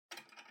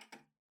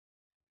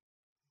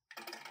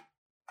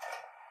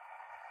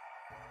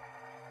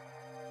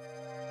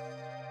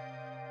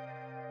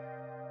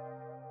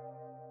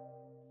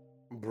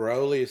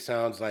Broly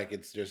sounds like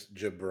it's just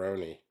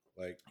jabroni.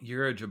 Like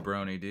You're a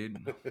jabroni, dude.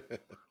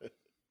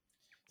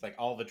 It's like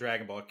all the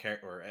Dragon Ball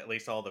or at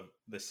least all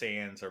the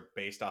Saiyans are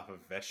based off of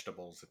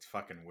vegetables. It's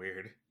fucking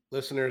weird.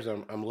 listeners,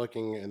 I'm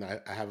looking, and I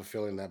have a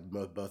feeling that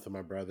both of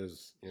my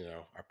brothers,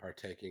 are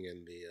partaking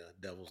in the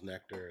devil's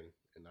nectar,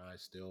 and I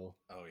still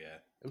Oh yeah.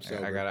 am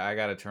sober. I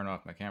gotta turn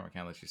off my camera.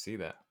 Can't let you see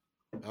that.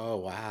 Oh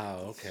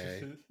wow.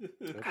 Okay.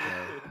 Okay.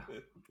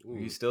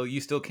 You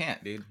still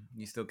can't, dude.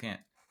 You still can't.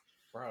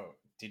 Bro,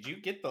 did you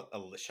get the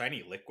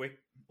shiny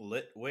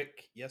Litwick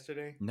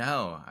yesterday?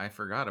 No, I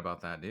forgot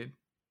about that, dude.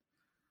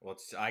 Well,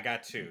 I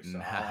got two, so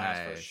I'll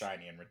ask for a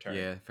shiny in return.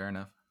 Yeah, fair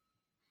enough.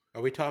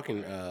 Are we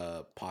talking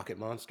pocket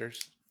monsters?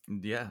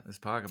 Yeah, it's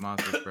Pocket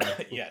Monsters, bro.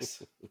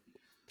 Yes.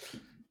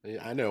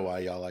 I know why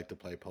y'all like to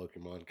play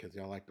Pokemon, because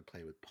y'all like to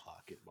play with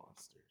pocket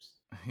monsters.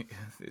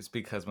 It's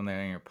because when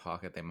they're in your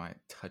pocket, they might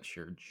touch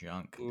your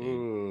junk, dude.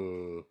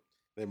 Ooh,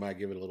 they might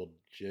give it a little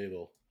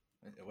jiggle.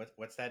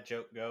 What's that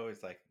joke go?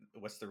 It's like,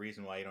 what's the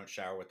reason why you don't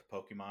shower with the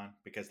Pokemon?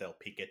 Because they'll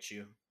peek at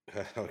you.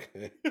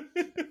 Okay.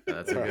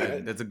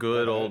 That's a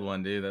good old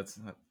one, dude.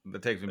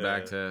 That takes me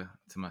back to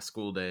my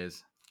school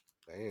days.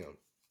 Damn.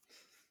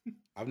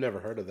 I've never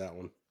heard of that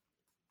one.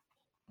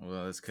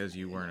 Well, it's because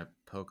you weren't a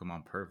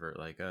Pokemon pervert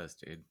like us,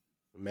 dude.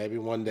 Maybe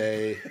one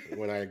day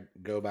when I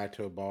go back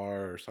to a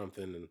bar or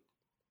something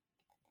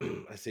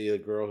and I see a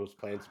girl who's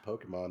playing some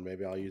Pokemon,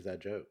 maybe I'll use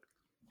that joke.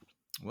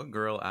 What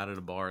girl out at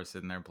a bar is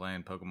sitting there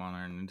playing Pokemon on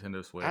her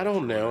Nintendo Switch? I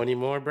don't know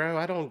anymore, bro.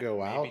 I don't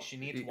go out. Maybe she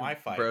needs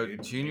Wi-Fi, bro.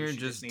 dude. Junior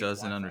just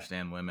doesn't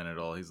understand women at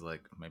all. He's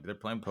like, maybe they're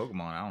playing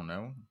Pokemon. I don't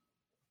know.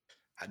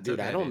 Dude,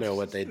 I don't know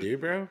what they do,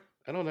 bro.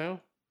 I don't know.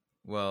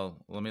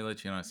 Well, let me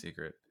let you know a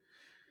secret.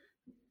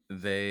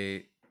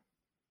 They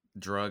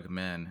drug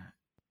men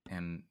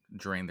and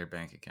drain their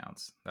bank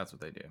accounts. That's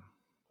what they do.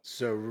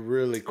 So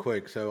really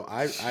quick. So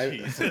I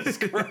Jesus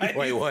Christ.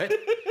 Wait, what?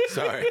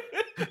 Sorry.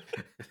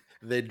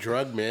 They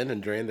drug men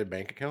and drain their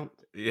bank account?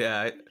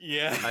 Yeah.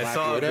 Yeah. I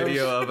saw a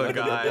video of a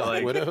guy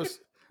like widows?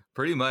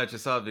 Pretty much. I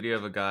saw a video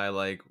of a guy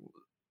like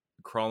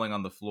crawling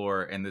on the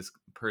floor, and this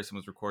person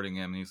was recording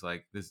him, and he's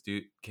like, this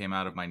dude came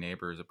out of my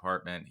neighbor's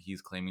apartment.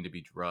 He's claiming to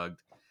be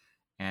drugged.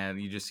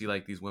 And you just see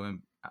like these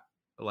women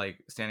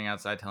like standing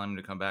outside telling him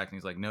to come back, and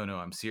he's like, no,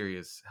 I'm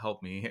serious,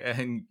 help me.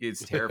 And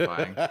it's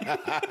terrifying.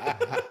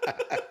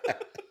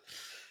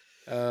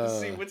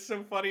 See, what's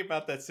so funny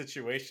about that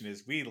situation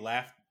is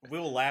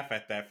we'll laugh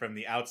at that from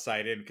the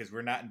outside in because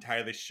we're not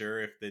entirely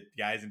sure if the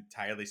guy's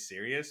entirely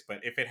serious.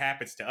 But if it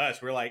happens to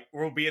us,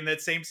 we'll be in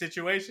that same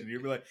situation.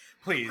 You'll be like,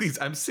 please,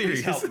 I'm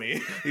serious, help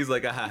me. He's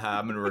like,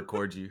 I'm gonna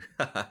record you.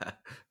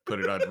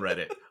 Put it on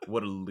Reddit.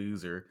 What a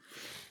loser.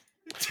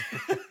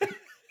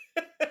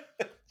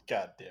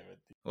 God damn it.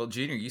 Well,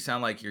 Junior, you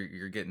sound like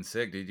you're getting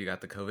sick, dude. You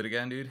got the COVID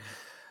again, dude?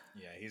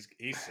 Yeah, he's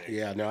sick.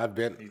 Yeah, no, I've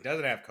been. He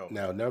doesn't have COVID.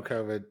 No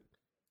COVID.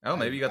 Oh,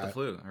 maybe you got the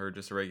flu or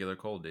just a regular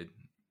cold, dude.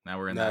 Now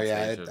we're in that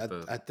stage of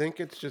the... I think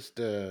it's just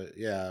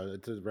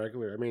it's a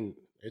regular. I mean,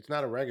 it's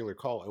not a regular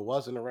cold. It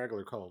wasn't a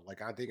regular cold.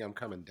 Like, I think I'm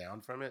coming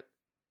down from it.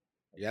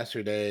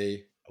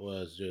 Yesterday I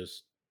was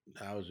just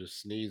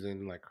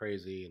sneezing like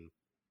crazy,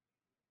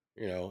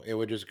 and it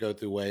would just go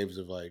through waves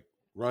of like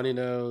runny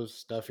nose,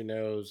 stuffy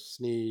nose,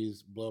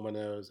 sneeze, blow my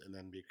nose, and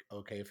then be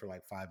okay for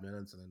like 5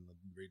 minutes, and then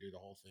redo the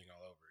whole thing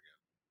all over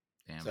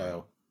again. Damn, so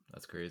bro.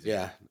 That's crazy.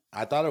 Yeah,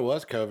 I thought it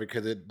was COVID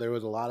because there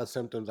was a lot of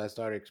symptoms I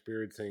started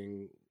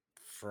experiencing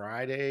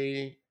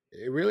Friday.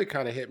 It really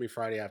kind of hit me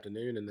Friday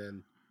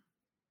afternoon,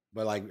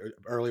 but like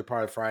early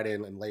part of Friday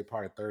and late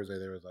part of Thursday,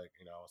 there was like,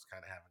 I was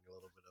kind of having a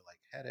little bit of like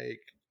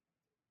headache,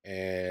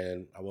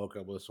 and I woke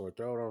up with a sore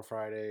throat on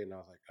Friday, and I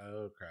was like,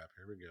 oh crap,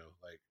 here we go.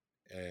 Like,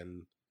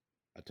 and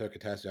I took a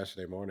test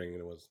yesterday morning,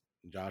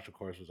 and Josh, of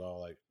course, was all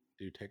like,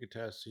 dude, take a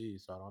test, see,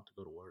 so I don't have to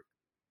go to work.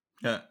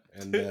 Yeah.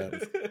 And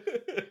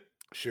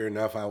sure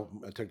enough, I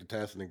took the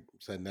test and it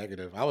said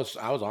negative. I was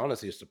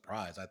honestly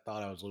surprised. I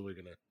thought I was literally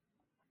gonna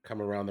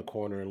come around the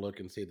corner and look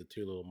and see the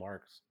two little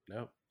marks.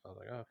 Nope. I was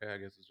like, oh, okay, I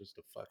guess it's just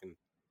a fucking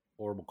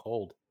horrible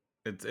cold.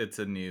 It's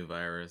a new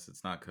virus.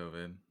 It's not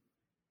COVID.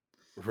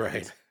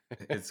 Right.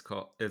 It's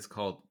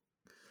called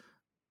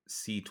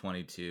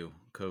C22,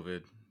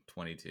 COVID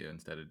 22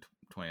 instead of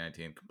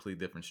 2019. Complete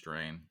different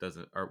strain.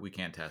 We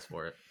can't test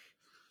for it.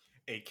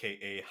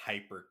 AKA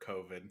hyper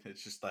COVID.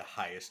 It's just the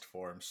highest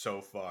form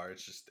so far.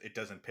 It's just it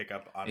doesn't pick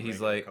up on He's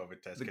regular like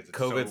COVID test because it's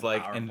COVID's so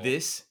like, powerful. and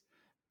this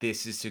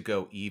is to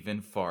go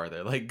even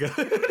farther. Like,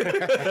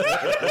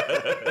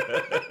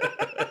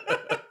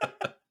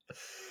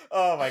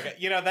 oh my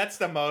god! That's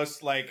the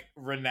most like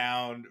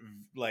renowned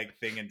like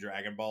thing in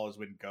Dragon Ball is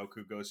when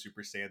Goku goes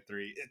Super Saiyan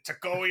 3 to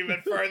go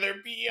even further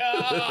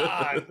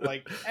beyond.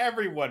 Like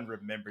everyone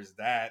remembers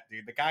that,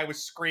 dude. The guy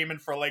was screaming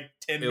for like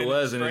 10 minutes. It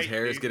was, and his straight,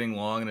 hair is getting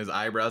long, and his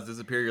eyebrows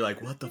disappear. You're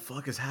like, what the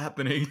fuck is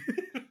happening?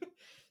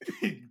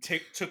 He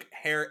took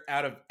hair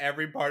out of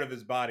every part of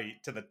his body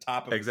to the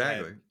top of his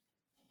head.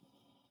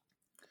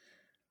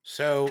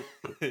 So,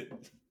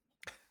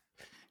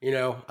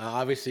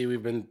 obviously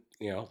we've been,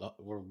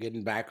 we're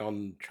getting back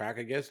on track,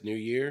 I guess. New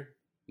year,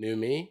 new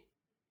me.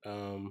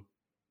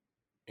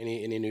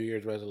 Any New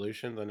Year's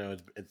resolutions? I know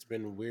it's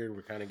been weird.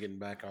 We're kind of getting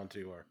back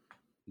onto our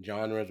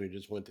genres. We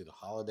just went through the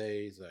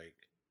holidays. Like,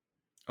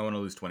 I want to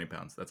lose 20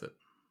 pounds. That's it.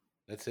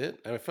 that's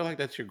it. I feel like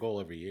that's your goal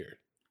every year.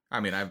 I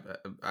mean,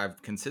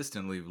 I've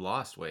consistently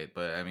lost weight,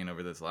 but I mean,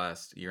 over this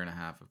last year and a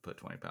half, I've put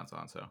 20 pounds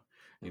on. So I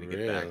need to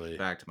get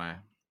back to my.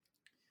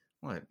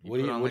 What? You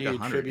put on like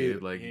 100,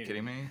 dude. Like, you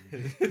kidding me?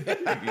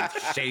 You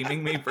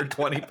shaming me for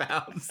 20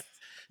 pounds?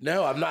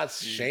 No, I'm not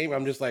shamed.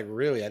 I'm just like,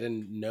 really, I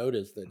didn't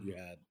notice that you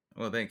had.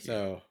 Well, thank you.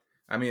 So,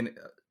 I mean,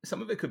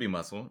 some of it could be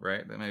muscle,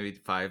 right? Maybe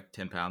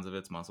 5-10 pounds of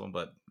it's muscle,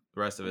 but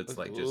the rest of it's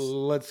like just.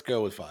 Let's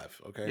go with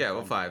 5. Okay. Yeah,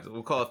 well, 5.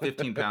 We'll call it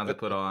 15 pounds I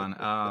put on.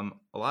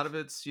 A lot of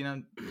it's,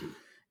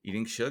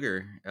 eating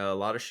sugar, a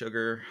lot of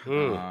sugar,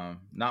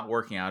 not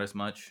working out as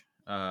much,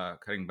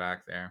 cutting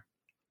back there.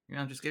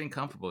 I'm just getting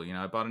comfortable.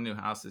 I bought a new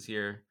house this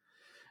year,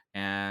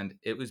 and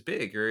it was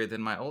bigger than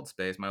my old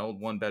space, my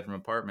old 1-bedroom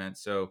apartment.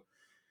 So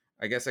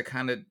I guess I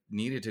kind of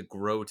needed to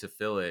grow to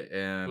fill it,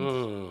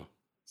 and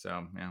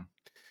so yeah.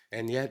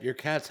 And yet your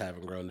cats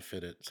haven't grown to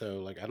fit it.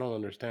 So like, I don't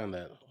understand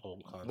that whole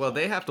concept. Well,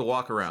 they have to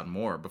walk around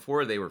more.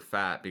 Before they were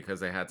fat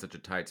because they had such a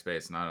tight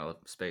space, not enough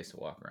space to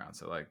walk around.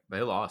 So like,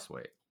 they lost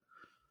weight.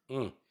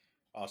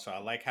 Also, I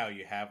like how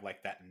you have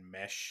like that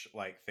mesh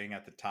like thing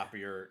at the top of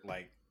your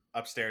like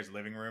upstairs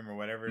living room or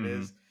whatever it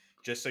is,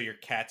 just so your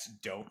cats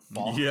don't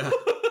fall. Yeah.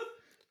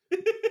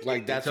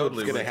 Like, that's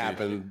totally what's gonna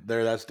happen.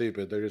 They're that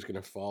stupid. They're just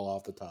gonna fall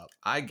off the top.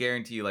 I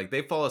guarantee you, like,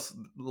 they'll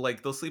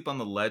sleep on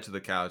the ledge of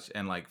the couch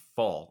and like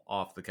fall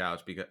off the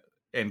couch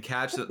and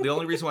catch the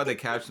only reason why they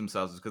catch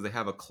themselves is because they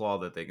have a claw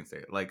that they can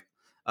stay. Like,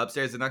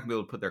 upstairs, they're not gonna be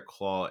able to put their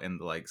claw in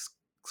the like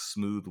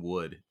smooth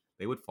wood.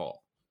 They would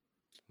fall.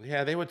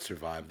 Yeah, they would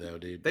survive though,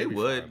 dude. They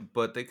would, fine.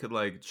 But they could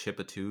like chip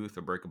a tooth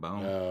or break a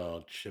bone.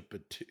 Oh, chip a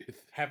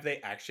tooth. Have they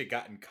actually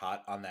gotten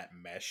caught on that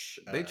mesh?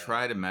 They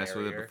try to mess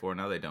with it before.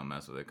 Now they don't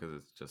mess with it because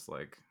it's just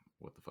like,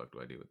 what the fuck do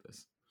I do with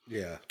this?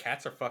 Yeah.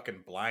 Cats are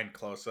fucking blind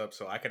close up,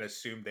 so I can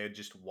assume they'd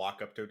just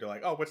walk up to it. They're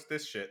like, oh, what's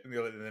this shit? And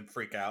then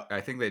freak out.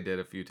 I think they did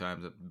a few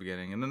times at the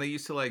beginning. And then they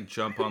used to like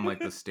jump on like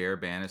the stair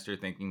banister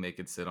thinking they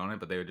could sit on it,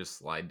 but they would just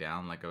slide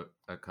down like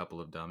a couple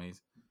of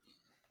dummies.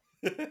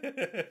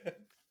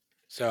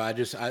 So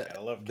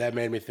that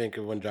made me think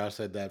of when Josh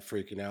said that,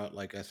 freaking out.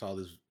 Like, I saw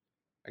this,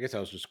 I guess I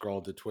was just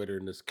scrolling to Twitter,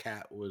 and this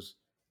cat was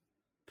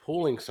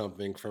pulling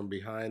something from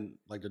behind,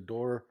 like the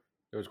door.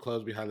 It was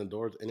closed behind the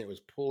doors, and it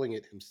was pulling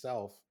it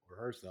himself or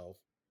herself.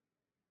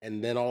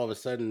 And then all of a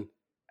sudden,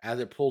 as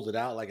it pulls it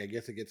out, like, I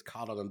guess it gets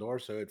caught on the door,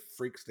 so it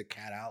freaks the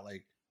cat out,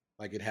 like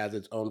it has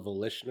its own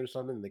volition or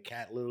something. And the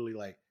cat literally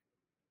like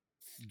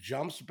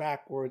jumps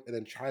backwards and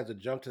then tries to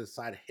jump to the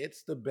side,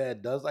 hits the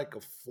bed, does like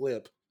a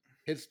flip,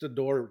 hits the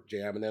door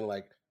jamb, and then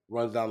like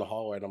runs down the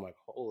hallway. And I'm like,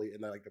 holy!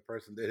 And then like the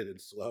person did it in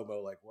slow mo,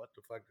 like, what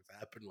the fuck just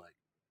happened? Like,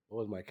 what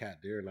was my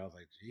cat doing? And I was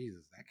like,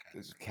 Jesus, that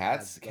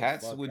cat.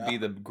 Cats would be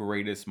the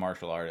greatest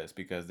martial artists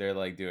because they're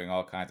like doing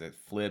all kinds of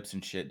flips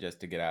and shit just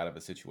to get out of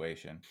a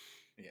situation.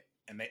 Yeah,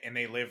 and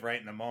they live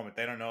right in the moment.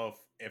 They don't know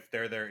if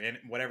they're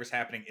whatever's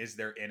happening is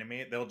their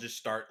enemy. They'll just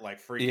start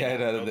like freaking out.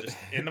 They'll just,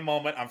 in the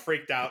moment, I'm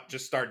freaked out.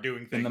 Just start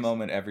doing things. In the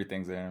moment,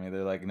 everything's their enemy.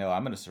 They're like, no,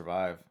 I'm gonna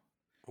survive.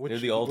 They're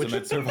the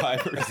ultimate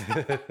survivors.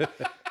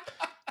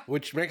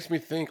 Which makes me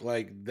think,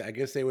 like, I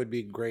guess they would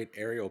be great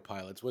aerial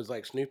pilots. Was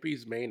like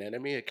Snoopy's main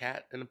enemy a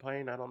cat in a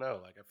plane? I don't know.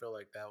 Like, I feel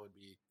like that would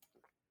be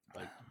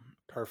like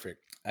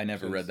perfect. I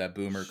never read that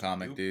Boomer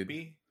comic, dude.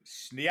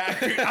 Yeah,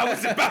 I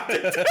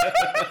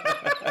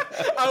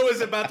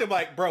was about to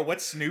like, bro,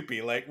 what's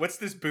Snoopy? Like, what's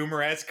this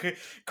Boomer ass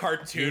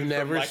cartoon? You've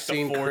never from, like,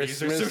 seen the 40s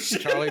Christmas? Or some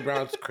Charlie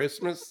Brown's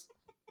Christmas?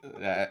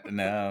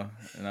 No,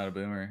 not a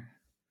Boomer.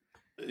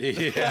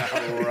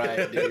 Yeah,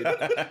 right, dude.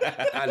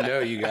 I know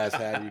you guys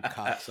have, you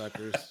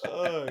cocksuckers.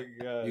 Oh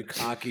god, you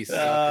cocky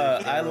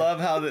suckers. I love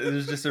how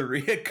there's just a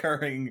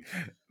reoccurring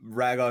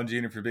rag on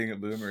Junior for being a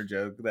Boomer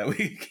joke that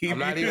we keep. I'm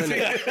not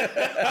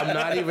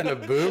even a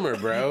Boomer,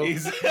 bro.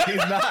 He's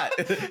not.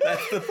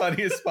 That's the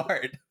funniest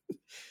part.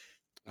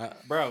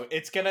 Bro,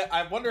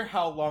 I wonder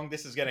how long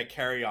this is gonna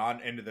carry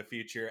on into the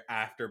future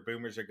after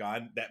Boomers are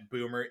gone. That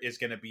Boomer is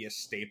gonna be a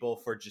staple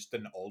for just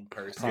an old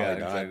person. Yeah,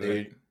 exactly.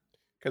 Dude.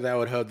 Because I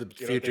would hope the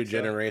future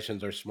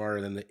generations are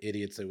smarter than the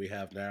idiots that we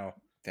have now.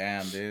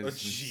 Damn, dude. Oh,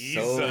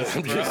 Jesus,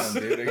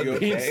 dude. Are you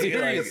okay?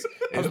 Serious.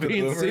 Like, I'm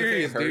being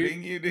serious,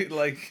 hurting you, dude?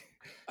 Like,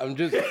 I'm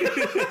just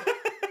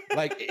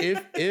like,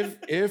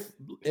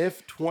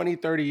 if 20,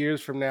 30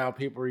 years from now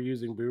people are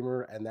using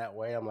Boomer and that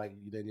way, I'm like,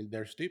 then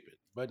they're stupid.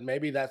 But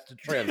maybe that's the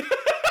trend.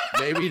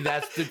 Maybe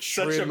that's the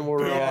trend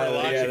we're on.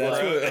 Yeah,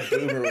 that's what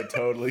a Boomer would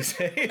totally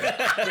say.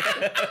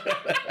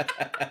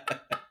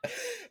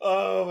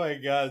 Oh my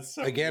god!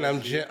 So again, I'm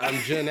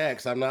Gen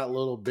X. I'm not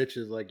little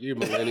bitches like you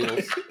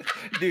millennials.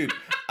 Dude,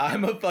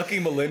 I'm a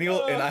fucking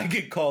millennial and I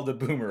get called a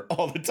Boomer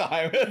all the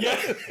time.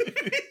 Yeah.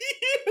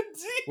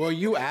 Well,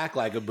 you act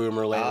like a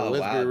Boomer later.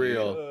 Let's be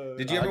real.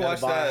 Did you ever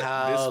watch that?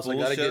 House. This I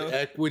gotta show? get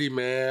equity,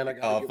 man. I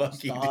gotta get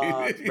fuck you,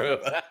 stocks, dude.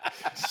 bro.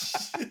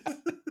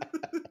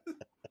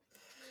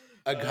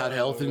 I got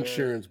health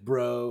insurance,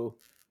 bro.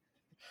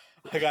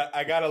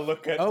 I gotta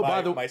look at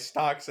my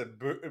stocks and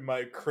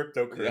my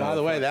cryptocurrency. By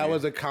the way, that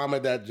was a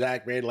comment that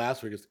Jack made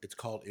last week. It's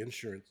called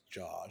insurance,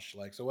 Josh.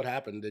 Like, so what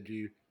happened? Did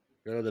you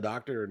go to the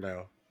doctor or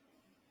no?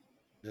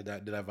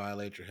 Did I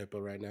violate your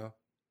HIPAA right now?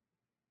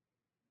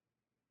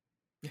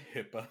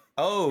 HIPAA.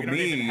 Oh,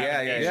 me.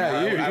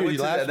 Yeah.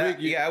 You last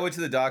week. I went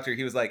to the doctor.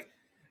 He was like,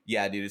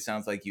 "Yeah, dude, it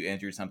sounds like you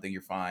injured something.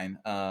 You're fine.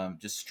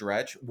 Just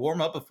stretch,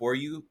 warm up before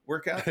you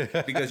work out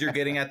because you're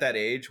getting at that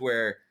age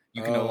where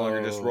you can no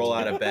longer just roll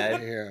out of bed."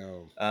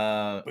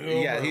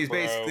 Boomer, he's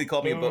basically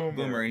called me a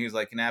boomer, and he was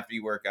like, "And after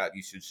you work out,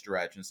 you should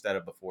stretch instead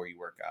of before you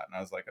work out." And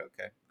I was like,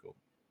 "Okay, cool."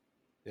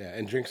 Yeah,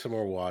 and drink some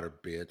more water,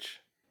 bitch.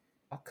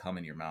 I'll come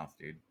in your mouth,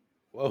 dude.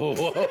 Whoa.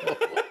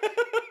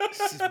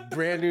 This is a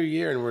brand new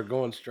year, and we're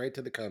going straight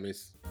to the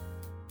cummies.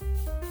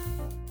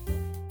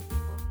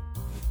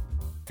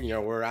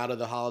 We're out of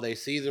the holiday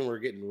season. We're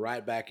getting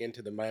right back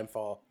into the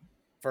MAMFAW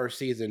first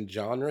season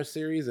genre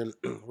series, and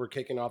we're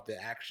kicking off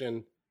the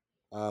action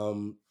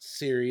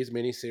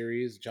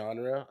mini-series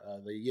genre,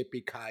 the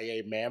Yippee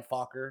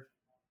MAMFAWker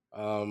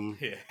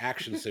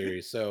action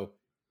series. So,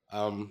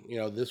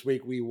 this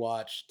week we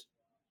watched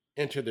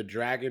Enter the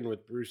Dragon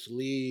with Bruce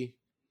Lee,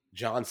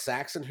 John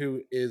Saxon,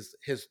 who is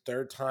his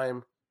third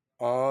time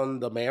on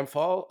the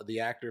MAMFAW,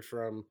 the actor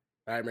from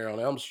Nightmare on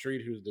Elm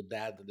Street, who's the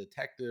dad, the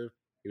detective.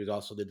 He was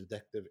also the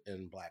detective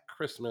in Black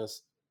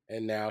Christmas,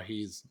 and now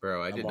he's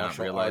I did not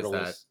realize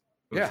that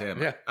it was him.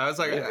 Yeah. I was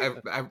like,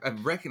 I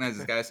recognize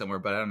this guy somewhere,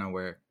 but I don't know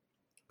where.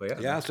 But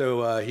yeah.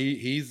 So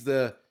he's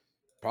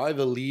probably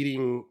the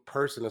leading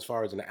person as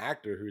far as an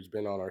actor who's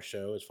been on our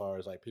show, as far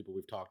as like people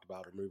we've talked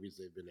about or movies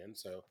they've been in.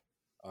 So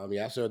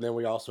So then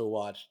we also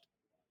watched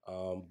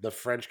The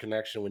French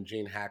Connection with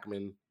Gene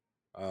Hackman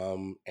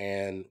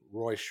and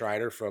Roy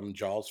Scheider from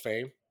Jaws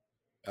fame,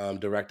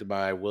 directed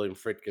by William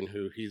Friedkin,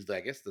 who he's,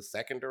 I guess, the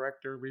second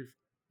director we've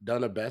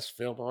done a best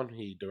film on.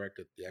 He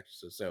directed The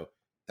Exorcist. So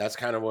that's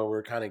kind of where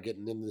we're kind of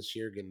getting into this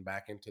year, getting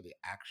back into the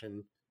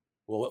action.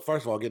 Well,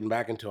 first of all, getting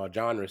back into our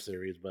genre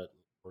series, but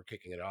we're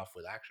kicking it off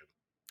with action.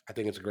 I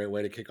think it's a great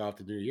way to kick off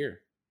the new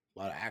year. A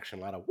lot of action,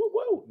 a lot of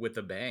woo-woo. With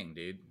a bang,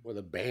 dude. With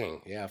a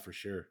bang, yeah, for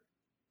sure.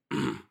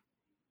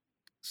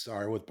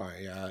 Sorry with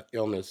my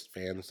illness,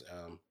 fans.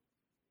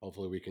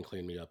 Hopefully we can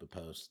clean me up in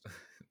post.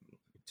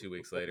 2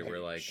 weeks later, we're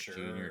like, sure.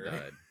 Junior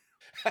died.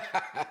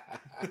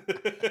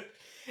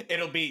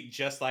 It'll be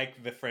just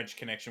like The French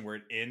Connection, where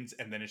it ends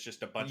and then it's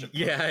just a bunch of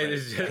it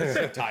is just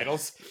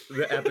subtitles.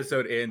 The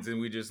episode ends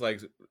and we just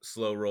like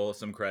slow roll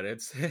some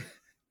credits.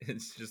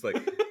 It's just like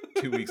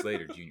 2 weeks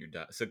later, Junior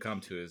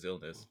succumbed to his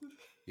illness.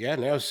 Yeah,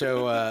 no.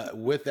 So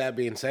with that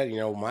being said,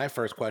 my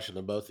first question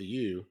to both of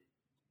you,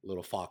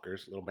 little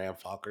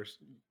MAMFAWkers,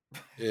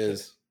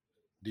 is: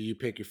 do you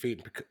pick your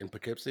feet in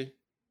Poughkeepsie?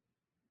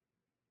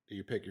 Do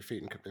you pick your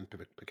feet in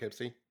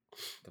Poughkeepsie?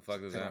 The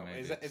fuck does that mean?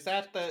 Is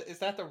that the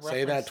reference?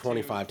 Say that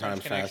 25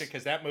 times fast.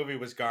 Because that movie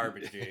was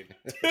garbage, dude.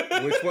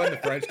 Which one? The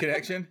French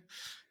Connection?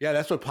 Yeah,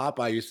 that's what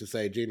Popeye used to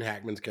say. Gene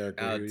Hackman's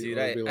character. Oh, dude,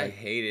 I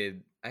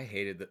hated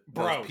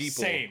those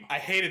people. Same. I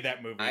hated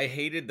that movie. I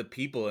hated the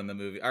people in the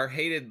movie. I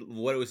hated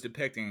what it was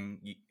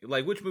depicting.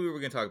 Like, which movie are we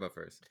going to talk about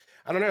first?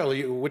 I don't know.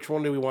 Which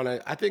one do we want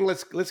to? I think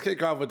let's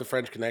kick off with The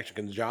French Connection,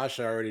 because Josh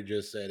already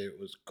just said it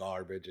was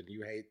garbage, and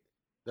you hate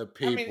the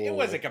people. I mean, it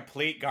wasn't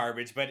complete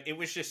garbage, but it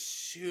was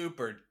just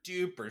super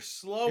duper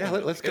slow. Yeah,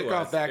 let's kick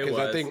off that, because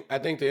I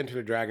think the Enter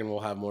the Dragon we'll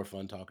have more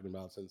fun talking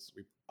about, since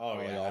we all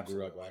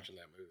grew up watching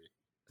that movie.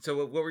 So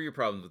what were your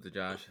problems with it,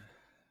 Josh?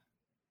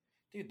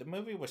 Dude, the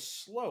movie was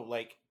slow.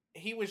 Like,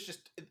 he was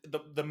just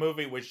the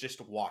movie was just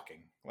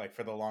walking, like,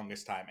 for the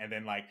longest time, and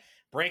then like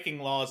breaking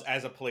laws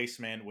as a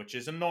policeman, which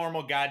is a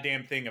normal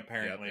goddamn thing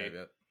apparently.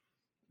 Yep.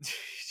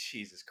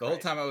 Jesus Christ! The whole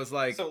time I was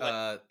like,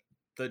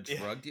 the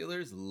drug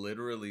dealers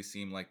literally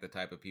seem like the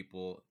type of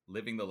people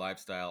living the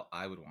lifestyle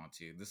I would want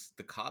to.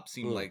 The cops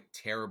seem like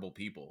terrible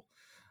people.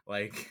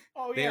 Like,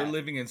 they're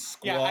living in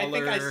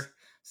squalor,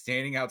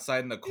 standing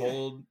outside in the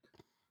cold.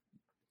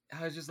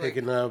 I was just like,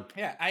 picking up.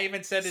 Yeah, I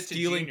even said it to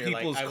stealing Junior,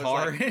 people's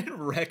car and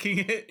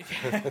wrecking it.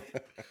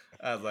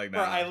 I was like,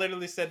 nah. Bro, I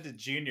literally said to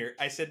Junior,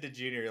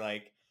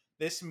 like,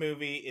 this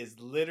movie is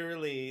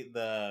literally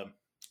the.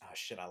 Oh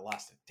shit! I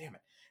lost it. Damn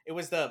it! It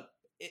was the.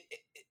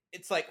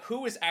 It's like,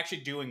 who is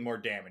actually doing more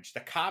damage, the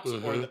cops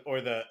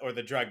or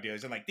the drug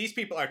dealers? And like, these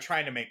people are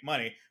trying to make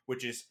money,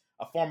 which is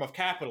a form of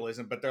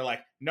capitalism, but they're like,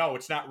 no,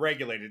 it's not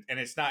regulated and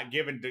it's not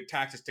given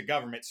taxes to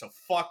government, so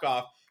fuck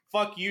off,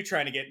 fuck you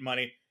trying to get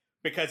money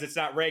because it's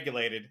not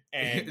regulated.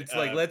 And it's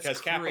like, let's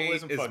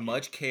create as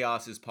much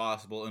chaos as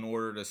possible in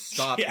order to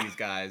stop these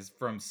guys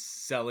from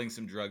selling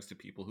some drugs to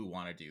people who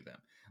want to do them,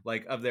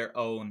 like, of their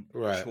own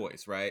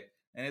choice, right?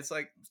 And it's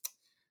like,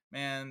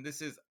 man,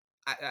 this is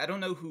I don't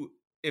know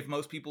if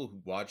most people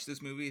who watched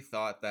this movie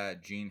thought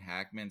that Gene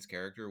Hackman's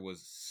character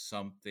was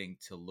something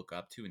to look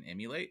up to and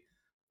emulate,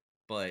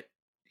 but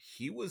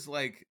he was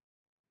like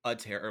a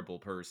terrible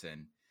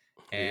person.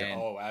 And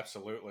oh,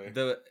 absolutely.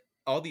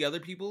 all the other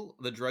people,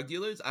 the drug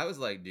dealers, I was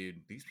like,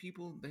 dude, these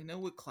people, they know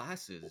what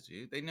class is,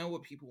 dude. They know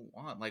what people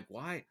want. Like,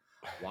 why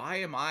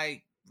am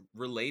I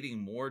relating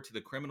more to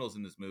the criminals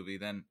in this movie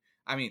than,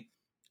 I mean,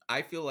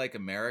 I feel like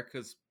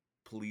America's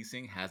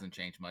policing hasn't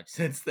changed much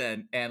since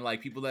then. And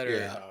like people that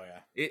are,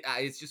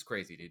 it's just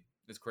crazy, dude.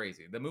 It's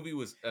crazy. The movie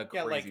was a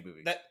crazy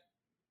movie. That.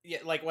 Yeah,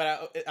 like what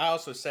I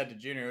also said to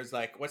Junior was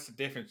like, what's the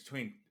difference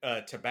between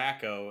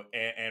tobacco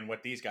and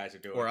what these guys are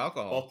doing? Or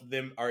alcohol. Both of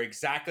them are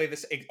exactly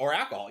this, or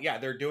alcohol. Yeah,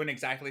 they're doing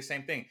exactly the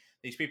same thing.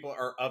 These people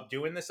are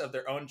doing this of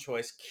their own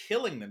choice,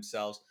 killing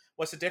themselves.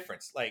 What's the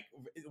difference? Like,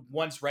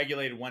 one's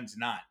regulated, one's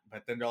not.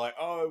 But then they're like,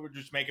 oh, we're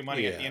just making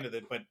money at the end of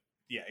it. But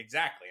yeah,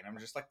 exactly. And I'm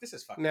just like, this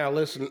is fucking. Now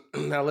listen,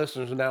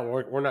 listeners, now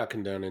we're not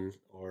condoning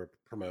or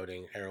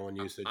promoting heroin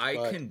usage.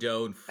 I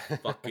condone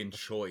fucking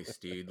choice,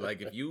 dude.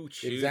 Like if you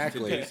choose to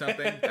do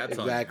something, that's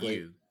on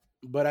you.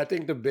 But I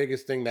think the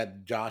biggest thing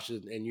that Josh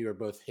and you are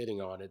both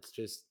hitting on, it's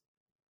just,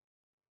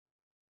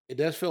 it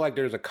does feel like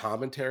there's a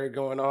commentary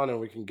going on, and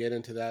we can get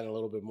into that a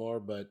little bit more.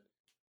 But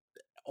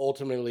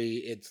ultimately,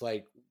 it's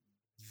like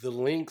the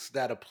lengths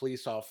that a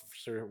police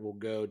officer will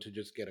go to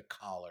just get a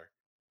collar,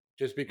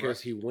 just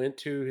because he went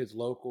to his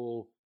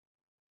local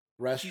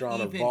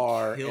restaurant or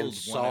bar and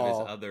saw one of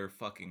his other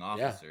fucking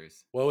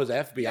officers. Well, it was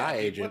FBI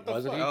agent,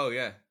 wasn't he? Oh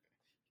yeah,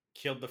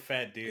 killed the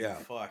Fed, dude. Yeah.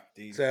 Fuck,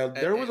 dude. So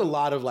there was a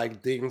lot of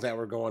like things that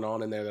were going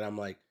on in there that I'm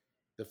like,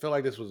 I feel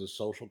like this was a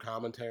social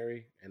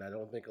commentary, and I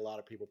don't think a lot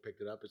of people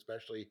picked it up,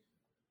 especially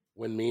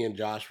when me and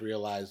Josh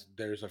realized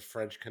there's a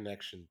French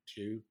connection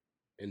too,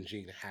 and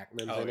Gene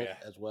Hackman's in it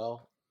as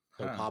well.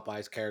 So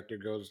Popeye's character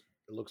goes,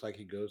 it looks like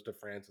he goes to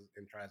France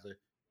and tries to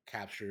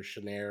capture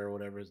Chenair or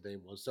whatever his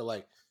name was. So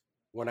like,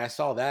 when I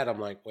saw that, I'm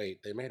like,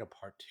 wait, they made a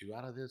part 2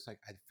 out of this? Like,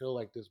 I feel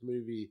like this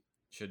movie,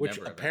 which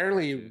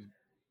apparently,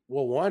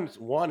 well,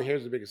 one,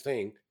 here's the biggest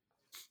thing.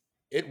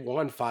 It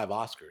won 5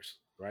 Oscars,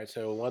 right?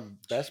 So it won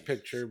Best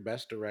Picture,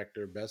 Best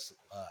Director, Best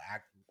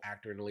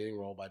Actor in the Leading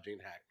Role by Gene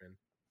Hackman,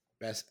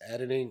 Best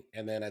Editing,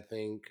 and then I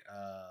think,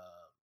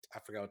 I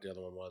forgot what the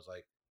other one was,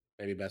 like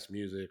maybe Best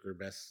Music or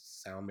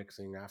Best Sound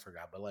Mixing, I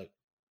forgot. But like,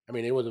 I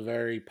mean, it was a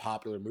very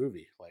popular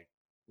movie. Like,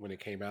 when it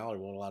came out, it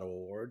won a lot of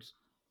awards.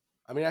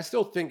 I mean, I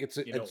still think it's...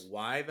 You know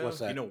why, though?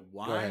 You know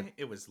why?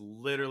 It was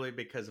literally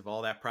because of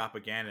all that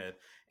propaganda,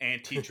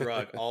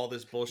 anti-drug, all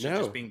this bullshit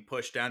just being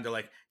pushed down to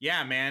like,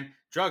 yeah, man,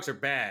 drugs are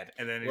bad.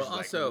 And then it's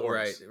also, like,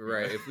 wars.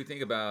 right. If we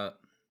think about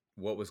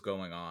what was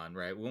going on,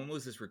 right? When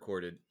was this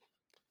recorded?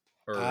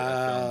 Or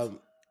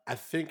I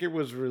think it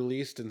was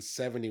released in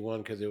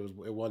 71 because it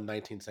won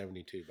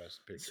 1972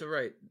 Best Picture. So,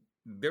 right.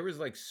 There was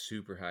like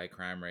super high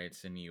crime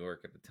rates in New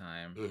York at the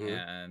time. Mm-hmm.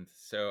 And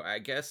so I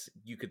guess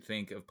you could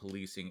think of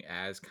policing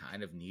as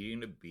kind of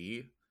needing to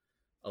be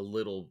a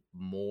little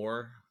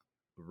more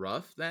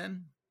rough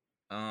then.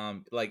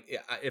 Like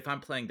if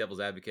I'm playing devil's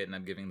advocate and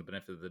I'm giving the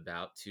benefit of the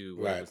doubt to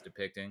what it was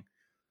depicting,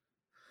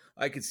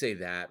 I could say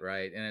that,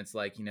 right? And it's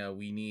like, you know,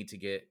 we need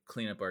to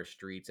clean up our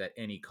streets at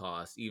any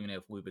cost, even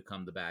if we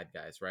become the bad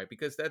guys, right?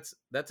 Because that's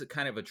a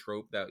kind of a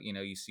trope that, you know,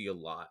 you see a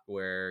lot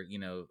where, you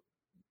know,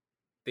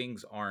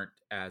 things aren't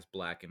as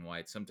black and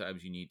white.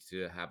 Sometimes you need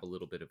to have a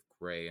little bit of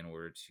gray in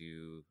order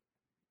to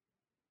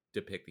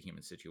depict the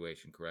human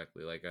situation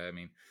correctly. Like, I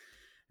mean,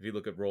 if you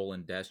look at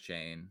Roland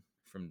Deschain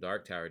from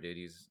Dark Tower, dude,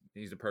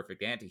 he's a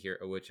perfect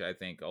anti-hero, which I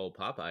think old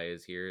Popeye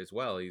is here as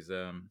well. He's,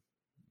 you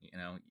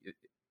know,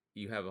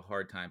 you have a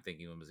hard time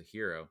thinking of him as a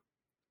hero,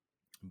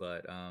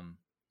 but I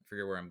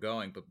forget where I'm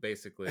going, but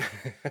basically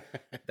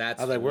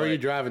that's... I was like, where are you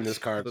driving this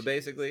car? But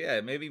basically,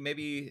 yeah,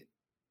 maybe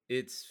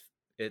it's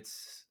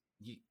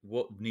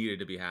what needed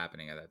to be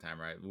happening at that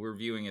time, right? We're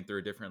viewing it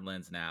through a different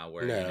lens now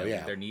where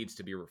there needs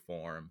to be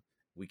reform.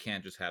 We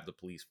can't just have the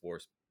police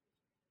force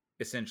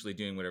essentially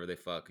doing whatever they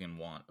fucking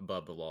want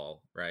above the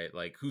law, right?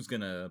 Like, who's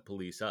gonna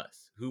police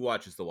us? Who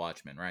watches the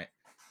Watchmen, right?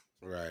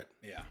 Right.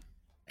 Yeah.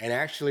 And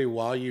actually,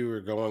 while you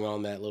were going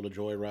on that little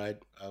joyride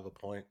of a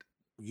point,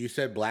 you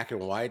said black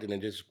and white, and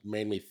it just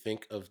made me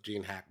think of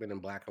Gene Hackman in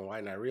black and white,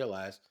 and I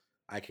realized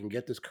I can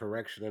get this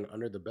correction in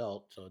under the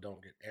belt so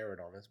don't get erred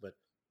on this, but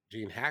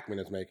Gene Hackman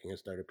is making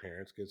his third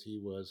appearance because he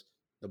was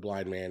the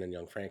blind man in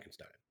Young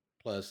Frankenstein,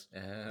 plus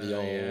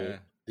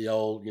the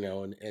old, you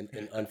know,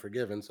 and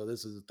Unforgiven. So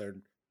this is the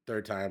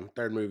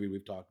third movie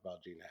we've talked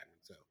about Gene Hackman.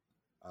 So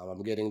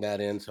I'm getting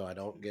that in so I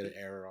don't get an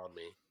error on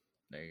me.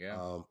 There you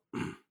go.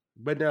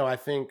 But no, I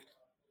think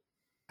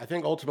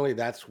ultimately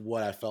that's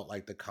what I felt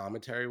like the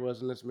commentary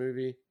was in this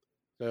movie.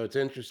 So it's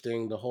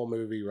interesting, the whole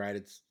movie, right?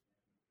 It's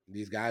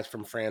these guys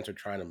from France are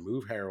trying to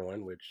move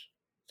heroin, which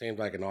seems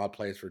like an odd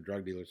place for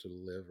drug dealers to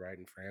live, right,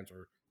 in France,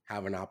 or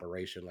have an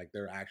operation. Like,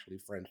 they're actually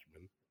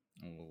Frenchmen.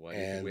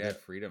 Well, we had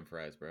freedom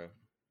fries, bro.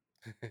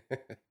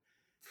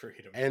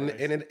 Freedom fries.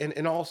 And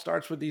it all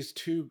starts with these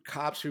 2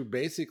 cops who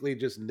basically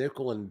just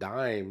nickel and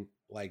dime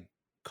like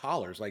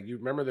collars. Like, you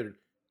remember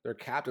their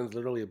captain's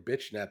literally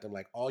bitching at them.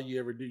 Like, all you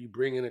ever do, you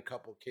bring in a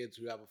couple kids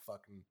who have a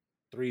fucking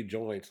 3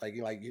 joints. Like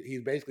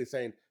he's basically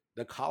saying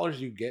the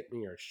collars you get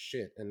me are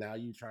shit, and now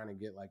you trying to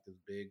get like this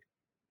big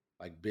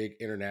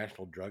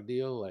international drug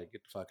deal. Like,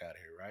 get the fuck out of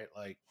here, right?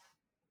 Like,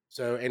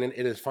 So, and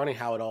it is funny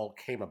how it all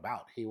came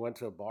about. He went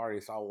to a bar and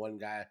he saw one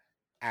guy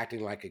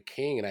acting like a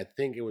king, and I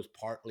think it was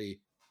partly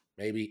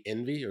maybe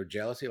envy or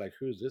jealousy. Like,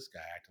 who's this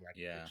guy acting like a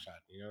big Yeah. shot?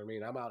 You know what I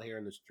mean? I'm out here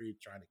in the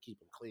street trying to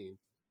keep him clean,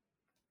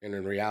 and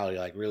in reality,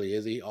 like, really,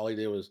 is he? All he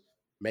did was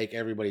make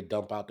everybody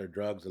dump out their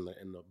drugs in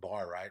the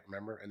bar, right?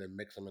 Remember, and then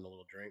mix them in a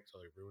little drink so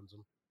he ruins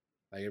them.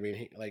 Like, I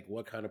mean, like,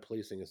 what kind of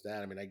policing is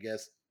that? I mean, I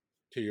guess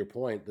to your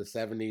point, the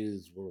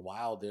 '70s were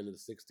wild. Into the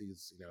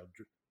 '60s,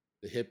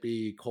 the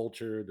hippie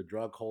culture, the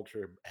drug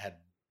culture had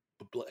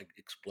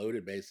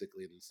exploded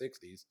basically in the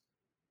 '60s,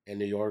 and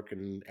New York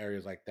and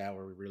areas like that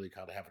were really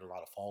kind of having a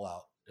lot of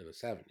fallout in the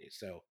 '70s.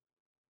 So,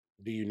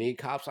 do you need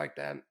cops like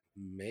that?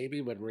 Maybe,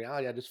 but in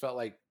reality, I just felt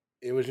like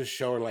it was just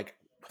showing like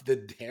the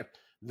damn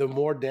the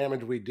more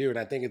damage we do. And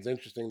I think it's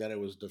interesting that it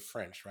was the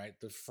French, right?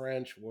 The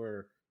French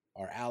were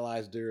our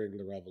allies during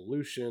the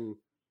revolution.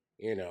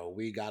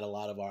 We got a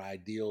lot of our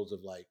ideals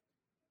of like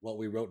what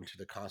we wrote into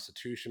the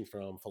Constitution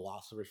from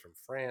philosophers from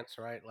France,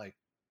 right? Like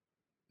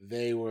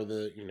they were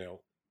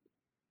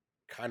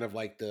kind of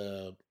like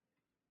the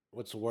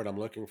what's the word I'm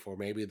looking for?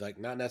 Maybe like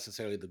not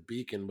necessarily the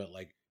beacon, but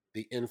like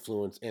the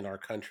influence in our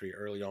country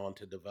early on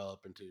to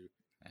develop into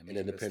I an mean,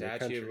 the independent Statue of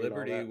country and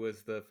all Liberty that.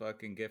 was the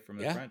fucking gift from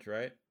the Yeah, French,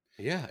 right?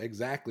 yeah,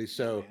 exactly. Yeah,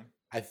 So man.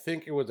 I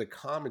think it was a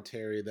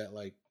commentary that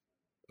like,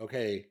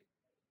 okay,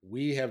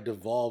 we have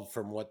devolved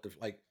from what the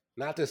like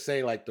not to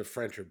say like the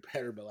French are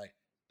better, but like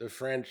the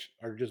French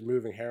are just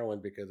moving heroin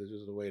because it's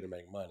just a way to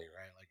make money,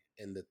 right? Like,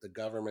 and that the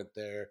government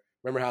there.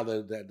 Remember how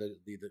the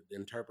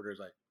interpreters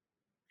like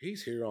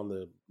he's here on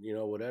the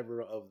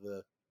whatever of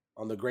the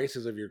on the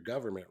graces of your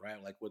government,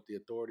 right? Like with the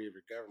authority of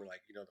your government.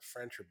 Like the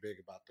French are big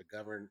about the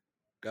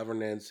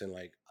governance and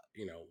like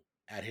you know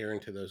adhering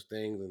to those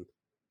things. And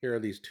here are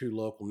these two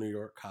local New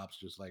York cops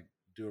just like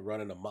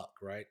running amok,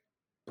 right?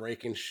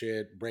 Breaking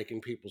shit,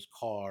 breaking people's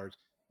cars.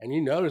 And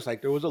you notice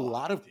like there was a Fuck,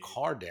 lot of dude.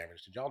 car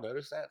damage. Did y'all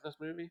notice that in this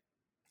movie?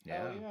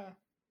 Hell Yeah. yeah.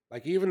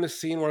 Like even the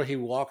scene where he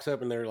walks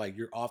up and they're like,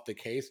 "You're off the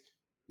case."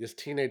 This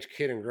teenage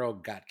kid and girl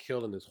got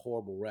killed in this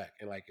horrible wreck,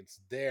 and like it's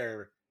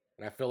there,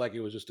 and I feel like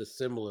it was just a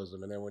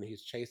symbolism. And then when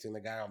he's chasing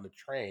the guy on the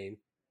train,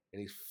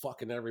 and he's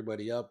fucking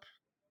everybody up,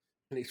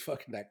 and he's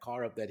fucking that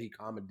car up that he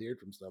commandeered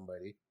from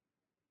somebody,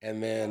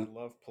 and Gotta then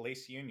love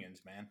police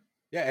unions, man.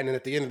 yeah, and then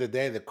at the end of the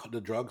day,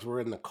 the drugs were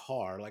in the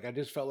car. Like I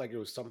just felt like it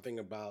was something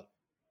about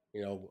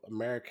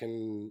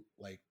American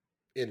like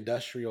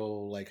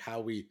industrial like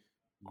how we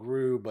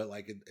grew, but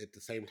like at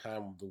the same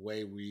time the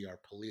way we are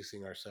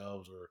policing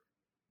ourselves or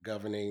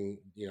governing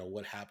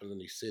what happens in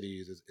these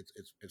cities is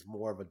it's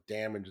more of a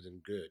damage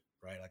than good,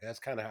 right? Like that's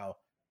kind of how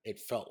it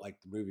felt like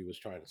the movie was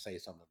trying to say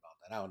something about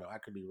that. I don't know. I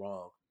could be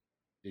wrong.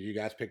 Did you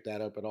guys pick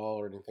that up at all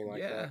or anything like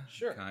Yeah, that?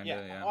 Sure. Yeah.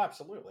 kinda, yeah. Oh,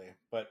 absolutely.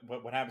 But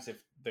what happens if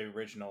the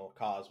original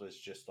cause was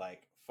just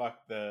like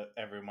fuck the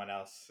everyone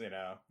else,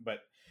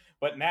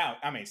 But now,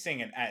 I mean, seeing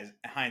it as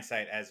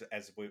hindsight as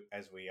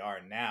we are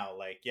now,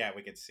 like yeah,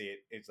 we can see it.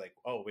 It's like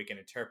oh, we can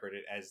interpret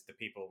it as the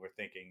people were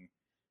thinking,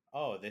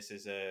 oh, this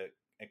is a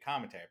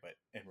commentary, but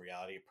in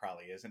reality, it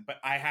probably isn't. But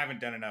I haven't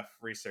done enough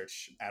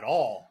research at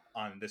all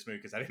on this movie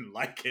because I didn't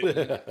like it,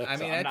 I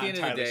so mean, I'm at the not end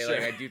of the entirely day, sure.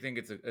 like I do think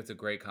it's a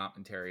great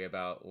commentary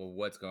about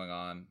what's going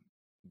on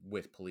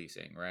with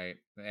policing, right?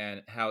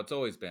 And how it's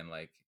always been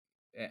like,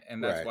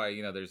 and that's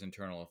Right. why there's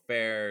internal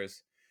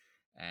affairs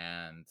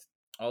and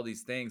all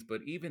these things.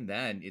 But even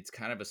then, it's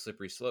kind of a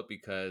slippery slope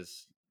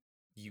because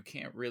you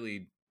can't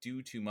really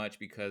do too much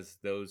because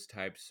those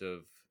types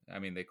of, I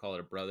mean, they call it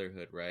a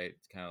brotherhood, right?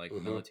 It's kind of like the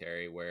Hmm.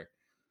 military where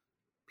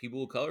people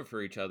will cover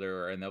for each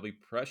other and there'll be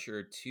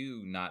pressure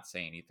to not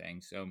say anything.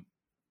 So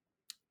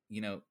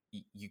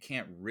you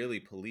can't really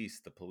police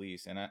the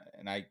police, and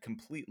I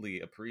completely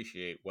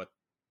appreciate what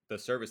the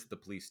service that the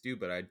police do,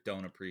 but I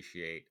don't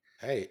appreciate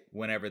Hey,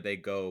 whenever they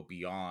go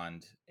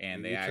beyond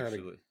and they you're trying to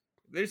actually.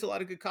 There's a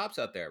lot of good cops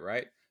out there,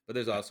 right? But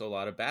there's yeah, also a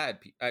lot of bad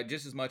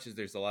just as much as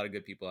there's a lot of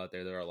good people out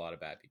there, there are a lot of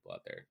bad people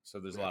out there, so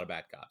there's a yeah. lot of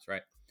bad cops,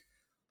 right?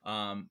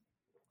 um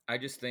I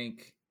just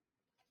think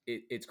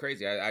it's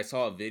crazy. I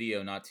saw a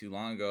video not too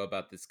long ago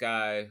about this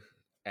guy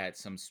at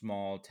some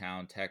small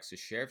town Texas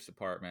sheriff's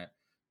department.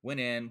 Went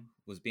in,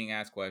 was being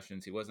asked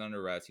questions. He wasn't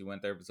under arrest. He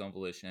went there of his own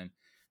volition.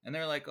 And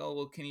they're like, "Oh,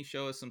 well, can you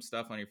show us some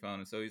stuff on your phone?"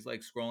 And so he's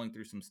like scrolling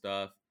through some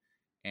stuff,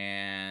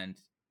 and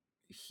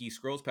he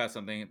scrolls past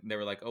something. They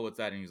were like, "Oh, what's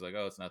that?" And he's like,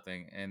 "Oh, it's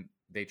nothing." And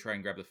they try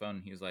and grab the phone,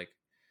 and he's like,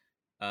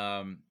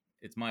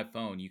 "It's my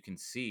phone. You can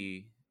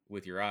see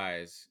with your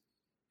eyes.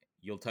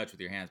 You'll touch with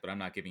your hands, but I'm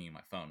not giving you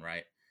my phone,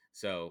 right?"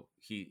 So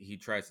he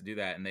tries to do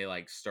that, and they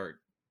like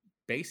start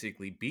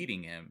basically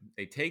beating him.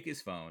 They take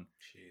his phone.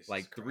 Jesus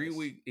Like three Christ.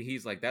 weeks,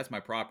 he's like, "That's my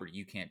property.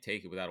 You can't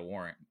take it without a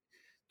warrant."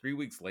 3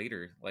 weeks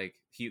later, like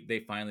they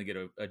finally get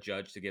a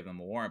judge to give them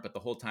a warrant, but the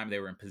whole time they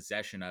were in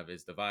possession of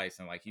his device,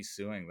 and like he's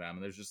suing them,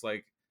 and there's just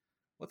like,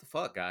 what the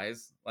fuck,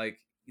 guys? Like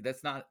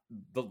that's not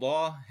the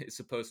law is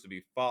supposed to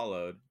be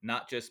followed,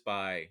 not just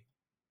by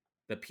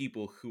the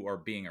people who are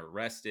being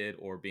arrested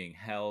or being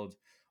held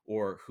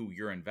or who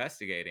you're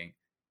investigating.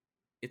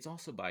 It's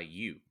also by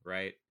you,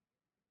 right?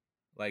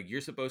 Like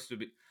you're supposed to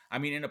be. I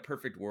mean, in a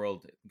perfect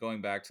world,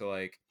 going back to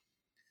like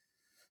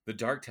the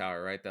Dark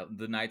Tower, right?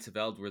 The Knights of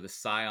Eld were the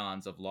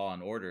scions of law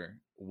and order.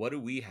 What do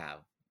we have?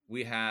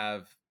 We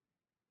have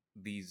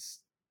these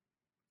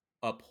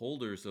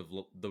upholders of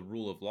the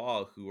rule of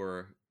law who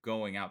are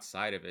going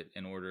outside of it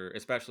in order,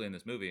 especially in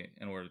this movie,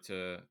 in order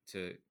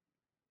to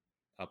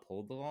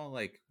uphold the law.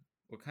 Like,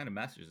 what kind of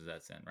message does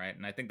that send, right?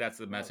 And I think that's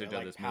the message of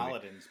like this movie.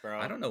 paladins, bro.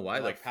 I don't know why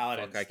They're the like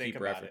paladins. fuck I Think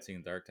keep about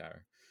referencing Dark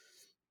Tower.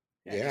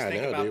 Yeah, Yeah, just I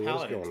think know, about dude. What is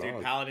paladins, going dude.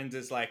 on? Paladins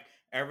is like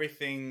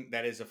everything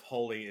that is of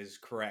holy is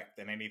correct,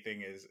 and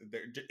anything is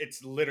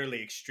it's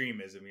literally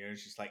extremism. You know,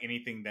 it's just like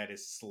anything that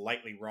is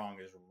slightly wrong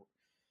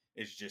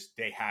is just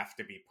they have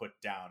to be put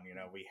down. You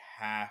know, we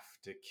have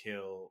to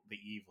kill the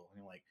evil.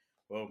 And you're like,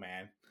 whoa,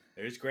 man,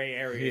 there's gray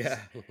areas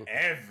Yeah.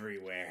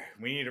 everywhere.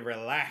 We need to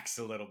relax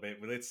a little bit.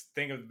 Let's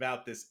think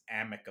about this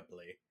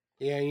amicably.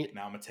 Yeah.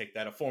 Now I'm gonna take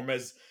that a form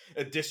as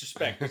a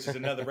disrespect, which is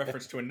another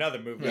reference to another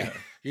movie. Yeah.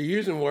 You're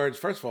using words.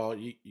 First of all,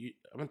 you're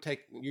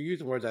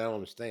using words I don't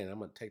understand. I'm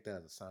gonna take that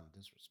as a sign of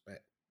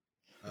disrespect.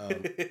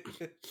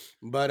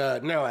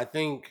 But no, I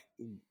think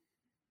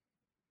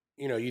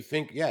you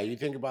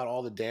think about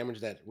all the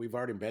damage that we've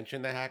already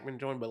mentioned that Hackman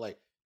joined, but like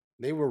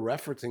they were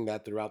referencing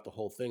that throughout the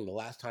whole thing. The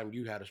last time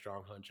you had a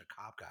strong hunch, a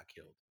cop got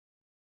killed,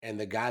 and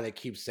the guy that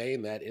keeps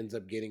saying that ends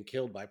up getting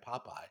killed by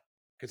Popeye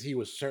because he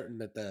was certain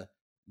that the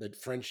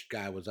French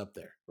guy was up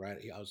there, right?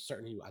 I was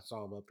certain I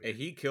saw him up there.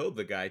 He killed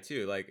the guy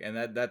too, like,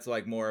 and that's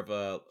like more of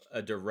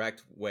a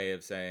direct way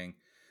of saying,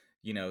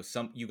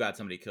 you got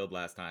somebody killed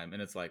last time,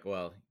 and it's like,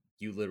 well,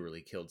 you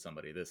literally killed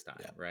somebody this time,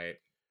 right?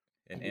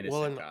 An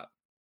innocent cop.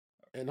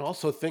 And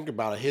also think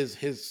about it,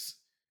 his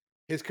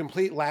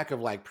complete lack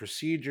of like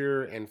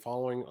procedure and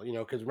following,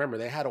 because remember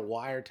they had a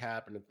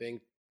wiretap and a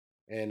thing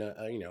and a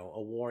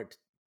warrant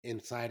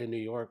inside of New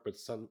York, but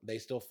they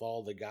still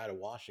followed the guy to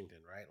Washington,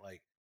 right?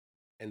 Like,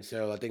 and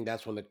so I think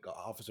that's when the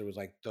officer was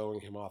like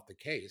throwing him off the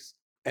case.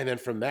 And then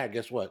from that,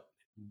 guess what?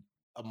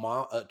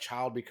 A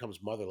child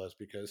becomes motherless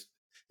because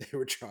they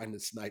were trying to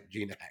snipe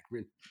Gene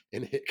Hackman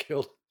and it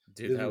killed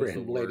Dude, that was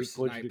the worst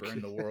sniper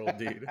in the world,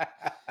 dude.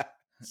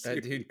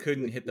 That dude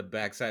couldn't hit the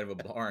backside of a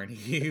barn.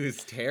 He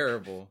was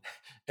terrible.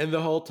 And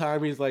the whole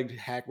time he's like,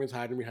 Hackman's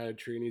hiding behind a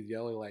tree and he's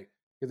yelling like,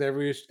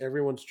 because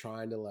everyone's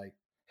trying to like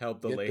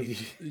help the lady.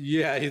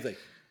 Yeah, he's like,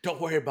 don't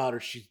worry about her.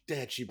 She's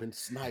dead. She's been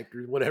sniped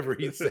or whatever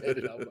he said.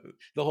 And I'm like,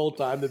 the whole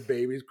time the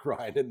baby's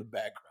crying in the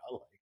background.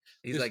 Like,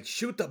 he's like,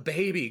 shoot the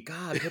baby.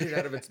 God, put it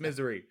out of its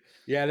misery.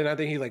 Yeah, and then I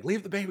think he's like,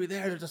 leave the baby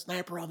there. There's a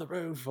sniper on the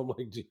roof. I'm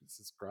like,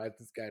 Jesus Christ,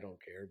 this guy don't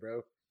care,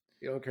 bro.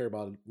 He don't care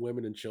about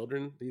women and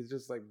children. He's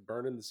just like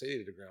burning the city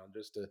to the ground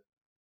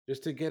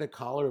just to get a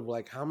collar of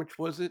like, how much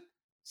was it?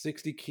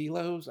 60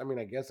 kilos? I mean,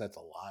 I guess that's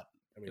a lot.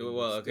 I mean,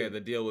 well, okay, the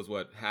deal was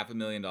what,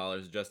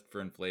 $500,000 just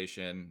for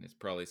inflation. It's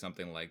probably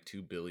something like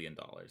 $2 billion,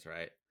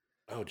 right?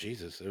 Oh,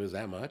 Jesus, it was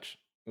that much?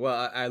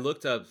 Well, I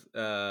looked up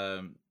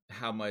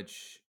how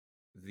much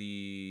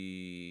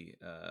the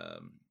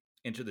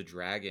Enter the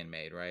Dragon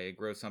made, right? It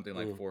grossed something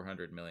like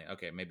 400 million.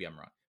 Okay, maybe I'm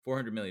wrong.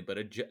 400 million, but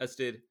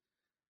adjusted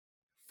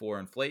for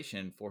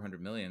inflation,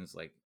 400 million is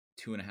like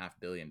 $2.5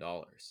 billion.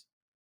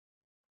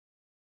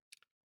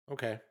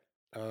 Okay.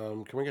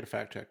 Can we get a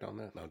fact check on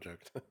that? No, I'm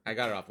joking. I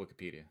got it off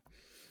Wikipedia.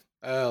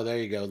 Oh, there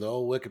you go. The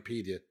old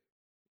Wikipedia.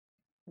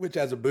 Which,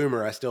 as a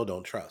boomer, I still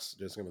don't trust.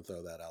 Just gonna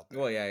throw that out there.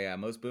 Well, yeah.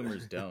 Most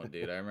boomers don't,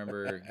 dude. I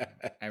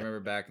remember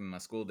back in my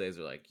school days,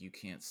 they're like, you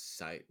can't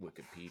cite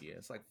Wikipedia.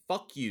 It's like,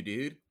 fuck you,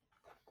 dude.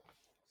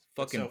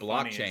 Fucking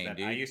blockchain,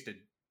 dude.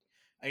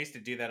 I used to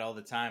do that all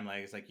the time.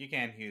 Like, it's like, you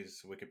can't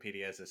use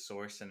Wikipedia as a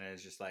source, and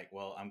it's just like,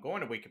 well, I'm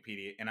going to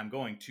Wikipedia and I'm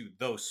going to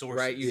those sources.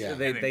 Right? Yeah.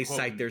 They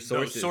cite their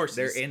sources.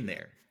 They're in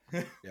there.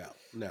 Yeah.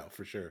 No,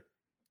 for sure.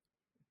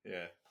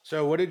 Yeah.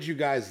 So, what did you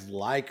guys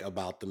like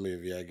about the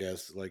movie? I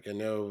guess, like, I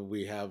know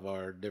we have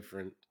our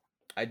different.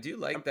 I do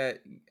like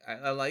that.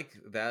 I like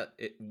that.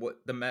 What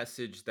the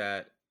message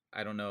that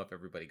I don't know if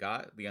everybody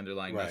got. The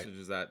underlying message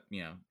is that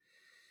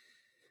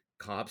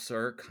cops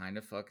are kind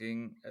of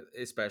fucking,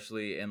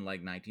 especially in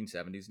like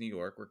 1970s New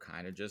York, we're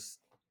kind of just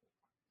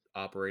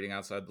operating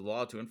outside the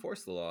law to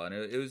enforce the law, and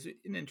it was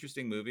an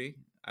interesting movie.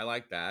 I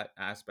like that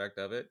aspect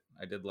of it.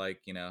 I did like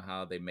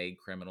how they made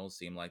criminals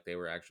seem like they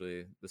were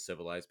actually the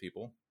civilized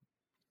people.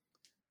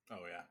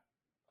 Oh yeah.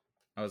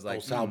 I was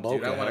like, dude,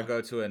 I want to go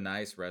to a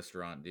nice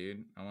restaurant,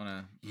 dude. I want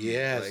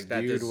to, like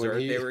that dude, dessert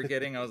they were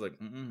getting. I was like,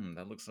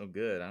 that looks so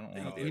good. I don't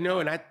want to.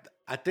 And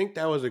I think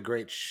that was a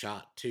great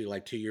shot too.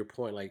 Like, to your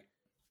point, like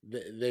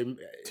to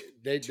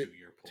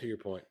your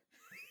point,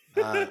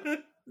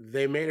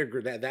 they made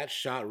that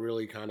shot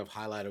really kind of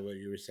highlighted what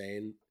you were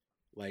saying,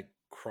 like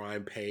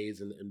crime pays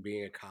and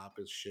being a cop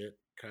is shit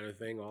kind of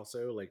thing.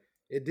 Also, like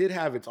it did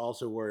have its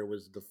also where it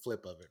was the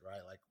flip of it,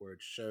 right? Like where it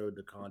showed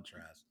the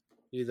contrast.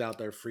 He's out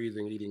there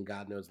freezing, eating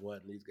God knows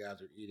what, and these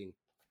guys are eating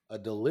a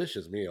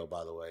delicious meal,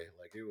 by the way.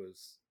 Like it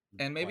was.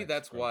 And maybe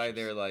that's why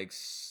they're like,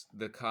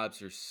 the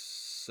cops are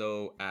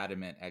so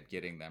adamant at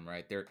getting them,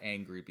 right? They're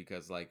angry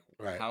because like,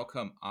 how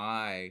come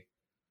I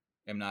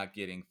am not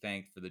getting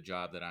thanked for the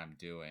job that I'm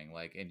doing?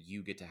 Like, and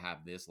you get to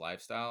have this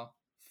lifestyle?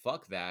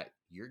 fuck that,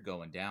 you're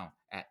going down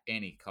at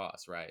any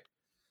cost, right?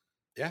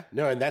 Yeah,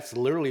 no, and that's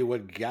literally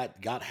what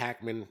got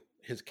Hackman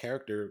his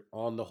character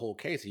on the whole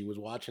case. He was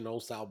watching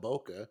old Sal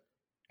Boca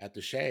at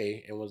the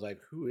Shea and was like,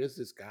 "Who is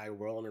this guy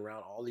rolling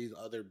around? All these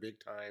other big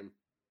time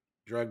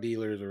drug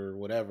dealers or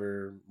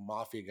whatever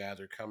mafia guys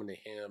are coming to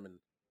him and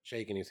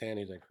shaking his hand.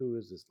 He's like, "Who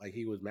is this?" Like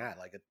he was mad.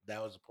 Like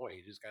that was the point.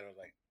 He just kind of was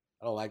like,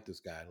 "I don't like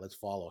this guy. Let's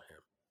follow him,"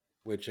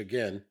 which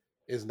again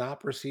is not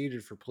procedure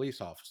for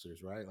police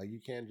officers, right? Like you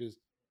can't just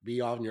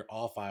be on your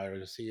off hour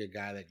to see a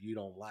guy that you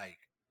don't like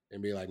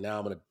and be like, "Now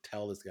I'm going to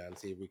tell this guy and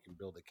see if we can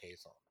build a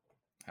case on him."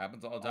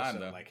 Happens all the time, Also,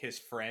 though. like his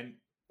friend,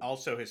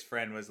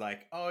 was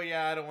like, "Oh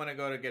yeah, I don't want to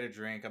go to get a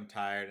drink. I'm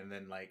tired." And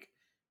then like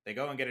they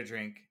go and get a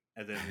drink,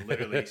 and then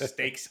literally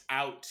stakes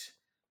out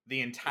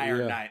the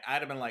entire Yeah. night. I'd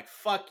have been like,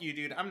 "Fuck you,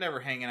 dude. I'm never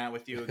hanging out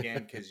with you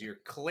again because you're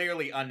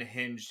clearly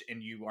unhinged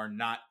and you are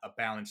not a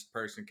balanced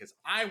person. Because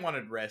I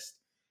wanted rest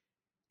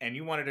and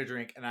you wanted a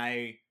drink, and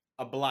I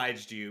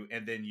obliged you,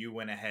 and then you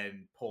went ahead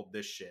and pulled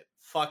this shit.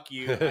 Fuck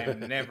you. I'm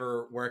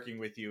never working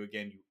with you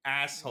again, you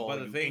asshole. But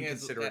the you thing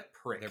is, inconsiderate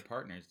prick. they're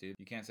partners, dude.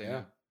 You can't say Yeah.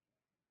 no.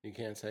 You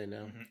can't say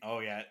no. Mhm. Oh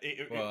yeah.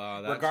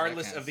 Well, that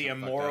Regardless kind of the so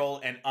fucked up. immoral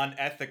and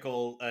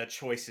unethical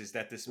choices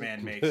that this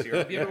man makes,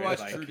 Have you ever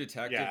watched like, True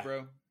Detective, yeah.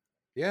 bro?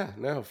 Yeah,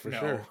 no, for No.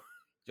 sure.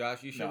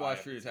 Josh, you should No, watch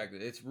I True haven't.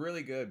 Detective. It's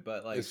really good,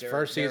 but like It's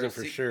first season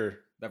for sure.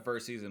 The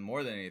first season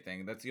more than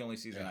anything. That's the only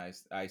season Yeah.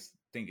 I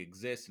think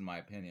exists in my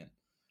opinion.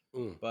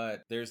 Mm.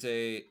 But there's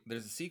a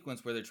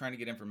sequence where they're trying to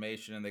get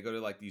information and they go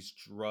to like these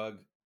drug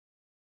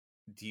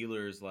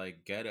dealers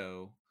like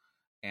ghetto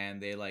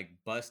and they like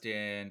bust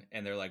in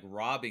and they're like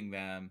robbing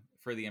them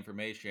for the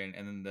information,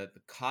 and then the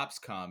cops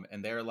come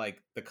and they're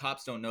like, the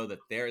cops don't know that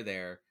they're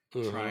there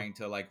trying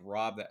to like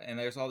rob that, and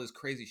there's all this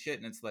crazy shit,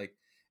 and it's like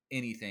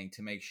anything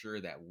to make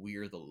sure that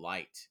we're the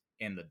light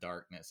in the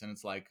darkness. And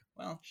it's like,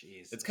 well,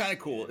 Jesus, it's kind of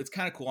cool. man. It's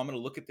kind of cool. I'm gonna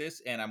look at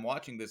this and I'm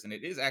watching this and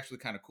it is actually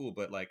kind of cool,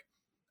 but like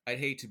I'd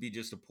hate to be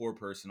just a poor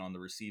person on the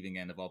receiving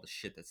end of all the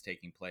shit that's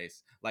taking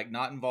place. Like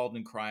not involved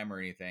in crime or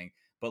anything,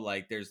 but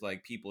like there's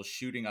like people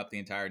shooting up the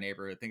entire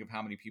neighborhood. Think of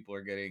how many people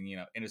are getting,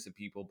 innocent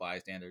people,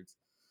 bystanders,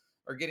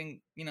 are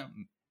getting,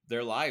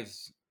 their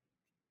lives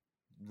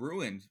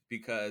ruined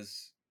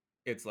because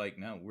it's like,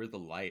 no, we're the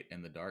light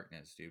in the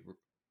darkness, dude.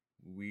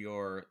 We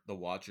are the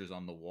watchers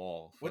on the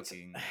wall.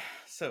 Fucking.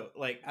 So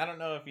like I don't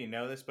know if you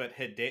know this, but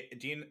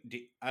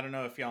I don't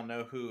know if y'all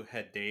know who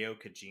Hideo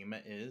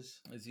Kojima is.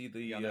 Is he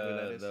Y'all know who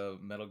that is? the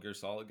Metal Gear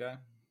Solid guy?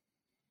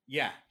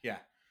 Yeah.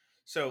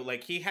 So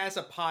like he has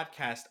a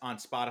podcast on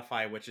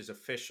Spotify, which is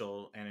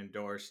official and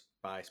endorsed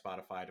by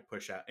Spotify to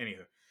push out.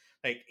 Anywho,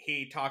 like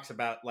he talks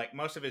about, like,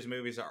 most of his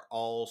movies are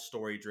all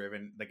story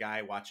driven. The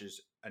guy watches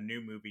a new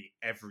movie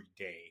every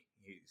day.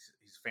 He's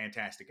a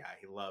fantastic guy.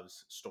 He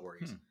loves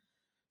stories.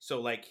 So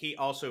like he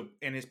also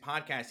in his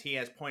podcast he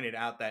has pointed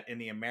out that in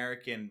the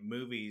American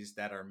movies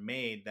that are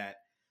made, that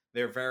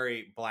they're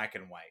very black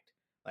and white.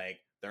 Like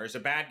there's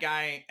a bad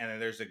guy and then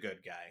there's a good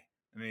guy.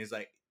 And he's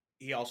like,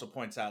 he also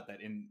points out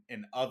that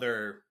in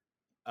other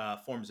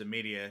forms of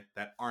media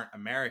that aren't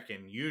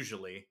American,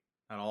 usually,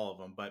 not all of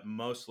them, but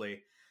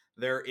mostly,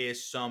 there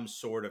is some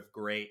sort of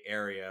gray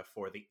area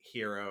for the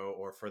hero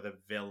or for the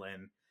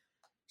villain.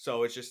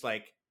 So it's just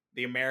like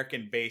the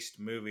American based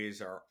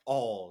movies are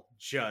all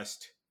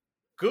just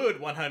good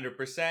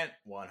 100%,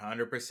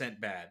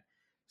 100% bad.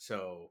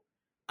 So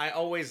I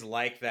always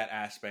like that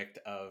aspect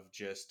of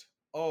just,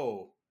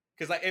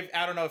 because like, if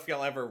I don't know if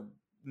y'all ever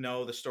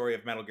know the story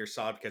of Metal Gear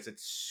Solid, because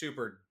it's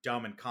super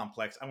dumb and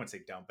complex. I wouldn't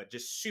say dumb, but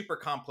just super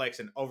complex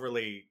and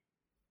overly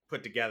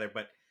put together.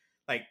 But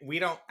like, we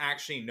don't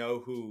actually know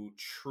who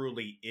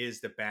truly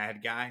is the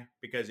bad guy,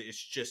 because it's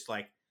just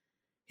like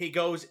he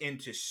goes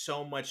into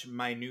so much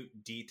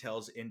minute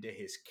details into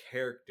his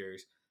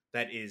characters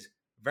that is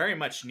very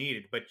much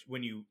needed. But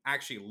when you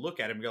actually look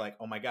at him, you're like,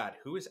 oh my god,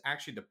 who is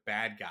actually the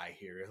bad guy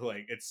here?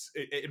 Like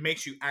it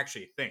makes you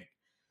actually think.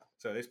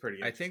 So it's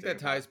pretty I interesting. think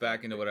that ties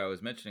back into what I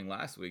was mentioning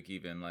last week,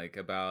 even like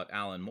about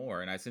Alan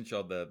Moore, and I sent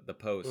y'all the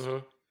post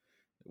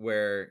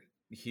where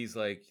he's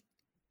like,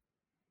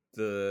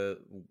 the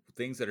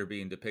things that are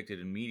being depicted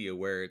in media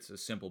where it's a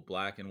simple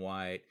black and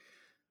white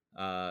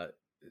a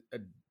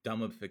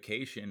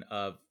dumbification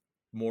of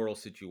moral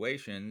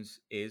situations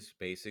is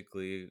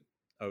basically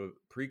a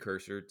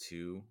precursor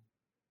to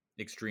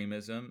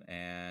extremism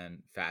and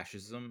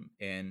fascism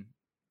in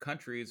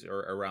countries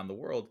or around the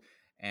world.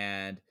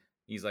 And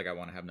he's like, I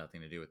want to have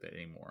nothing to do with it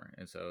anymore.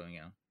 And so,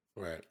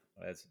 Right.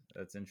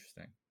 That's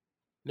interesting.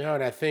 No,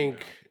 and I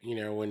think,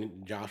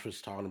 when Josh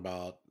was talking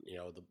about,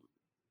 the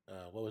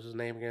what was his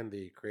name again?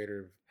 The creator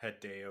of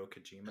Hideo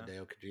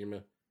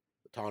Kojima,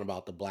 talking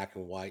about the black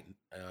and white,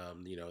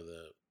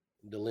 the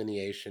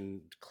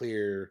delineation,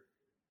 clear,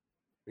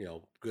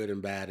 good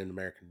and bad in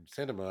American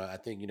cinema. I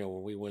think,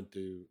 when we went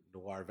through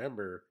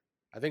Noirvember,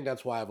 I think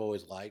that's why I've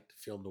always liked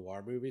film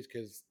noir movies,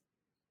 because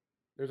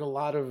there's a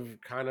lot of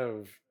kind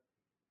of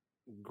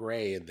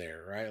gray in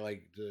there, right?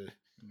 Like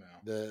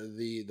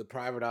the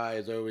private eye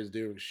is always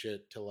doing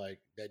shit to like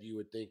that you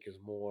would think is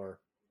more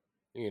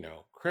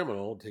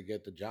criminal to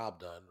get the job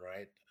done,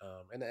 right?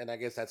 And I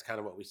guess that's kind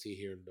of what we see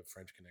here in the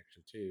French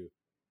Connection too.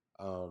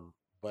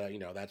 But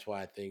that's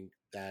why I think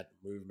that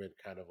movement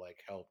kind of like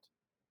helped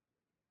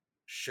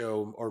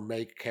show or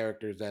make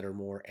characters that are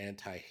more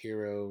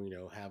anti-hero,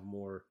 have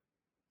more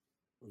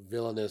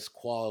villainous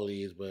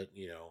qualities, but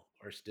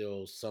are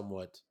still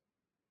somewhat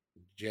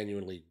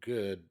genuinely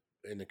good,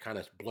 and it kind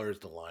of blurs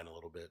the line a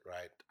little bit,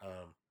 right?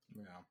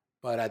 Yeah.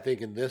 But I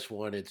think in this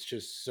one, it's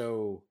just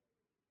so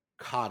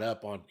caught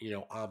up on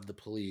on the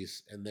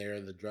police, and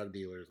they're the drug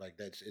dealers. Like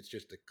it's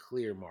just a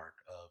clear mark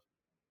of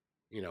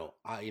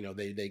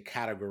they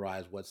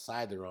categorize what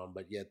side they're on,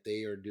 but yet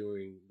they are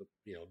doing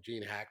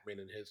Gene Hackman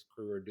and his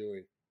crew are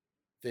doing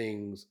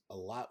things a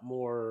lot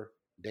more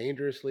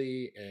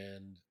dangerously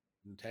and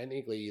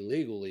technically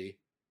illegally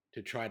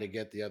to try to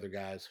get the other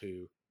guys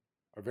who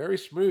are very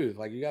smooth.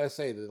 Like you got to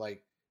say that,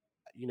 like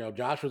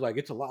Josh was like,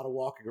 it's a lot of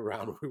walking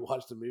around when we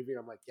watched the movie.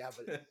 I'm like, yeah,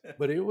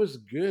 but it was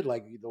good.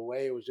 Like the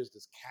way it was just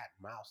this cat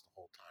and mouse the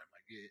whole time.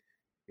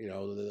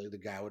 Like the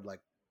guy would like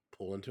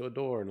pull into a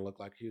door and look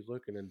like he was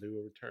looking and do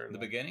a return. The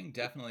beginning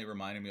definitely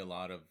reminded me a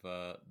lot of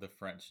The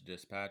French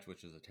Dispatch,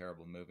 which is a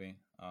terrible movie.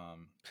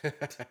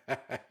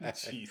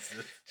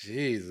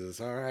 Jesus.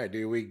 All right,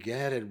 dude, we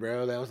get it,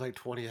 bro. That was like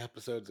 20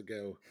 episodes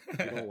ago.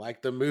 You don't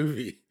like the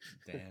movie.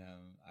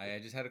 Damn. I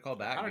just had to call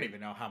back. I don't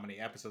even know how many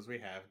episodes we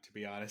have, to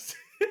be honest.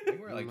 I think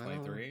we're like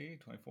 23,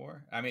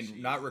 24. I mean,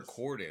 Jesus. not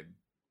recorded.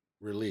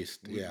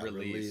 Released. Yeah.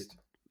 Released.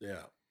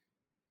 Yeah.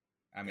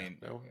 I mean,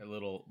 a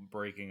little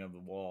breaking of the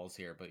walls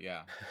here, but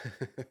yeah.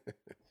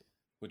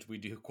 Which we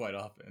do quite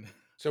often.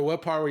 So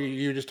what part were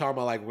you were just talking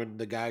about, like when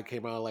the guy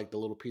came out of like the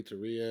little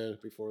pizzeria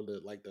before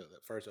the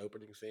first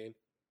opening scene?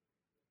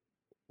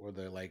 Where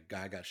the like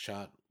guy got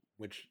shot,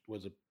 which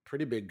was a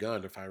pretty big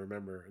gun if I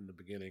remember in the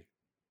beginning.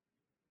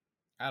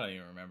 I don't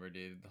even remember,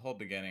 dude. The whole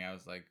beginning, I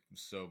was like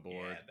so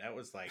bored. Yeah, that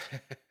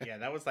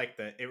was like,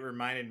 it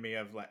reminded me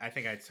of like, I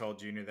think I told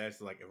Junior this,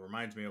 like, it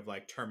reminds me of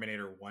like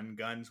Terminator 1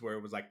 guns, where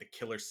it was like the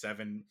Killer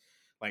 7,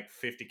 like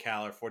 50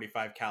 caliber,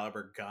 45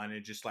 caliber gun.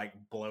 It just like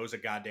blows a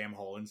goddamn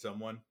hole in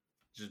someone.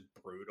 Just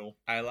brutal.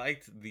 I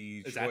liked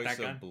the choice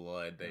of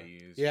blood they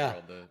used.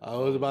 Yeah, I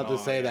was about to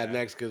say that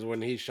next, because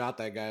when he shot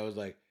that guy, I was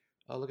like,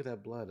 oh, look at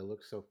that blood. It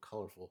looks so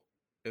colorful.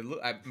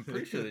 I'm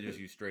pretty sure they just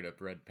used straight up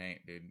red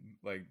paint, dude.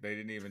 Like they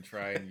didn't even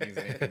try and use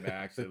anything that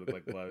actually looked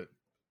like blood.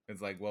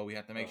 It's like, well, we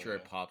have to make sure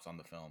it pops on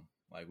the film.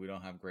 Like we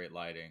don't have great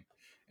lighting,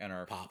 and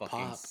our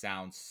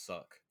sounds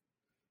suck.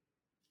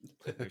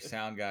 Their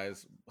sound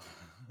guys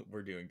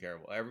were doing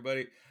terrible.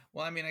 Everybody.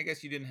 Well, I mean, I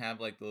guess you didn't have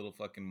like the little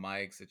fucking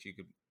mics that you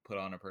could put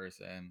on a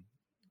person.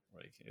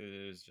 Like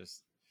it was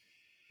just.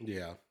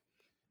 Yeah.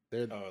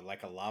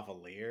 Like a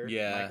lavalier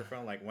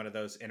microphone, like one of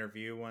those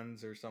interview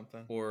ones or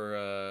something,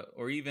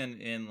 or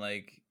even in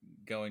like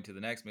going to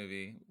the next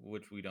movie,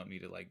 which we don't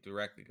need to like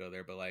directly go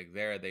there, but like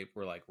there they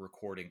were like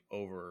recording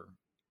over.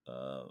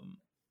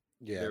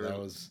 That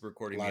was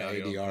recording a lot of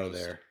ADR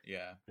there.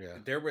 Yeah,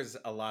 there was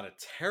a lot of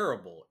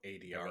terrible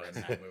ADR in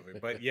that movie,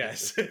 but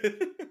yes, at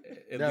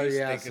least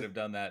they could have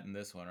done that in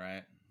this one,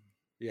 right?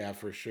 Yeah,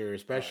 for sure,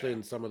 especially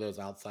in some of those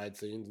outside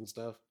scenes and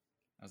stuff.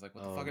 I was like,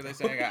 what the fuck are they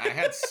saying? I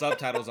had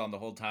subtitles on the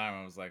whole time.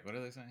 I was like, what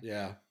are they saying?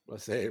 Yeah,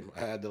 same. I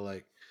had to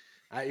like,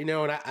 I don't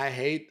know.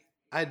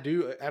 I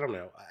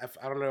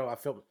don't know. I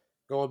feel,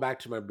 going back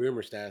to my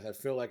boomer status, I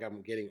feel like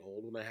I'm getting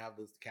old when I have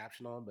this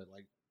caption on, but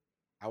like,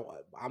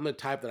 I'm the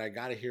type that I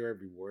got to hear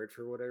every word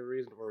for whatever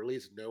reason, or at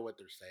least know what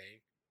they're saying.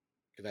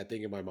 Because I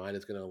think in my mind,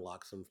 it's going to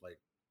unlock some like,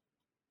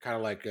 kind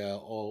of like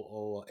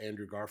old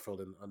Andrew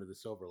Garfield in Under the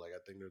Silver. Like, I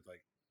think there's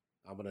like,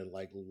 I'm going to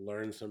like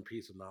learn some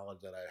piece of knowledge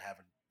that I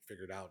haven't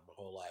figured out my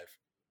whole life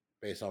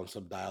based on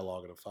some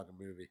dialogue in a fucking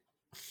movie.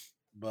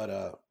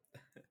 But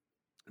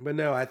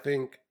no, I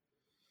think,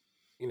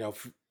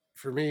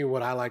 for me,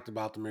 what I liked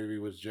about the movie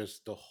was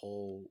just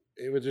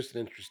it was just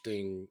an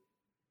interesting,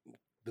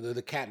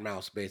 the cat and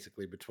mouse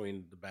basically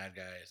between the bad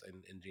guys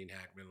and Gene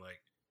Hackman.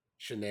 Like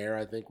Chenair,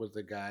 I think, was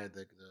the guy,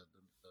 the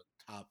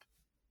top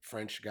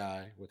French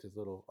guy with his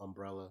little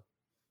umbrella.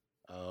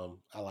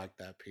 I like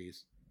that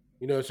piece.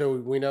 So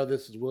we know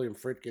this is William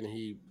Friedkin.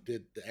 He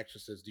did The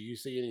Exorcist. Do you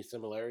see any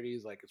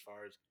similarities, like as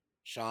far as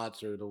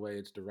shots or the way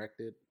it's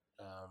directed,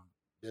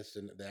 this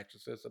and The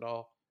Exorcist at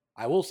all?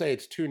 I will say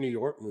it's two New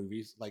York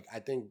movies. Like I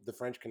think The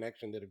French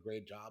Connection did a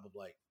great job of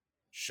like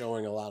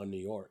showing a lot of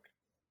New York.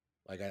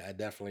 Like I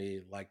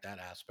definitely like that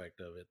aspect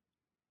of it.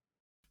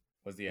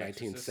 Was The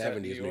Exorcist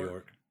 1970s New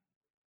York?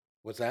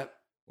 What's that?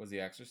 Was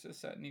The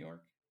Exorcist set in New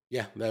York?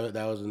 Yeah, that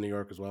was in New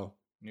York as well.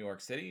 New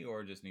York City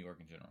or just New York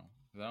in general?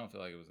 Because I don't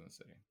feel like it was in the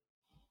city.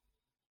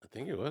 I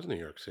think it was New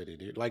York City,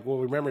 dude. Like, well,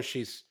 remember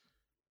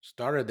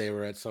they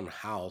were at some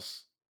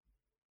house,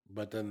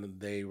 but then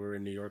they were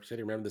in New York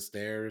City. Remember the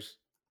stairs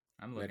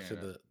next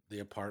to the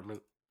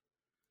apartment?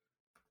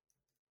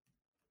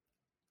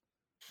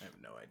 I have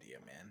no idea,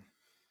 man.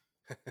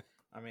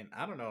 I mean,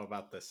 I don't know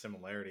about the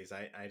similarities.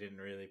 I didn't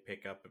really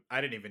pick up.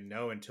 I didn't even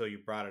know until you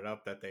brought it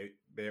up that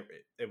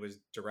it was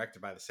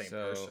directed by the same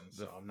person.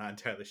 So I'm not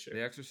entirely sure.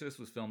 The Exorcist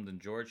was filmed in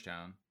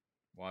Georgetown,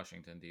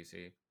 Washington,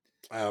 D.C.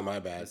 Oh, my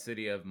the bad.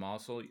 city of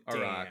Mosul,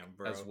 Iraq,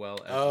 Damn, as bro. well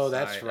as Oh, the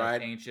that's site right.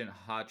 of ancient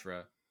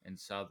Hatra in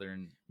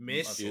southern Mosul.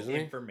 Excuse me?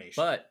 Misinformation.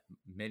 But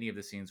many of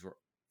the scenes were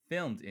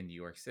filmed in New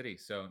York City,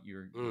 so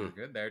you're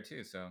good there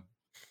too. So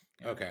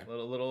Okay. a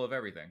little of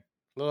everything.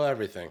 Little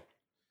everything.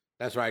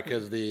 That's right,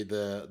 because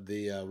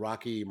the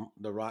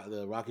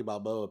Rocky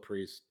Balboa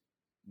priest.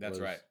 That's was-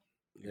 right.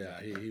 Yeah,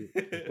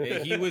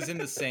 Exactly. He was in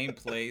the same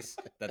place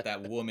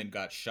that woman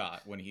got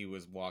shot when he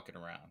was walking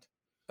around.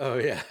 Oh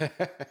yeah.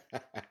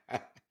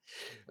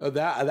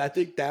 I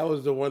think that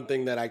was the one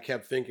thing that I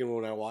kept thinking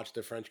when I watched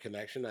The French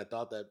Connection. I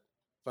thought that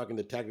fucking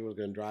detective was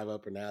going to drive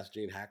up and ask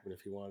Gene Hackman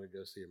if he wanted to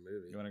go see a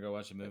movie. You want to go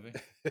watch a movie?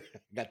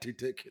 Got 2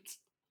 tickets.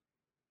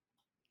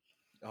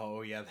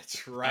 Oh yeah,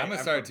 that's right. I'm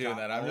gonna start doing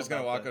that. I'm just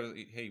gonna walk over.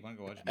 Hey, you want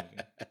to go watch a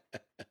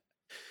movie?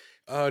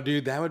 Oh,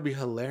 dude, that would be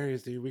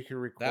hilarious, dude. We could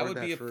record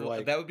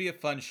that would be a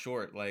fun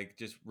short, like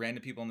just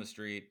random people on the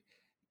street.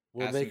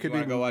 Well, ask they them if could you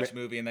want to be go watch a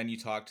movie, and then you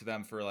talk to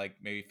them for like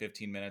maybe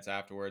 15 minutes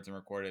afterwards and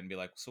record it and be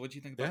like, "So, what do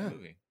you think about the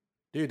movie?"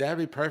 Dude, that'd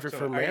be perfect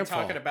for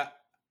MAMFAW.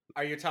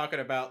 Are you talking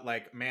about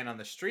like Man on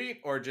the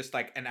Street or just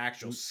like an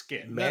actual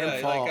skit?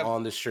 MAMFAW like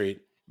on the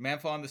street.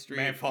 MAMFAW on the street.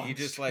 MAMFAW on You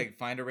the just street. like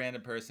find a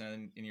random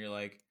person and you're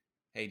like,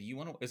 "Hey, do you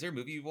want to? Is there a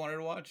movie you wanted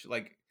to watch?"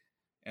 Like,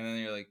 and then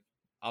you're like,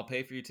 "I'll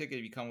pay for your ticket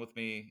if you come with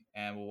me,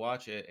 and we'll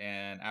watch it."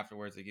 And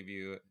afterwards, they give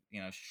you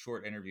a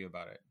short interview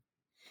about it.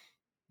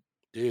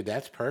 Dude,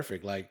 that's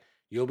perfect. Like,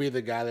 you'll be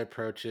the guy that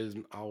approaches,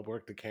 and I'll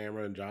work the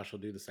camera, and Josh will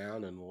do the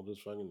sound, and we'll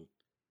just fucking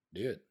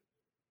do it.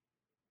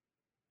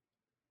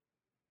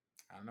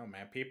 I don't know,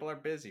 man. People are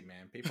busy,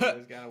 man. People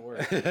always gotta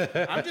work.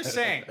 I'm just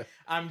saying.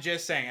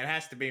 It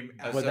has to be.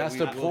 Well, that's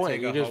the We'll point.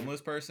 take You a just- homeless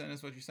person,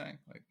 is what you're saying?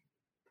 Like,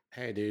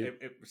 Hey, dude.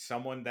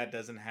 Someone that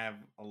doesn't have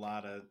a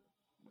lot of,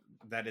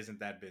 that isn't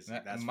that busy.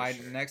 That's my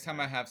for sure. next time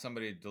I have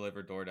somebody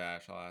deliver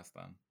DoorDash, I'll ask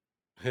them.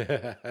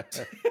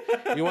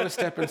 You want to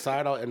step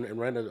inside and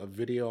rent a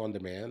video on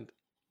demand?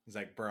 He's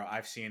like, bro,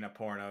 I've seen a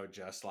porno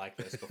just like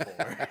this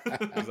before.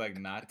 He's like,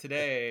 not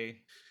today.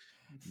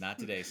 Not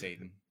today,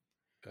 Satan.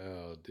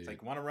 Oh, dude. It's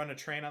like, want to run a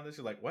train on this?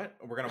 You're like, what?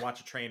 We're gonna watch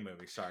a train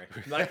movie. Sorry.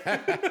 Like,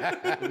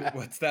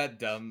 what's that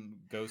dumb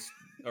ghost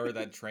or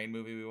that train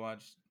movie we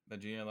watched that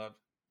Junior loved?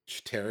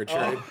 Terror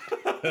Train.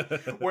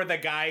 Where the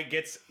guy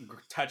gets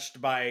touched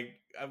by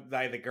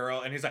the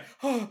girl and he's like,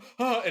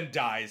 and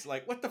dies.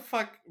 Like, what the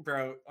fuck,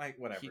 bro? Like,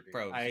 whatever, He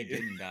dude.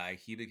 didn't die.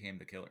 He became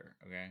the killer.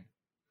 Okay.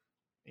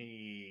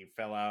 He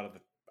fell out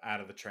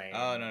of the train.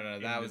 Oh no,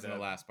 that was in the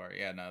last part.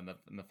 Yeah, no,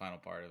 in the final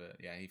part of it.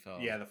 Yeah, he fell.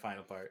 Yeah, the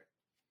final part.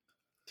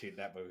 Dude,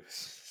 that movie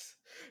was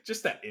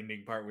just that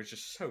ending part was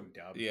just so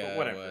dumb. Yeah, but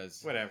whatever. it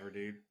was. Whatever,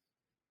 dude.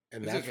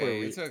 And it's that's okay.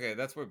 where It's okay.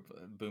 That's what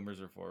boomers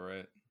are for,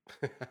 right?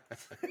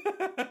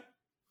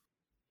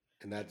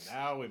 And that's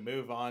now we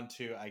move on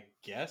to, I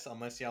guess,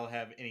 unless y'all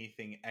have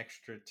anything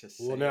extra to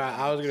say. well, no,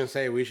 I was gonna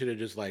say we should have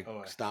just like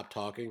Oh, stopped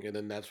talking, and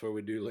then that's where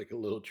we do like a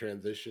little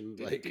transition,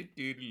 like,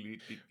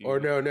 or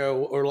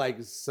no, or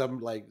like some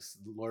like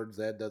Lord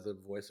Zed does a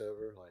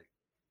voiceover, like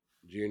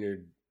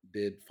Junior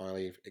did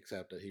finally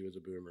accept that he was a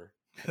boomer,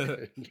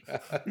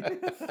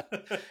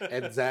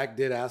 and Zach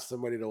did ask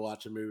somebody to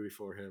watch a movie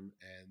for him,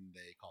 and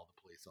they called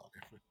the police on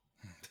him.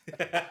 He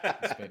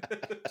spent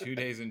 2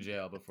 days in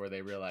jail before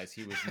they realized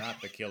he was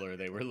not the killer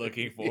they were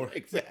looking for. Yeah,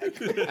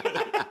 exactly.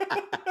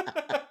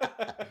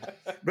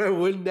 Bro,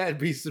 wouldn't that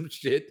be some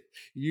shit?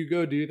 You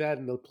go do that,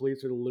 and the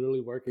police are literally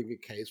working a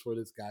case where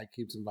this guy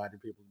keeps inviting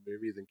people to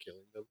movies and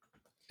killing them.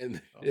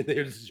 And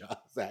there's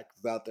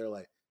Zach's out there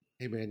like,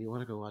 hey man, you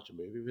want to go watch a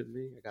movie with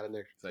me? I got an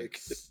extra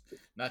ticket.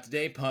 Not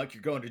today, punk.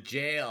 You're going to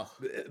jail.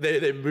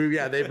 They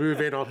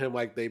move in on him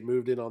like they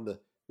moved in on the.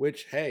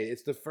 Which, hey,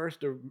 it's the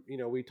first of,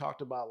 we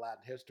talked about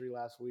Latin history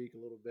last week a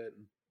little bit.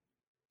 And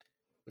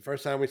the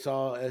first time we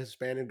saw a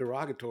Hispanic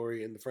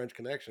derogatory in the French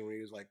Connection, when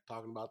he was like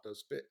talking about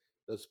those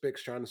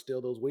spics trying to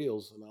steal those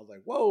wheels. And I was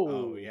like, whoa.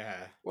 Oh, yeah.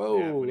 Whoa.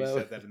 Yeah, when he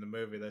said that in the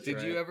movie, that's Did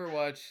right. you ever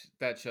watch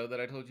that show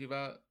that I told you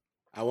about?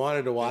 I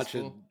wanted to watch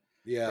it.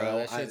 Yeah. Bro,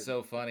 that shit's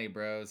so funny,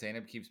 bro.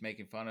 Zainab keeps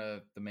making fun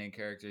of the main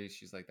character.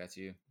 She's like, that's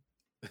you.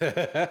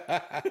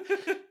 I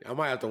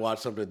might have to watch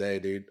something today,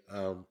 dude.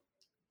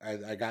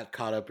 I got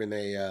caught up in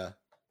a,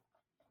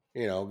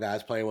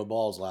 guys playing with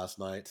balls last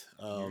night.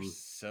 You're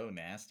so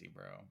nasty,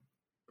 bro.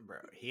 Bro,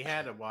 he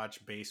had to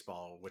watch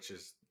baseball, which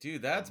is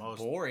dude, that's the most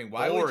boring.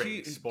 Why would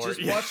you sport.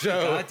 just watch the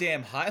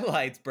goddamn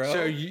highlights, bro?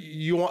 So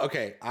you want?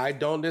 Okay, I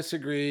don't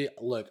disagree.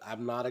 Look,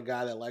 I'm not a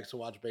guy that likes to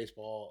watch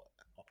baseball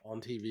on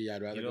TV.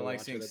 I'd rather you don't go like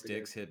watch seeing it at the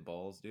sticks game. hit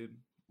balls, dude.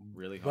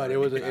 Really hard. But it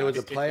was a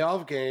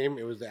playoff game.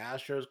 It was the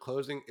Astros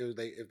closing. It was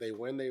if they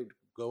win, they would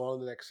go on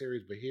to the next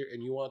series. But here,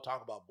 and you want to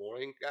talk about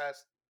boring,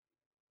 guys?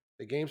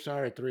 The game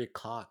started at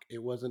 3:00.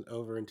 It wasn't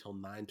over until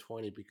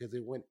 9:20 because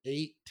it went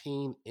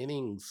 18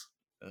 innings.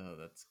 Oh,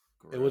 that's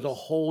gross. It was a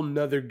whole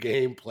nother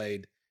game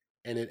played,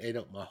 and it ate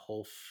up my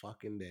whole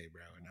fucking day,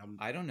 bro. And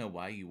I don't know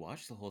why you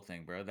watched the whole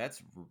thing, bro.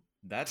 That's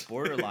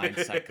borderline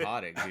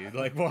psychotic, dude.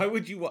 Like, why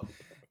would you?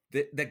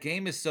 The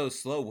game is so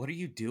slow. What are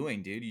you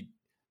doing, dude?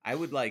 I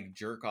would like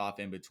jerk off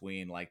in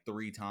between like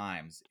 3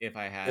 times if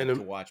I had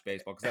to watch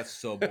baseball because that's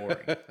so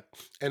boring.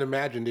 And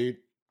imagine, dude,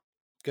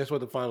 guess what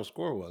the final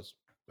score was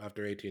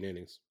after 18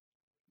 innings?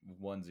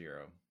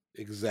 1-0.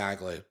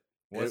 Exactly.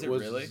 Was it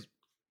really?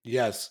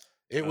 Yes.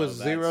 It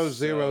was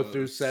 0-0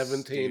 through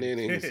 17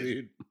 innings,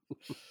 dude.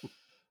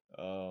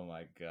 Oh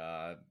my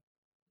god.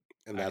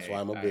 And that's why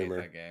I'm a boomer.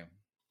 I hate that game.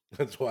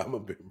 That's why I'm a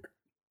boomer.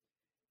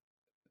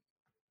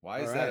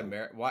 Why is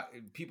that why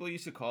people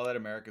used to call that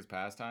America's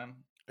pastime?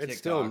 It's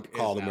still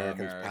called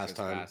America's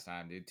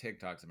pastime. Dude.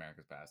 TikTok's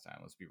America's pastime.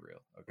 Let's be real.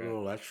 Okay.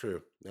 Oh, that's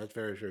true. That's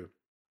very true.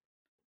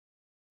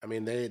 I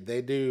mean,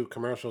 they do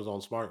commercials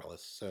on Smartless,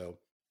 so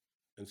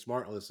and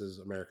Smartless is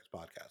America's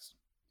podcast.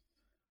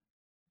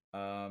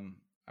 I'm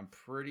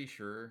pretty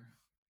sure.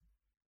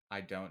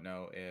 I don't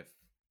know if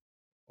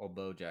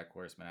Jack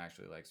Horseman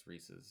actually likes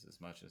Reese's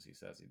as much as he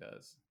says he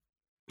does.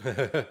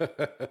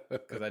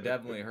 Because I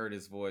definitely heard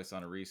his voice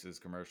on a Reese's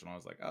commercial, and I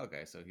was like, oh,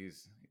 okay, so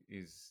he's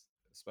a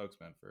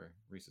spokesman for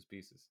Reese's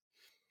Pieces.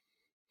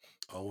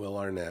 Oh, we'll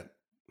learn that.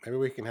 Maybe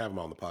we can have him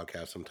on the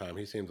podcast sometime.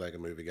 He seems like a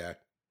movie guy.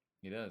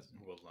 He does.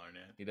 We'll learn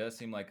it. He does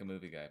seem like a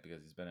movie guy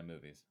because he's been in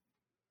movies.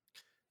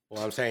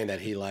 Well, I'm saying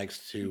that he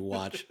likes to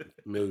watch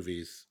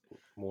movies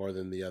more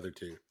than the other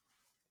two.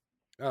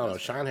 I don't know.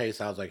 Sean Hayes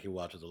sounds like he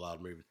watches a lot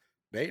of movies.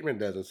 Bateman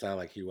doesn't sound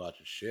like he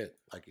watches shit.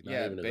 Like he's not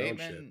even his own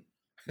shit.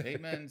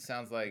 Bateman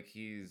sounds like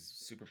he's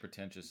super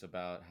pretentious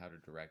about how to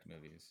direct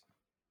movies.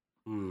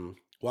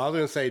 Well, I was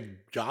gonna say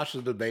Josh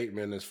is the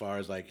Bateman as far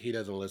as like he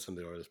doesn't listen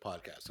to this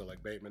podcast. So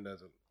like Bateman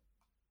doesn't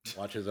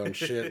watch his own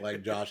shit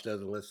like Josh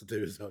doesn't listen to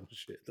his own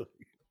shit.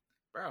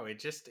 Bro,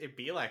 it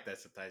be like that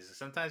sometimes.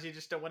 Sometimes you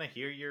just don't want to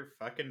hear your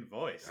fucking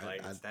voice.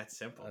 Like it's that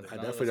simple. I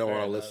definitely don't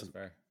want to listen.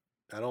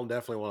 I don't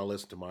definitely want to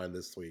listen to mine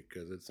this week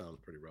because it sounds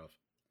pretty rough.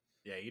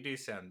 Yeah, you do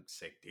sound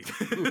sick,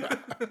 dude.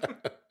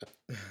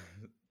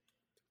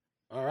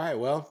 All right,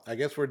 well, I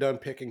guess we're done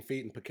picking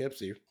feet in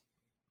Poughkeepsie.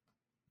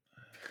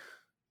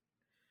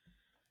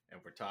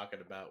 And we're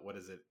talking about, what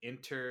is it?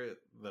 Enter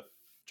the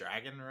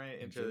Dragon, right?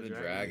 Enter the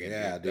Dragon.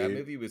 Yeah, dude. That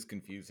movie was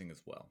confusing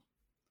as well.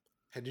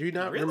 Had you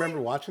not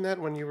remember watching that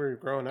when you were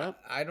growing up?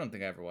 I don't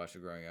think I ever watched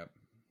it growing up.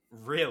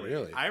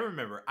 Really? I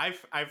remember. I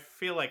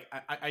feel like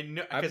I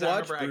know because I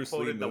remember Bruce I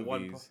quoted Lee the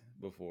one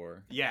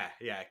before. Yeah.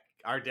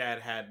 Our dad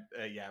had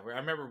I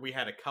remember we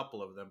had a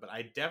couple of them, but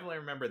I definitely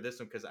remember this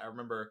one because I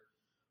remember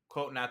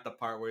quoting at the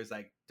part where it's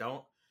like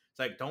don't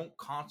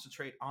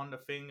concentrate on the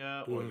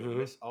finger or you'll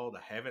miss all the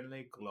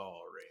heavenly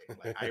glory.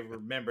 Like I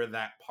remember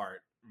that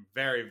part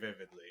very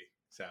vividly.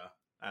 So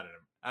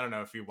I don't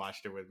know if you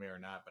watched it with me or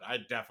not, but I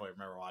definitely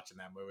remember watching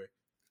that movie.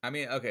 I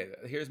mean, okay,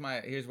 here's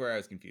where I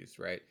was confused,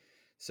 right?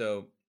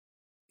 So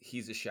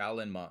he's a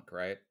Shaolin monk,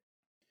 right?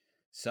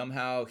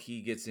 Somehow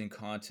he gets in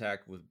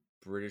contact with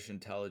British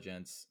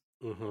intelligence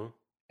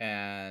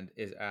and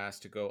is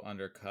asked to go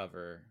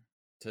undercover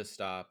to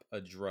stop a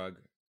drug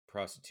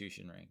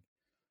prostitution ring.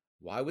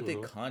 Why would they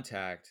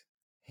contact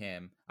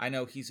him? I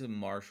know he's a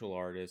martial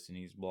artist and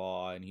he's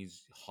blah and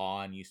he's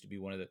Han used to be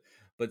one of the,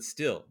 but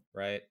still,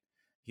 right?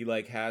 He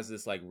like has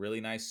this like really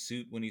nice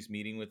suit when he's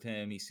meeting with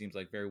him. He seems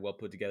like very well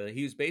put together.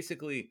 He was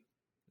basically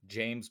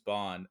James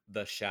Bond,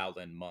 the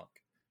Shaolin monk.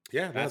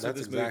 Yeah, that's what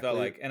this movie felt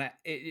like. And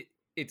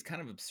it's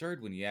kind of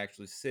absurd when you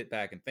actually sit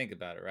back and think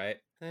about it, right?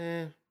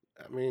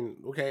 I mean,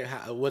 okay,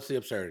 what's the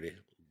absurdity?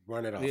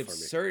 Run it off for me. The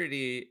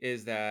absurdity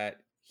is that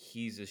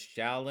he's a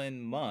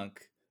Shaolin monk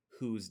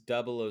who's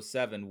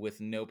 007 with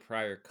no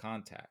prior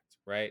contact,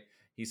 right?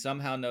 He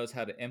somehow knows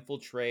how to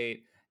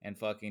infiltrate and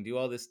fucking do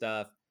all this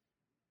stuff.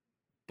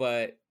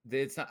 But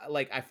it's not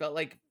like I felt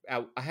like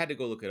I had to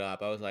go look it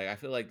up. I was like, I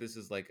feel like this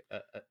is like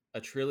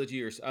a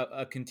trilogy or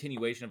a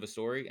continuation of a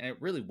story, and it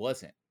really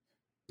wasn't.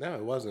 No,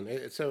 it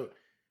wasn't. So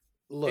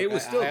look, it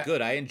was still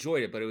good. I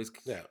enjoyed it, but it was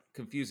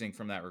confusing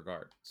from that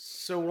regard.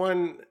 So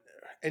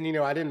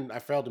I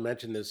failed to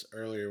mention this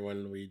earlier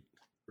when we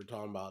were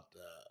talking about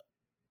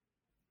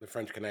the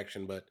French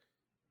Connection, but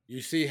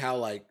you see how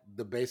like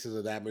the basis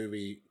of that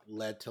movie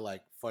led to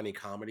like funny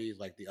comedies,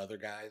 like The Other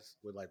Guys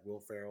with like Will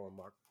Ferrell and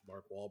Mark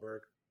Wahlberg,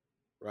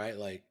 right?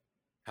 Like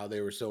how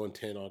they were so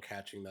intent on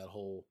catching that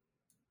whole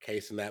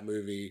case in that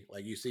movie.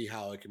 Like you see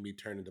how it can be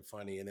turned into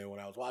funny. And then when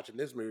I was watching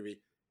this movie,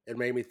 it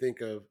made me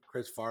think of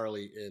Chris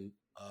Farley in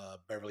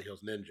Beverly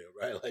Hills Ninja,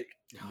 right? Like,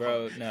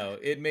 bro, no,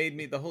 it made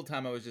me the whole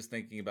time. I was just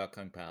thinking about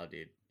Kung Pao,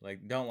 dude.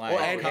 Like, don't lie.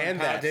 Well, Kung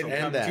Pao didn't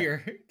come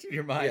to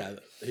your mind.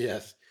 Yeah,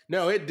 yes,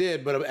 no, it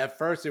did. But at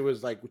first, it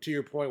was like to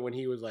your point when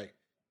he was like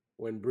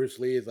when Bruce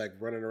Lee is like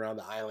running around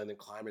the island and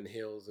climbing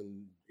hills,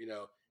 and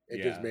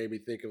it just made me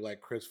think of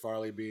like Chris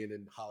Farley being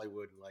in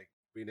Hollywood and like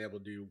being able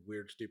to do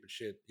weird, stupid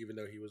shit, even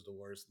though he was the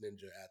worst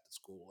ninja at the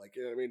school. Like,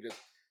 you know what I mean?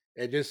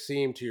 It just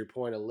seemed to your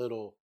point a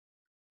little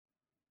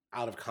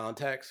out of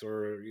context,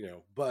 or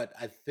but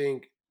I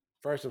think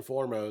first and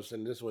foremost,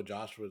 and this is what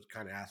Josh was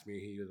kind of asked me,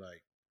 he was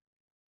like,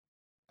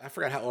 I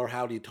forgot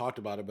how he talked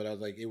about it, but I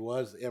was like,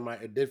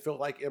 it did feel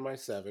like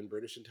MI7,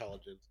 British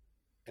intelligence,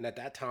 and at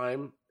that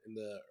time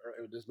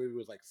this movie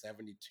was like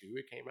 72,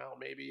 it came out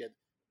maybe,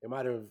 It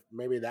might have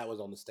maybe that was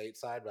on the state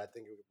side, but I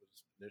think it was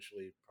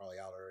initially probably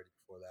out already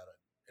before that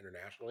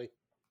internationally.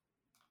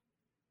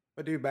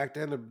 But dude, back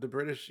then the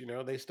British,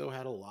 they still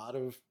had a lot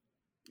of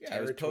Yeah,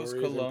 it was territories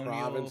and post-colonial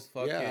province.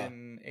 Yeah,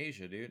 fucking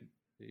Asia, dude.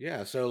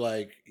 yeah. So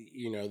like,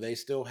 they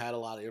still had a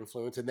lot of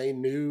influence, and they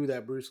knew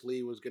that Bruce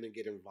Lee was going to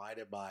get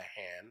invited by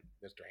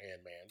Mr.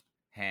 Handman.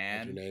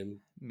 That's your name,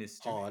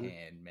 Mr. Han.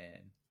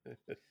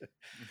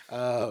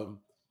 Handman.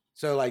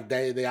 So like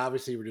they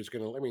obviously were just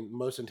gonna. I mean,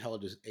 most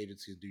intelligence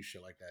agencies do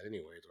shit like that,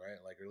 anyways, right?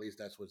 Like, or at least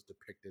that's what's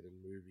depicted in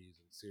movies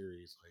and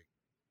series. Like,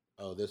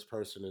 oh, this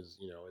person is,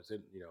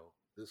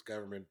 this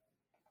government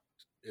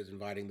is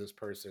inviting this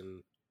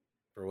person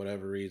for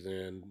whatever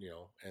reason,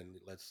 and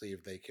let's see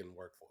if they can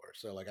work for her.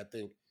 So like, I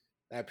think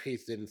that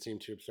piece didn't seem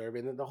too absurd,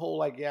 and then the whole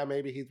like, yeah,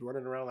 maybe he's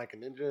running around like a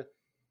ninja.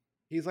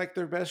 He's like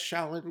their best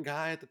Shaolin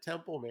guy at the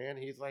temple, man.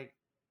 He's like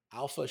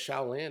alpha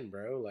Shaolin,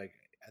 bro. Like,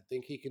 I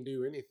think he can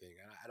do anything.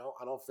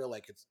 I don't feel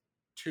like it's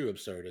too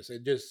absurdist.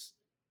 It just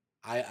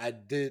I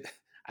did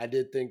I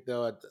did think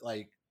though,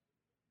 like,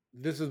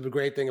 this is the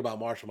great thing about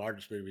martial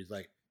arts movies.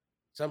 Like,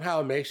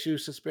 somehow it makes you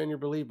suspend your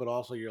belief, but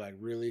also you're like,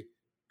 really,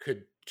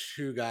 could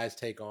two guys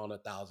take on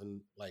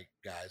 1,000 like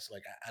guys?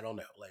 Like, I don't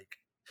know. Like,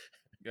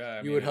 Yeah,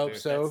 I you would hope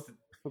so.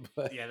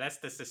 But yeah, that's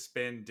the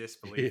suspend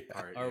disbelief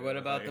part. Or what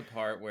about the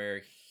part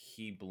where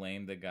he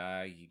blamed the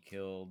guy he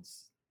killed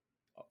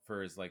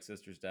for his like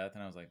sister's death,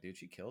 and I was like, dude,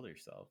 she killed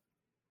herself,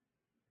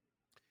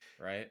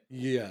 right?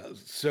 Yeah.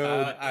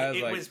 So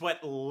it was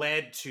what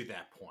led to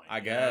that point, I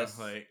guess.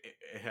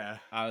 Yeah.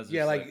 I was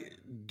just like,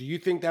 do you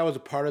think that was a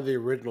part of the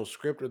original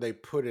script, or they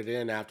put it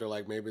in after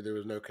like maybe there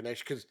was no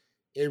connection? Because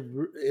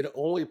it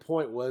only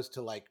point was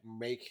to like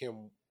make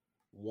him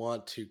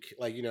want to,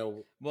 like,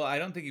 Well, I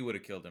don't think he would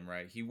have killed him,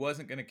 right? He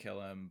wasn't going to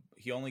kill him.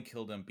 He only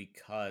killed him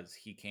because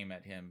he came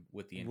at him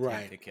with the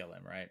intent to kill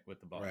him, right? With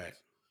the balls. Right.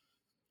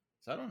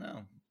 So I don't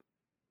know.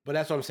 But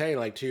that's what I'm saying.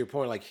 Like, to your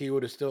point, like, he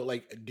would have still,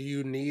 like, do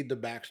you need the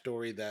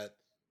backstory that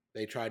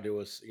they tried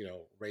to,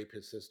 rape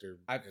his sister?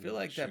 I feel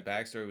like that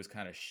backstory was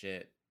kind of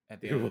shit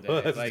at the end of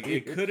the day. Like,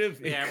 it could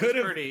have.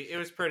 It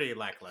was pretty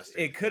lackluster.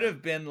 It could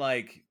have been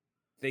like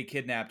they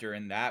kidnapped her,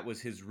 and that was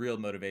his real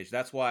motivation.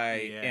 That's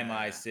why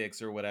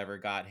MI6 or whatever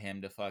got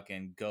him to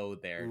fucking go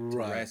there to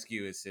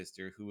rescue his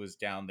sister, who was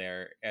down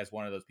there as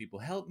one of those people.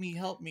 Help me,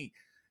 help me.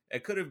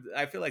 It could have.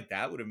 I feel like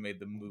that would have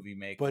made the movie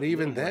make. But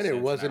even then, it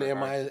wasn't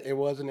It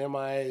wasn't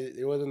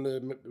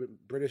the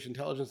British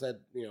intelligence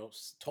that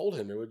told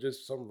him. It was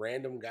just some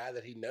random guy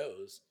that he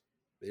knows.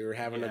 They were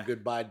having a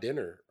goodbye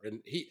dinner, and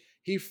he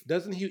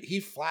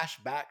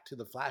flashed back to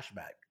the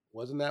flashback.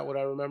 Wasn't that what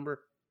I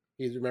remember?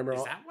 Is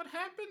that what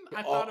happened?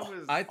 I thought it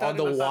was. I thought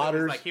on the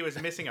waters, like he was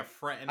missing a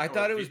friend. I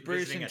thought it was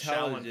British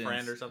intelligence. A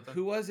friend or something.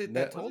 Who was it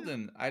that told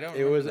him? I don't.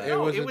 It was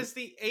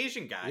the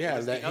Asian guy. Yeah,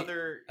 the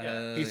other.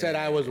 He said,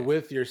 "I was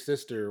with your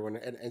sister,"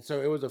 and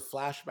so it was a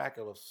flashback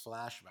of a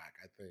flashback.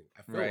 I think.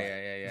 I feel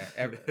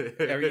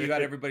Yeah. You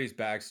got everybody's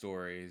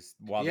backstories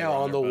while they're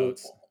on their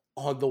boats.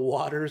 On the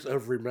waters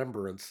of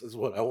remembrance is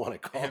what I want to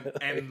call it.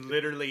 And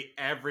literally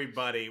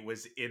everybody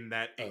was in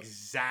that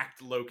exact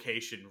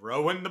location,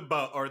 rowing the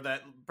boat, or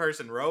that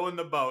person rowing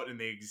the boat in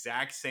the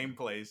exact same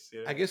place.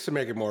 Yeah. I guess to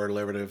make it more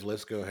alliterative,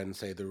 let's go ahead and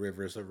say the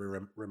rivers of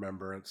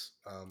remembrance.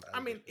 That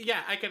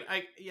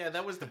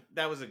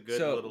was a good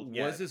little.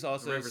 Was this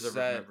also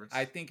set?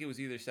 I think it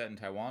was either set in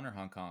Taiwan or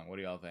Hong Kong. What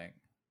do y'all think?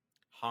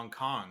 Hong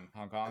Kong.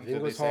 I think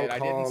it was Hong Kong. I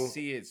didn't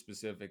see it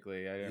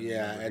specifically.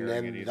 And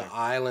then the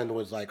island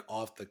was like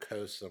off the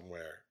coast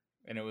somewhere,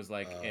 and it was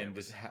like in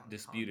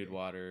disputed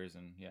waters,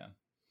 and yeah,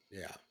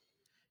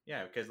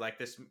 because like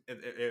this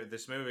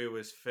movie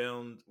was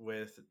filmed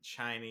with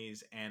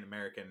Chinese and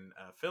American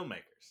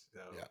filmmakers.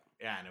 So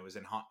and it was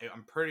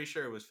I'm pretty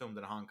sure it was filmed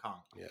in Hong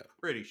Kong. Yeah,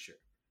 pretty sure.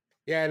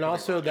 Yeah, and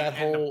also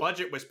the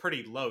budget was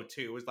pretty low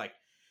too. It was like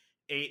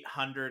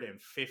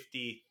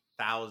 $850,000,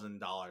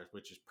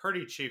 which is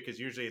pretty cheap because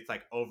usually it's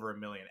like over $1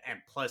 million,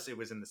 and plus it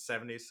was in the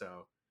 70s,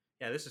 so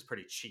this is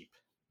pretty cheap.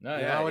 No,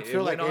 I would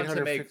feel like it went on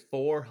to make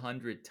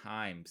 400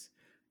 times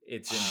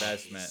its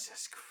investment.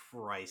 Jesus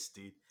Christ,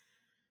 dude,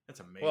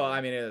 that's amazing. Well,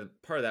 I mean,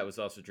 part of that was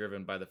also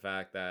driven by the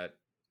fact that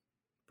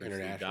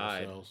international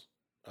died. Sales.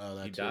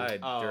 He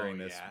died during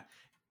this. Yeah.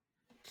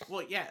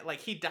 Well, yeah, like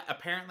he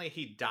apparently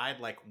he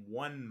died like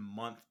 1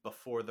 month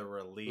before the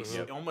release,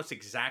 almost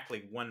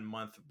exactly 1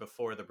 month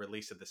before the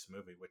release of this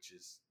movie, which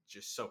is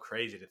just so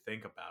crazy to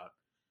think about.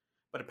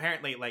 But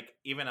apparently, like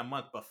even a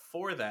month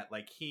before that,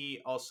 like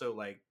he also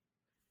like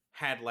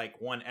had like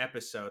one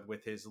episode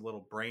with his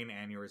little brain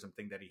aneurysm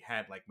thing that he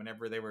had, like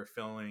whenever they were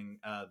filming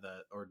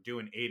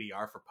doing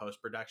ADR for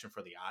post-production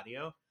for the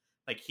audio,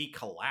 like he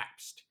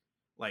collapsed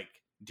like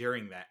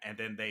during that, and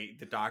then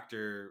the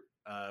doctor,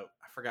 I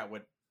forgot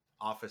what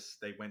office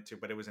they went to,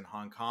 but it was in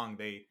Hong Kong.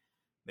 They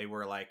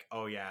were like,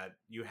 oh yeah,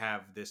 you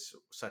have this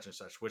such and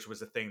such, which was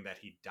the thing that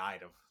he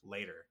died of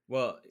later.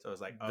 Well, so it was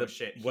like,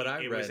 shit.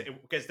 I read,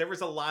 because there was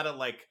a lot of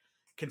like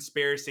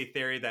conspiracy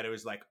theory that it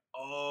was like,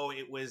 oh,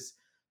 it was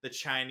the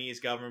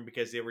Chinese government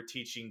because they were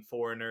teaching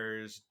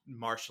foreigners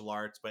martial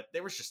arts, but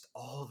there was just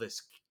all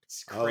this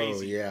It's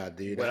crazy. Oh yeah,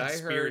 dude. What I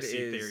heard Conspiracy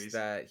is theories.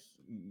 that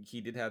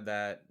he did have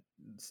that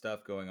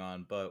stuff going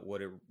on, but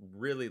what it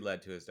really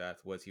led to his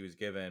death was he was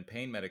given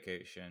pain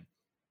medication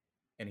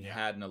and he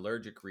had an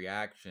allergic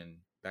reaction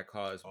that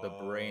caused the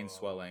brain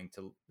swelling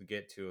to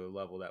get to a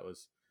level that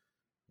was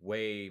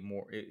way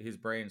more. His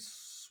brain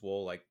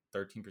swole like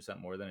 13%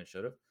 more than it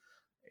should have.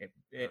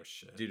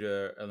 Due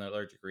to an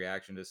allergic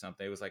reaction to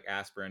something. It was like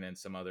aspirin and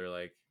some other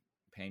like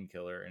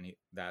painkiller, and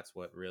that's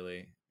what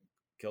really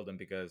killed him,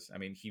 because I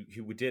mean he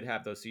did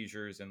have those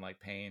seizures and like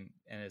pain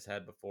in his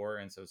head before,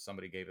 and so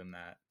somebody gave him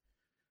that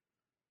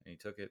and he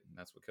took it, and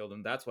that's what killed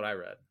him. That's what I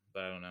read,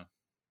 but I don't know.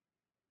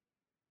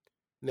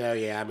 No,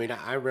 yeah. I mean,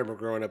 I remember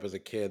growing up as a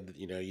kid.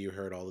 You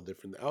heard all the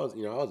different. I was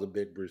a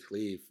big Bruce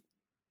Lee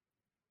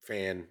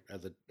fan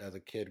as a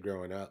kid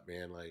growing up,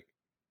 man. Like,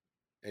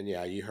 and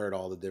yeah, you heard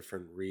all the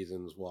different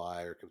reasons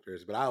why or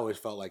conspiracy. But I always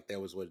felt like that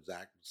was what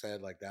Zach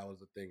said. Like that was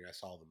the thing I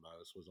saw the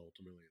most, was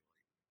ultimately like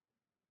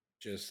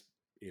just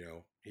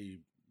he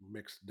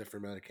mixed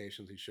different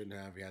medications he shouldn't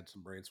have. He had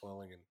some brain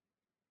swelling and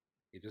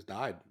he just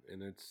died.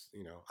 And it's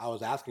I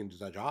was asking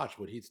Josh,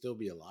 would he still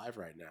be alive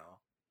right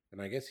now?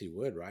 And I guess he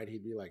would, right?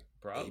 He'd be like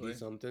probably 80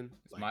 something.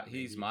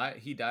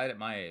 He died at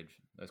my age.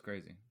 That's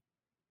crazy.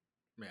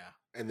 Yeah.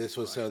 And this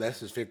was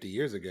this is 50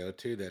 years ago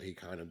too that he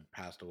kind of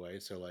passed away.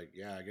 So like,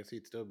 yeah, I guess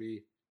he'd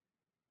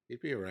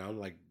be around,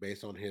 like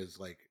based on his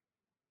like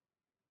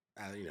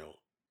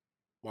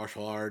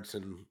martial arts,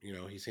 and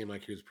he seemed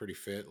like he was pretty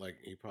fit. Like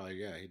he'd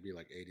be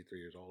like 83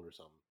 years old or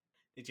something.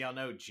 Did y'all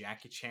know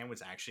Jackie Chan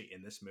was actually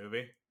in this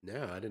movie?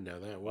 No, I didn't know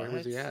that. Where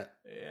was he at?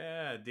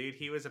 Yeah, dude,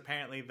 he was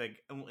apparently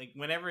like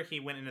whenever he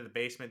went into the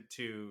basement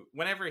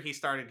whenever he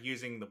started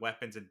using the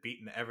weapons and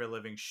beating the ever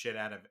living shit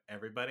out of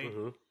everybody.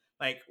 Mm-hmm.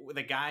 Like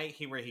the guy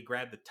where he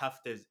grabbed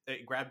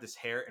grabbed his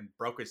hair and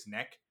broke his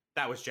neck.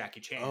 That was Jackie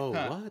Chan. Oh,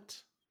 what?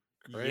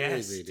 Crazy,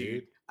 yes,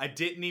 dude. I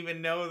didn't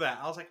even know that.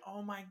 I was like,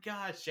 oh my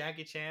gosh,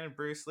 Jackie Chan and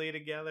Bruce Lee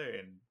together,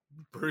 and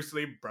Bruce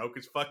Lee broke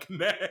his fucking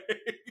neck.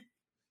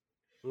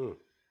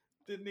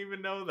 Didn't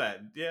even know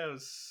that. Yeah, it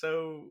was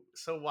so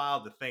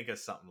wild to think of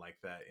something like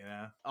that,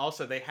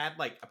 Also, they had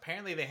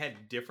apparently they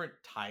had different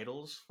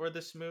titles for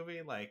this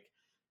movie, like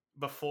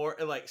before,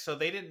 so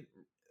they didn't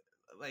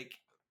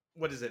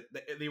what is it?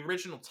 The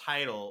original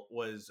title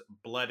was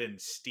Blood and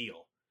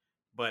Steel,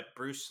 but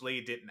Bruce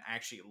Lee didn't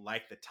actually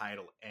like the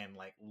title and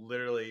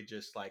literally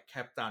just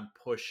kept on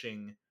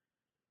pushing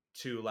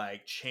to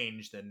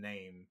change the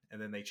name, and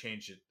then they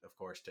changed it, of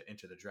course, to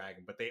Enter the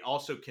Dragon. But they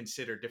also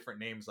consider different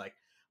names like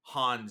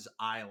Hans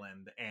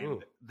Island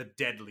and the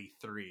Deadly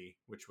Three,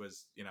 which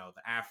was the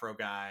Afro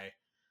guy,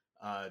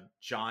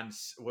 John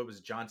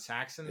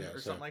Saxon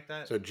or something like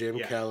that. So Jim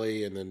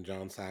Kelly and then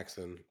John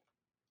Saxon.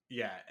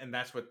 Yeah, and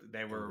that's what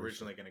they were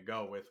originally going to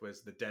go with,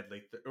 was the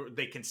Deadly.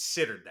 They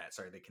considered that.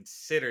 Sorry, they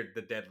considered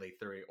the Deadly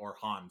Three or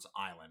Hans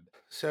Island.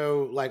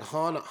 So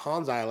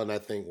Hans Island, I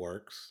think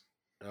works.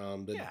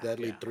 The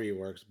Deadly Three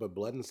works, but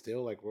Blood and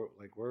Steel, where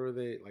were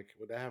they? Like,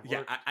 would that have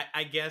worked? Yeah,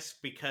 I guess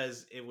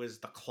because it was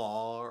the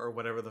claw or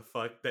whatever the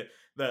fuck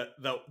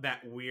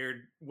that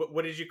weird.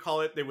 What did you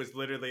call it? There was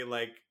literally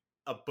like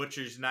a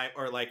butcher's knife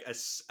or like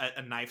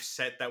a knife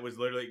set that was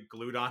literally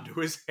glued onto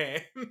his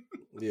hand.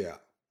 Yeah.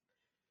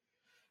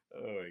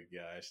 Oh my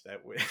gosh,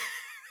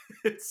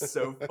 it's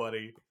so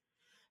funny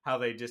how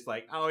they just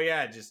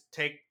just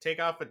take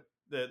off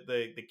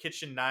the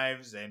kitchen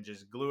knives and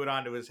just glue it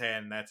onto his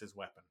hand, and that's his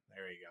weapon.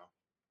 There you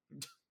go.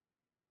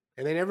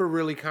 And they never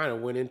really kind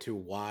of went into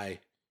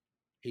why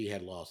he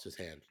had lost his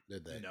hand,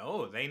 did they?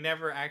 No, they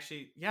never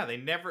actually. Yeah, they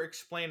never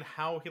explained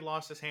how he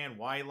lost his hand,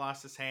 why he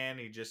lost his hand.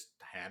 He just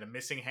had a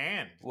missing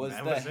hand. Was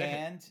the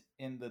hand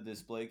in the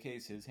display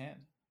case his hand?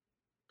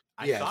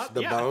 I thought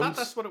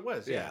that's what it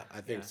was. Yeah,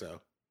 I think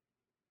so.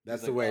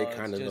 That's the way it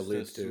kind of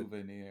alludes to.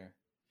 Souvenir.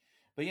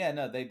 But yeah,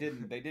 no, they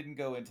didn't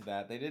go into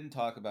that. They didn't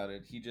talk about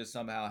it. He just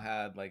somehow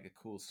had like a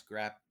cool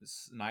scrap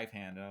knife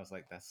hand, and I was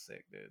like, that's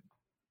sick, dude.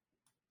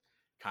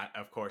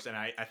 Of course, and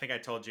I think I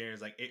told Junior,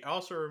 like, it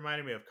also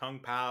reminded me of Kung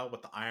Pao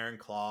with the iron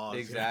claws.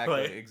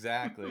 Exactly.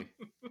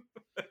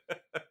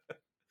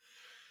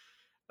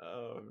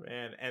 Oh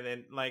man! And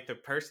then the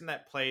person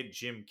that played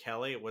Jim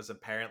Kelly was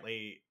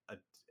apparently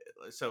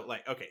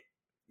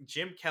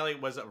Jim Kelly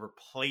was a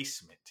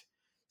replacement.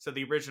 So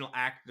the original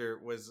actor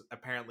was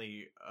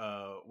apparently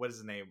what is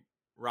his name?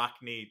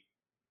 Rockney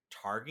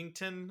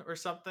Targington or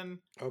something.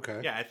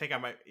 Okay. Yeah, I think I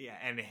might. Yeah,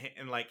 and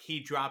he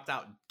dropped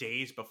out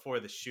days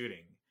before the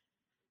shooting.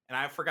 And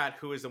I forgot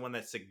who was the one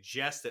that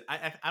suggested.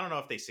 I don't know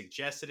if they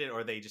suggested it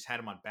or they just had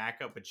him on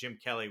backup. But Jim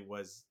Kelly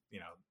was,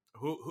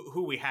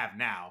 who we have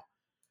now.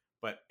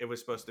 But it was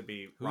supposed to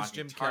be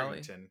Rodney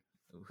Tarkington.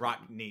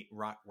 Rodney.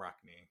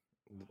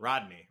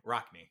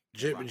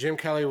 Jim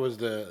Kelly was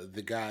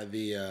the guy,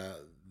 the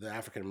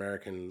African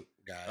American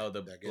guy. Oh,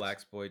 the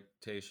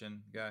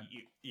blaxploitation guy.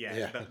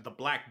 Yeah. The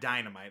Black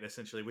Dynamite,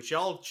 essentially. Which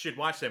y'all should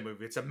watch that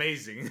movie. It's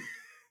amazing.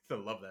 I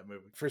love that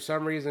movie. For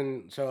some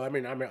reason, so I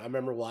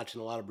remember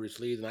watching a lot of Bruce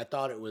Lee's, and I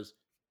thought it was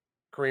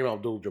Kareem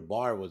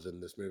Abdul-Jabbar was in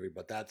this movie,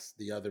 but that's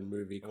the other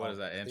movie. What is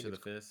that? Enter the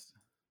Fist.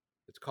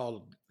 It's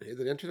called. Is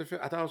it Enter the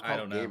Fist? I thought it was I don't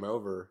called know. Game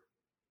Over.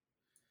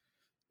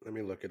 Let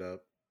me look it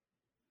up.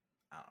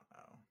 I don't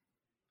know.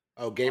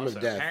 Oh, Game of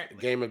Also, Death.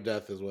 apparently- Game of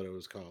Death is what it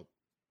was called.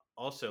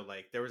 Also,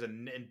 like there was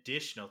an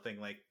additional thing,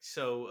 like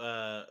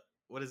so.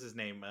 What is his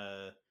name?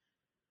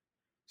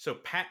 So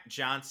Pat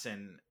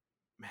Johnson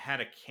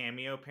had a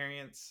cameo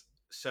appearance.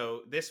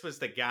 So this was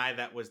the guy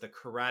that was the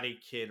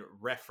Karate Kid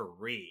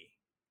referee.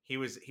 He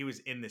was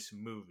in this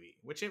movie,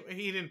 which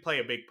he didn't play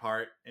a big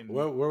part in.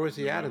 Where was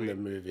he the at movie.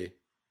 in the movie?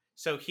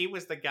 So he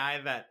was the guy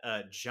that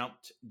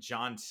jumped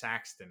John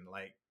Saxton,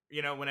 like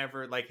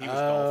whenever like he was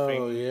Oh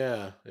golfing.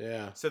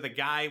 yeah. So the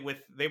guy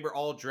they were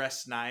all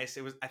dressed nice.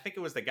 I think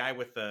it was the guy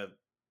with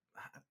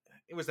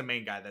it was the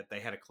main guy that they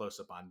had a close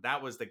up on.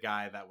 That was the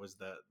guy that was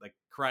the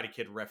Karate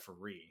Kid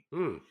referee,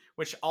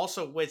 which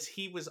also was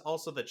he was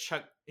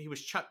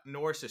Chuck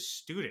Norris's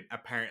student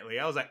apparently.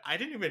 I was like, I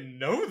didn't even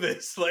know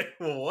this. Like,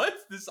 what?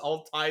 This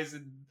all ties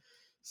in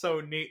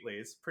so neatly.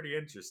 It's pretty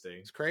interesting.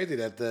 It's crazy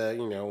that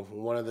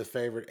one of the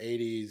favorite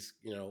 '80s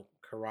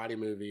karate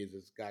movies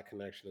has got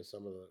connection to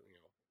some of the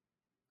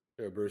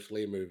to a Bruce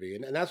Lee movie,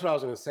 and that's what I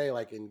was going to say.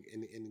 Like in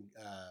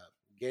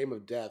Game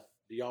of Death,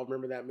 do y'all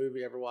remember that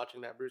movie? Ever watching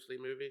that Bruce Lee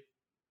movie?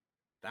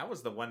 That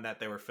was the one that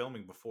they were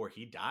filming before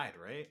he died,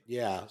 right?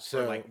 Yeah.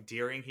 So or like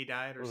during he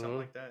died or something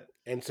like that.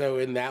 And so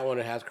in that one,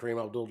 it has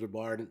Kareem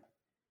Abdul-Jabbar.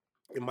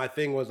 And my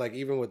thing was like,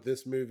 even with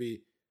this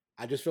movie,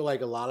 I just feel like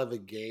a lot of the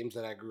games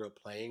that I grew up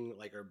playing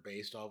like are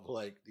based off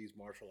like these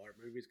martial art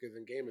movies. Because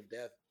in Game of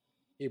Death,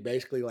 he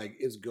basically like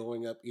is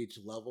going up each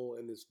level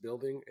in this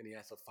building, and he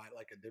has to fight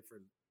like a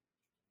different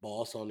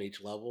boss on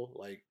each level.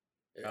 Like,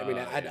 I mean,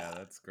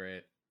 that's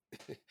great.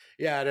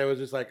 Yeah, and it was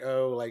just like,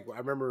 like I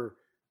remember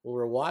when we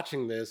were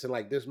watching this, and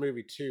like this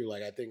movie too.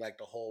 Like I think like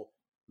the whole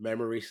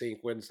memory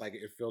sequence, like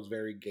it feels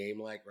very game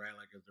like, right?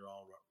 Like as they're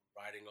all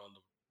riding on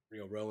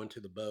the rowing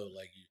to the boat,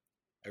 like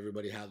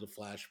everybody has a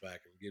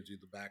flashback and gives you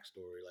the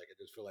backstory. Like I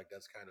just feel like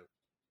that's kind of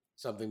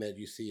something that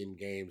you see in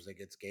games that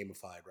gets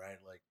gamified, right?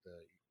 Like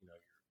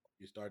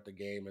you start the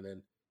game, and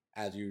then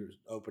as you're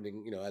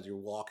opening, as you're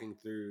walking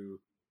through,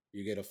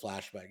 you get a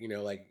flashback.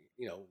 Like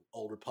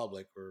Old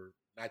Republic or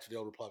Knights of the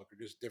Old Republic,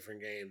 or just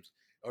different games.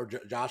 Or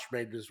Josh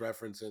made this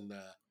reference in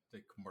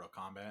like Mortal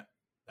Kombat.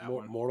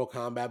 Mortal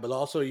Kombat, but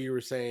also you were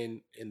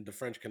saying in the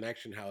French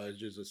Connection how it's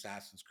just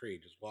Assassin's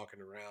Creed, just walking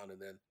around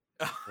and then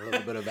a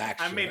little bit of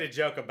action. I made a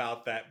joke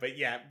about that, but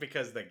yeah,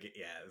 because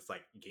it's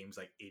like games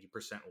like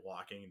 80%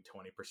 walking and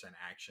 20%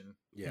 action.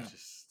 Yeah,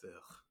 just ugh.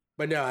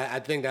 But no, I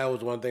think that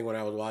was one thing when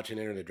I was watching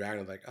Enter the Dragon.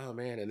 I was like, oh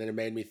man, and then it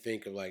made me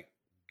think of like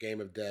Game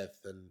of Death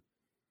and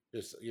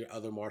just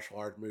other martial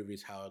art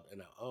movies. How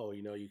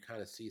you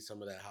kind of see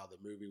some of that, how the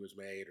movie was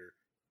made, or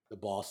the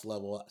boss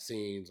level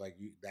scenes, like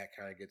that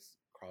kind of gets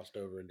crossed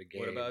over into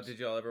games. What about, did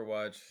y'all ever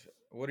watch,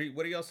 what are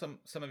y'all some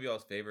of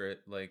y'all's favorite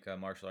like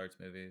martial arts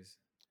movies?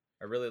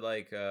 I really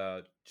like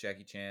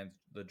Jackie Chan's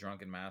The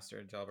Drunken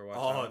Master. Did y'all ever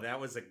watch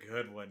that was a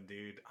good one,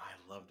 dude.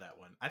 I love that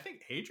one. I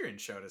think Adrian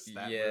showed us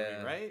that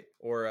movie, right?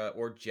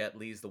 Or Jet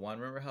Li's The One.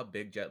 Remember how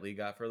big Jet Li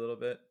got for a little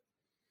bit?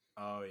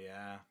 Oh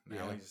yeah.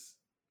 Now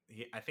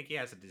I think he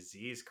has a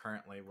disease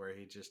currently where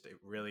he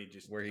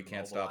where he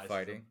can't stop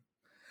fighting.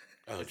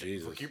 Oh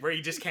Jesus! Where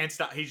he just can't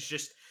stop. He's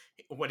just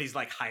he's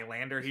like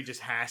Highlander. He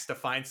just has to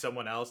find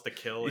someone else to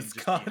kill and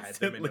just behead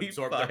them and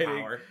absorb their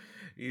power.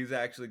 He's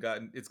actually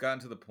gotten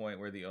to the point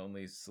where the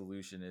only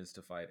solution is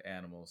to fight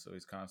animals. So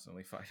he's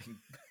constantly fighting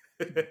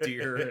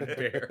deer and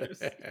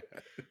bears.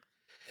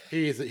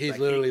 He's like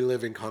literally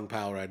living Kung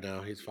Pao right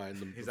now. He's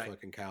fighting the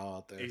fucking cow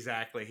out there.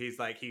 Exactly. He's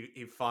like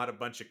he fought a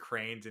bunch of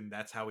cranes, and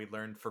that's how he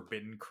learned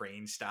forbidden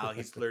crane style.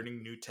 He's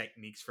learning new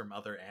techniques from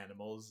other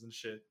animals and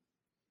shit.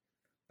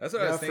 That's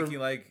what I was thinking.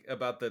 Like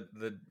about the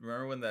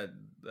remember when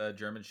that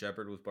German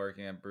Shepherd was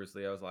barking at Bruce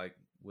Lee? I was like,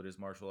 what is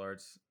martial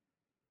arts?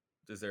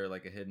 Is there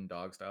like a hidden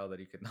dog style that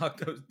he could knock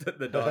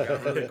the dog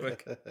out really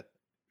quick?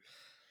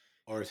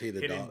 Or is he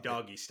the hidden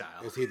doggy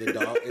style? Is he the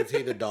dog? Is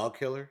he the dog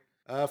killer?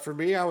 For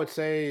me, I would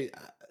say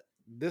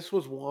this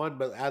was one.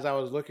 But as I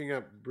was looking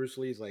at Bruce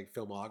Lee's like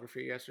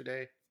filmography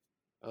yesterday,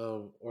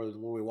 or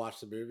when we watched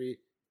the movie,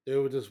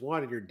 there was this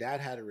one, and your dad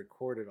had it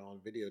recorded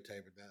on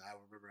videotape, and I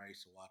remember I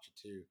used to watch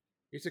it too.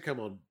 It used to come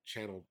on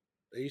channel.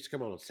 It used to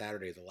come on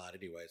Saturdays a lot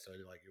anyway. So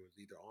like it was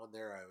either on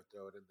there, or I would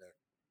throw it in there.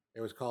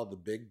 It was called The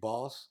Big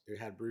Boss. It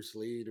had Bruce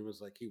Lee. And it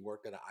was like he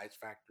worked at an ice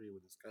factory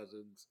with his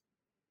cousins,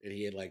 and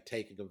he had like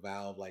taken a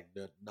vow of like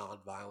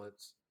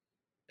non-violence.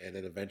 And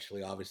then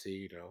eventually,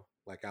 obviously,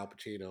 like Al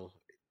Pacino,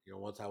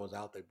 once I was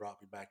out, they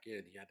brought me back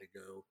in. He had to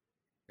go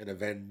and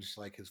avenge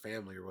like his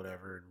family or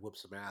whatever and whoop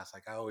some ass.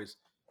 Like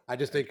I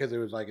just think because it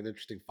was like an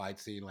interesting fight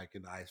scene, like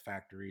in the ice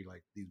factory,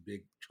 like these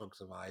big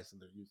chunks of ice,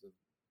 and they're using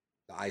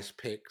the ice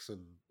picks,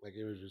 and like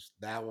it was just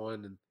that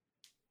one and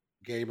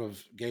Game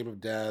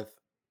of Death.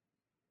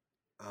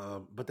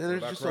 But then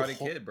there's just Karate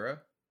Kid, bro.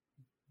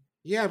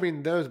 Yeah, I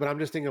mean those, but I'm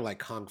just thinking like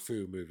kung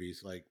fu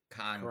movies, like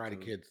Karate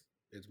Fu. Kid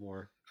is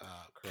more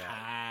karate.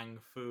 Kung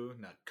fu,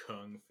 not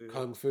kung fu.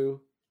 Kung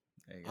fu.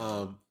 There you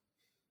go.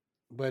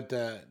 But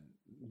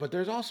but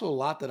there's also a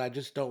lot that I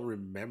just don't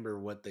remember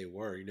what they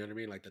were. You know what I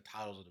mean? Like the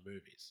titles of the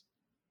movies.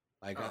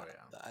 Like, Oh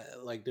yeah.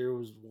 like there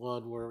was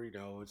one where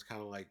it's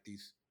kind of like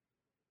these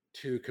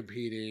two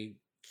competing,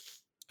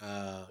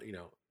 you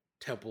know,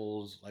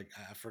 temples. Like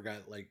I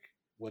forgot like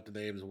what the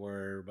names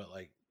were, but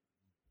like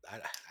I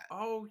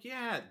Oh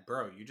yeah,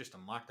 bro, you just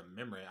unlocked a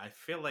memory. I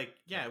feel like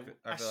I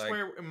feel like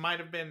swear it might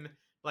have been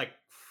like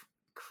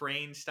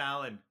crane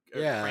style and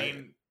yeah,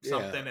 crane yeah.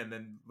 something, and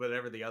then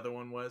whatever the other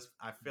one was.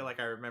 I feel like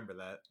I remember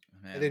that.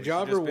 And man, did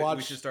y'all ever we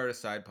watch? should start a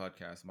side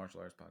podcast,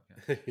 martial arts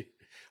podcast.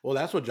 Well,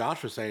 that's what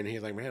Josh was saying.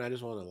 He's like, man, I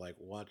just want to like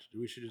watch.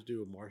 We should just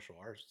do a martial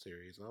arts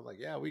series. And I'm like,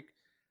 yeah, we.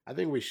 I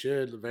think we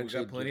should We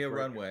eventually. got plenty just of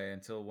break it. runway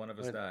until one of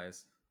us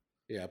dies.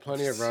 Yeah,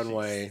 plenty of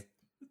runway.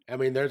 I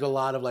mean, there's a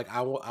lot of like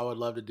I would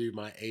love to do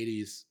my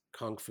 '80s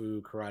kung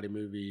fu karate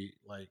movie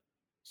like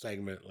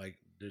segment. Like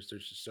there's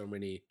just so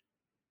many.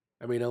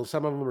 I mean,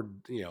 some of them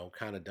are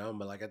kind of dumb,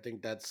 but like I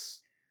think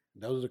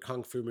those are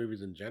kung fu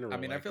movies in general. I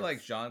mean, like, I feel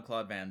like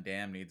Jean-Claude Van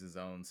Damme needs his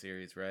own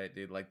series, right,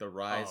 dude? Like the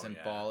rise and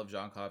fall of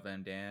Jean-Claude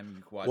Van Damme.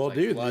 You can watch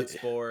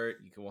Bloodsport.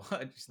 You can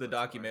watch the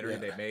documentary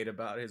they made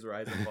about his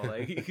rise and fall.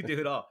 Like you can do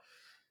it all.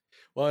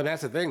 Well, and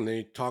that's the thing.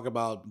 They talk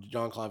about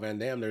Jean-Claude Van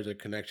Damme. There's a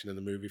connection in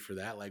the movie for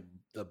that, like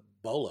the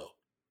Bolo.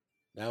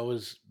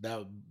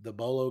 The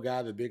Bolo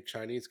guy, the big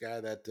Chinese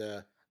guy that.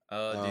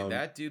 Dude,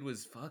 that dude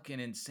was fucking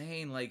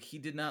insane. Like he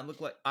did not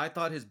look like. I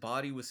thought his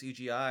body was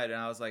CGI'd, and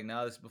I was like,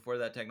 "No, this is before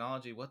that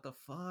technology. What the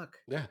fuck?"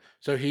 Yeah.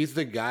 So he's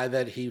the guy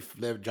that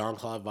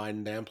Jean-Claude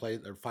Van Damme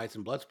plays or fights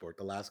in Bloodsport.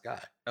 The last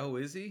guy. Oh,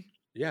 is he?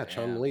 Yeah,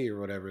 Chung Li or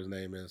whatever his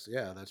name is.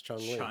 Yeah, that's Chung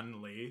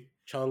Li.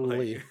 Chung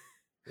Li.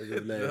 Is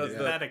his name. Is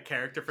that a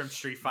character from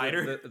Street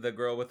Fighter? The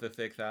girl with the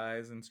thick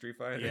thighs in Street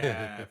Fighter?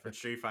 Yeah, from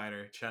Street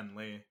Fighter, Chun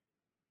Li.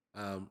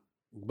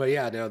 But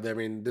yeah, no, I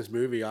mean, this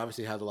movie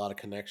obviously has a lot of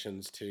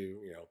connections to,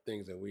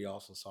 things that we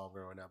also saw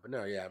growing up. But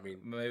no, yeah, I mean.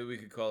 Maybe we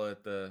could call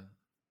it the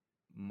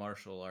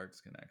martial arts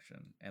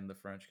connection and the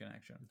French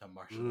connection. The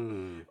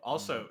martial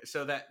Also,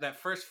 so that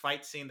first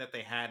fight scene that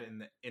they had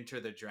in Enter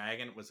the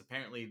Dragon was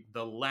apparently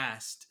the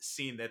last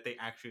scene that they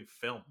actually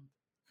filmed.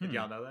 Did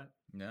y'all know that?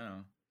 No.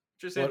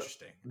 Just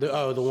interesting. The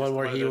one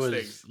where he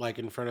was like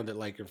in front of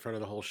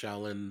the whole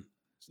Shaolin.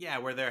 Yeah,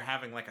 where they're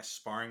having like a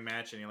sparring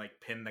match and he like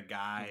pinned the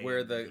guy.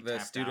 Where the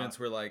students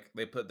were like,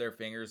 they put their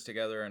fingers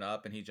together and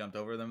up and he jumped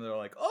over them. They're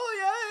like, oh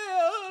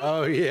yeah.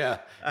 Oh yeah.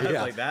 I was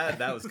like,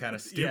 that was kind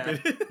of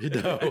stupid.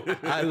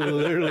 I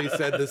literally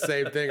said the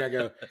same thing. I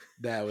go,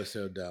 that was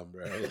so dumb,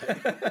 bro.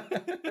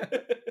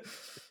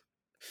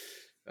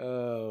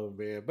 Oh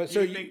man. But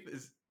so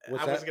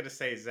I was gonna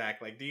say,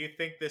 Zach, like, do you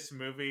think this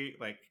movie,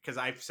 like, because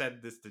I've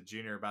said this to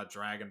Junior about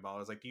Dragon Ball, I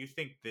was like, do you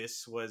think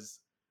this was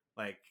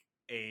like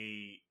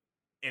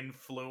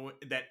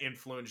that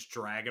influenced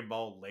Dragon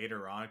Ball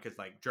later on? Because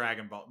like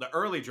Dragon Ball, the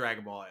early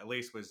Dragon Ball at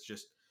least was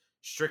just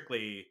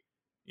strictly,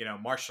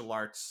 martial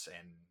arts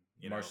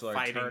and martial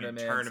arts fighting and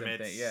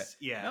tournaments.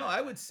 Yeah. No,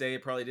 I would say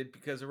it probably did,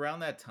 because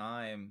around that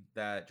time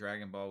that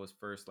Dragon Ball was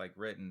first like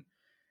written,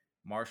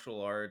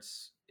 martial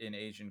arts in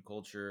Asian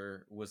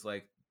culture was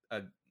like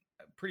a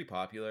pretty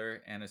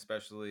popular, and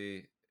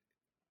especially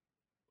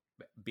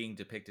being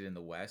depicted in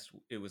the West,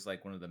 it was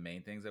like one of the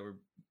main things that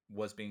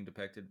was being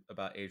depicted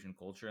about Asian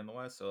culture in the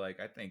West. So like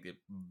I think it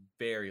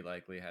very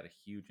likely had a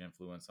huge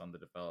influence on the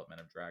development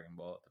of Dragon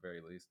Ball at the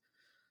very least.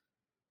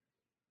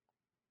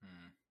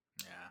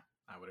 Yeah,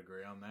 I would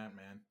agree on that,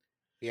 man.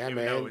 Yeah,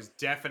 Even though it was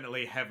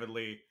definitely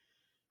heavily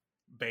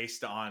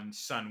based on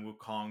Sun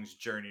Wukong's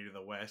journey to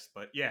the West,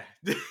 but yeah.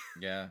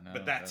 Yeah, no,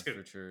 but that's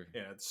for sure.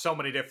 Yeah, so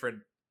many different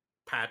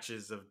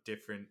patches of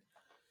different.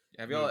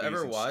 Have y'all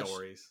ever watched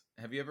stories?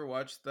 Have you ever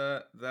watched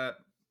that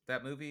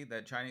movie,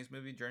 that Chinese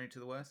movie, Journey to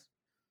the West?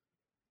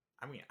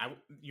 I mean,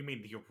 you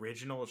mean the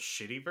original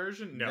shitty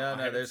version? No.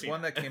 There's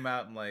one that came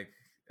out in like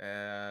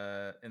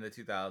in the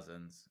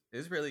 2000s.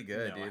 It's really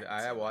good, dude.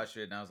 I watched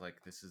it and I was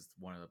like, this is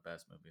one of the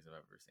best movies I've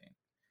ever seen.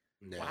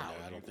 No,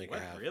 I don't think I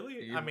have.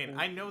 Really? I mean,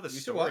 I know the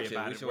story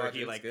about it where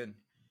he like. Good.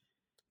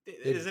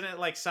 Isn't it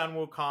like Sun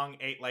Wukong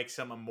ate like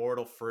some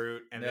immortal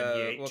fruit and then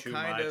he ate too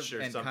much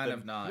or something? Kind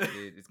of not,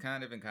 dude. It's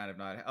kind of and kind of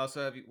not.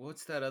 Also,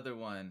 what's that other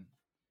one?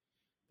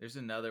 There's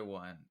another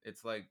one.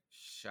 It's like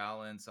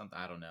Shaolin something.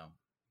 I don't know.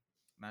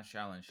 Not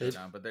Shaolin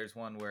Showdown, but there's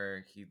one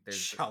where there's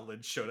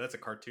Shaolin Show. That's a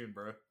cartoon,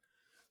 bro.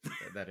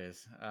 That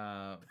is.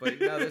 But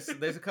no,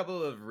 there's a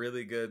couple of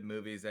really good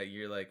movies that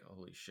you're like,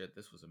 holy shit,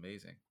 this was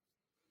amazing.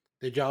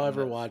 Did y'all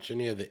ever watch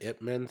any of the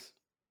Ip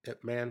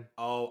Man?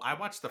 Oh, I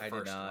watched the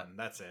first one.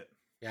 That's it.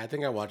 Yeah, I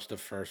think I watched the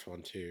first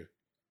one too.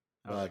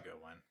 That was a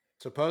good one.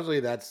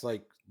 Supposedly that's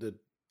like the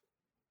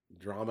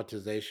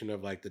dramatization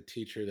of like the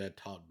teacher that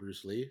taught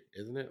Bruce Lee,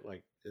 isn't it?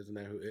 Like, isn't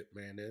that who Ip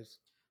Man is?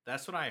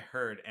 That's what I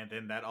heard. And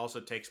then that also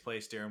takes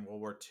place during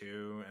World War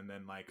II. And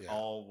then like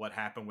all what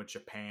happened with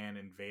Japan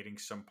invading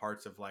some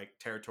parts of like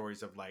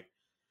territories of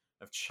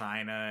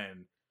China,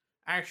 and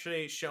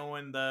actually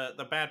showing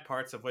the bad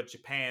parts of what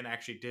Japan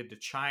actually did to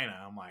China.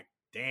 I'm like,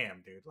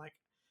 damn, dude. Like,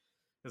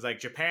 it's like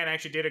Japan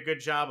actually did a good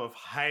job of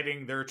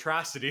hiding their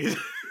atrocities.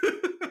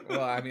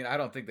 Well, I mean, I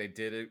don't think they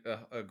did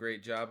a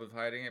great job of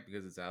hiding it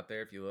because it's out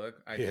there. If you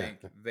look, I think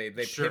they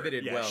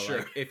pivoted well. Sure.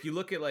 Like if you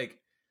look at like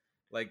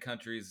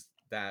countries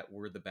that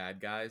were the bad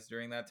guys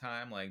during that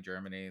time, like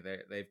Germany,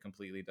 they've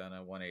completely done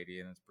a 180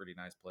 and it's a pretty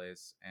nice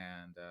place.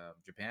 And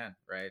Japan,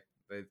 right?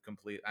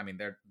 I mean,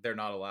 they're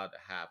not allowed to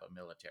have a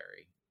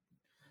military,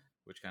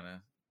 which kind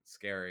of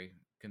scary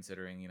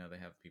considering, you know, they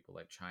have people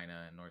like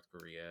China and North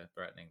Korea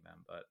threatening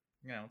them, but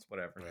you know, it's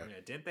whatever. Yeah,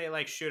 didn't they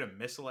like shoot a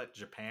missile at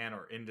Japan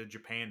or into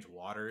Japan's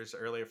waters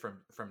earlier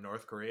from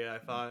North Korea, I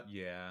thought?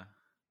 Yeah.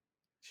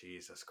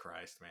 Jesus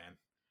Christ, man.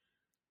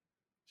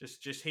 We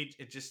just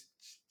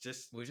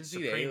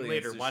Supreme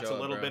Leader wants a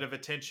little bit of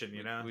attention,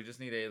 you know? We just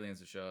need aliens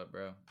to show up,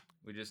 bro.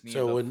 We just need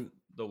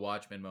the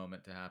Watchmen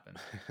moment to happen.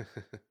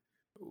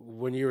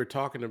 When you were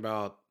talking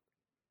about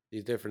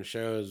these different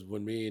shows,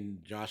 when me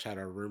and Josh had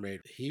our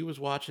roommate, he was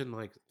watching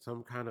like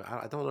some kind of,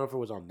 I don't know if it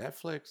was on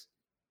Netflix.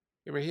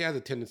 I mean, he has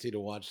a tendency to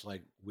watch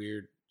like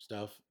weird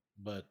stuff,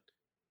 but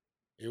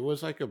it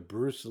was like a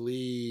Bruce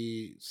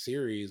Lee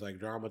series, like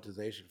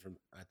dramatization from,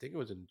 I think it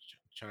was in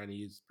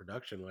Chinese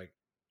production, like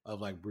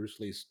of like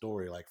Bruce Lee's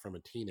story, like from a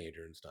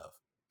teenager and stuff.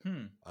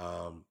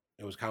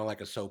 It was kind of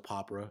like a soap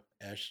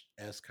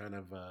opera-esque kind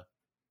of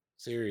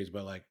series,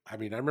 but like, I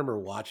mean, I remember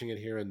watching it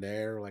here and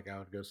there. Like I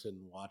would go sit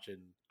and watch it.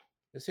 And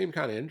it seemed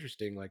kind of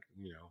interesting, like,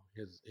 you know,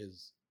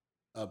 his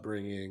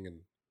upbringing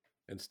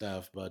and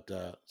stuff. But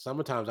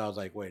sometimes I was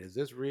like, wait, is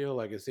this real?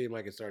 Like it seemed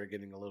like it started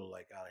getting a little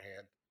like out of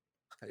hand.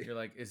 You're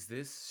like, is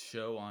this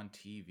show on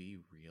TV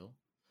real?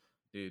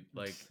 Dude,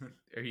 like,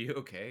 are you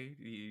okay?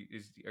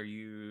 Are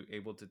you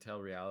able to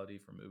tell reality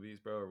from movies,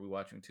 bro? Are we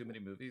watching too many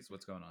movies?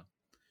 What's going on?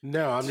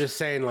 No, I'm just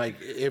saying,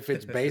 like, if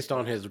it's based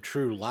on his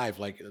true life,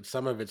 like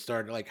some of it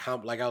started like I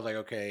was like,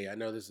 okay, I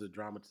know this is a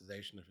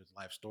dramatization of his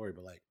life story,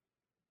 but like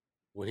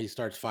when he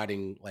starts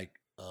fighting like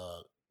a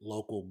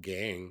local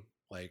gang,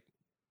 like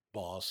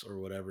boss or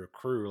whatever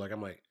crew, like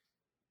I'm like,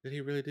 did he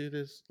really do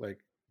this? Like,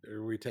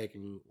 are we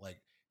taking like,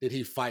 did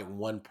he fight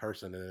one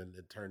person and then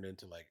it turned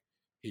into like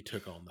he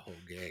took on the whole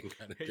gang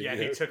kind of thing? Yeah,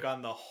 he took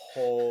on the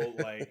whole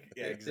like,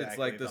 yeah, exactly. It's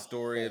like the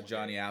story of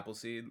Johnny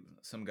Appleseed.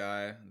 Some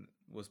guy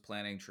was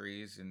planting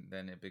trees and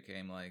then it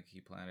became like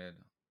he planted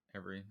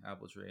every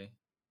apple tree.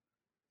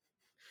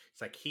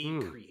 It's like he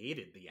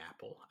created the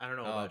apple. I don't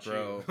know about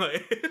bro. You.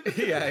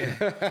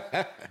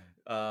 Yeah.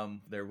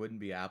 There wouldn't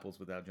be apples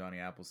without Johnny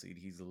Appleseed.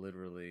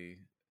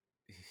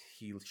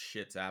 He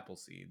shits apple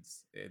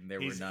seeds, and there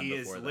were none before. He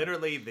is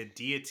literally the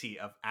deity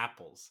of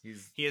apples.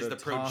 He is the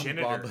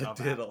progenitor of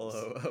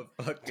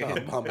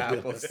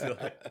apples.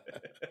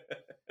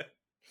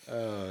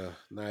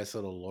 Nice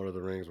little Lord of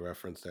the Rings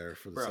reference there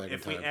for the second time.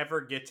 If we ever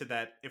get to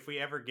that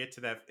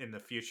in the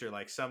future,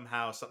 like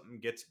somehow something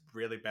gets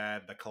really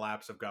bad, the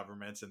collapse of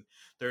governments, and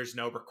there's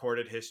no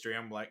recorded history,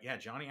 I'm like, yeah,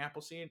 Johnny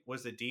Appleseed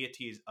was the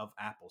deities of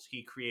apples.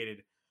 He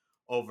created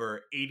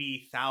over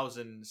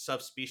 80,000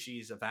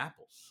 subspecies of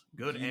apples.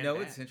 Good and bad.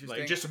 It's interesting.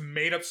 Like, just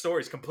made up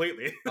stories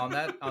completely. on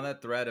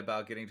that thread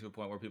about getting to a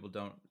point where people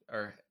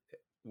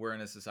we're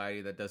in a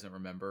society that doesn't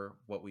remember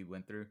what we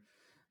went through.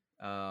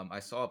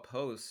 I saw a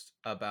post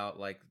about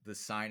like the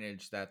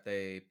signage that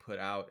they put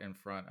out in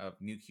front of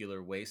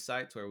nuclear waste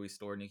sites where we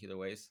store nuclear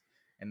waste.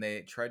 And they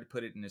tried to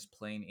put it in as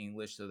plain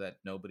English so that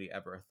nobody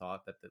ever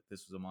thought that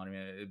this was a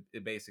monument.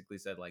 It basically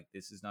said like,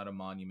 this is not a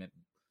monument.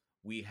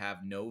 We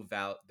have no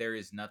value. There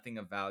is nothing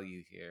of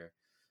value here.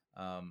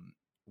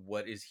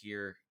 What is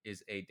here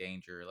is a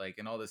danger, like,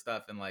 and all this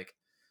stuff. And like,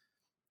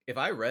 if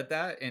I read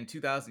that in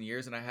 2,000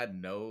 years and I had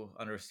no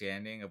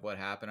understanding of what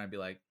happened, I'd be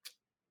like,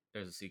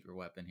 there's a secret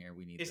weapon here.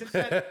 We need Isn't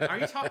that,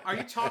 are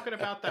you talking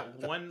about that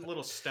one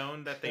little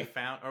stone that they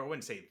found? Or I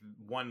wouldn't say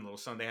one little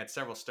stone. They had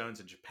several stones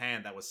in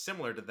Japan that was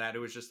similar to that. It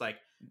was just like,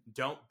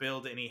 don't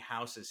build any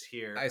houses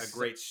here. It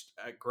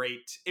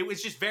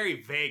was just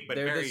very vague, but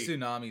they're the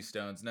tsunami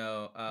stones.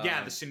 No. The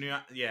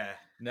tsunami. Yeah.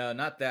 No,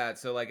 not that.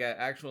 So like at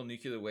actual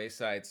nuclear waste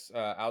sites,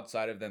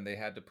 outside of them, they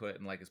had to put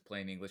in like as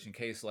plain English in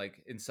case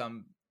like in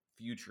some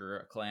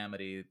future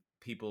calamity,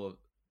 people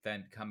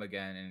then come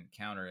again and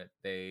encounter it.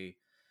 They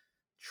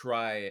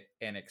try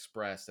and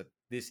express that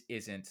this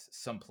isn't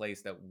some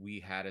place that we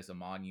had as a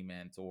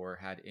monument or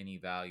had any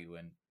value,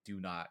 and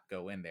do not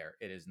go in there.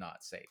 It is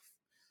not safe.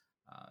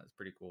 It's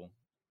pretty cool.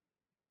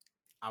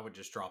 I would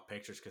just draw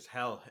pictures because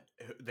hell,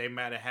 they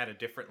might have had a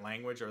different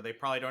language, or they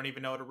probably don't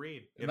even know how to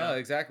read. You know?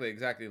 Exactly.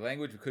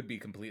 Language could be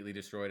completely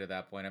destroyed at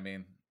that point. I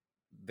mean,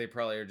 they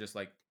probably are just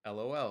like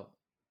LOL,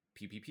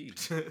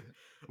 PPP.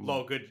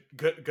 Lol,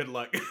 good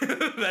luck.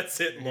 That's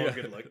it. Lol,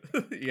 good luck.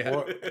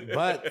 Yeah.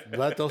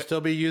 But they'll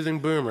still be using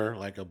boomer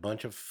like a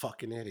bunch of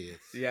fucking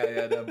idiots.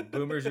 Yeah. The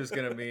boomers just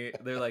gonna be.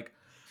 They're like,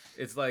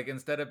 it's like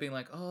instead of being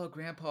like, oh,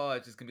 grandpa,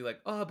 it's just gonna be like,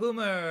 oh,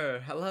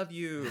 boomer, I love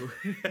you.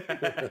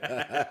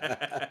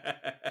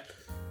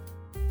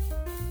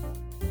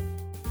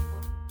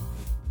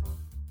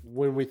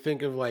 When we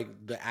think of like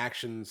the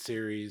action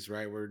series,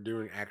 right? We're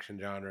doing action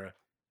genre.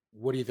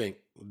 What do you think?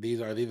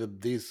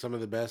 These some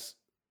of the best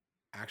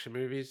action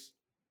movies?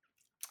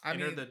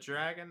 Enter the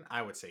Dragon,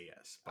 I would say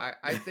yes.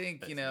 I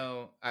think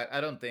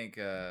I don't think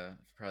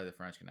probably the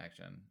French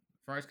Connection.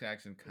 French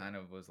Connection kind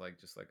of was like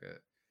just like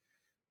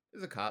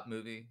a cop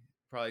movie.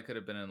 Probably could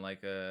have been in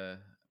like a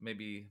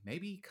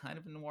maybe kind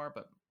of a noir,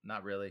 but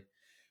not really.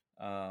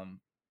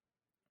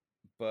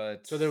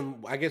 But so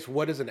then I guess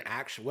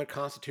what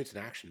constitutes an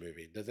action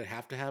movie? Does it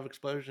have to have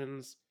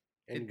explosions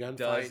and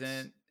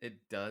gunfights?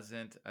 It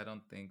doesn't. I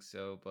don't think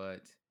so,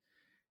 but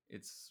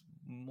it's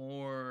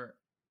more.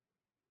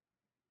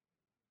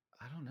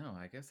 I don't know.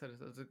 I guess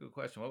that's a good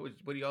question.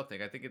 What do y'all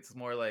think? I think it's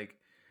more like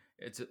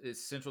its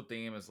central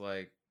theme is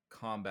like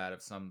combat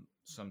of some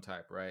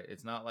type, right?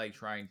 It's not like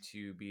trying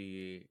to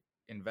be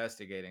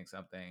investigating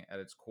something. At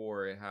its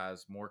core, it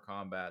has more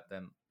combat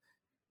than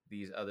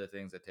these other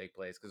things that take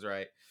place. Because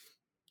right,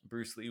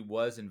 Bruce Lee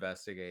was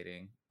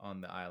investigating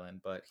on the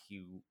island, but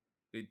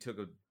it took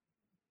a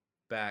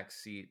back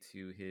seat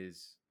to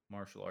his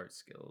martial arts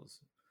skills.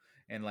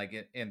 And like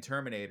in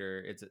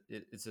Terminator,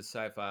 it's a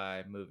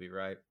sci-fi movie,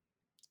 right?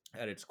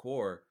 At its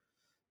core,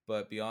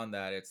 but beyond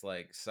that, it's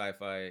like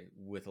sci-fi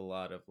with a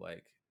lot of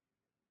like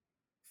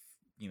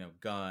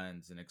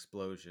guns and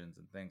explosions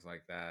and things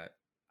like that.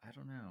 I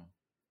don't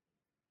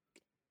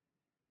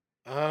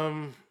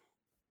know.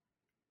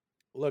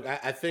 Look,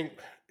 I think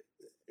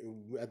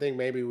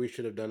maybe we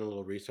should have done a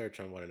little research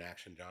on what an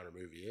action genre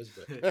movie is,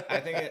 but I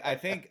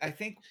think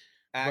action.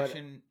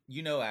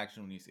 But,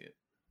 action when you see it.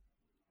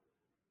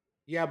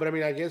 Yeah, but I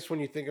mean, I guess when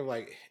you think of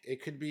like,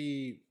 it could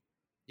be,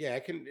 yeah,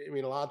 it can. I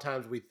mean, a lot of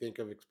times we think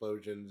of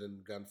explosions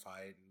and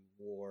gunfight and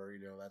war.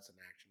 That's an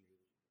action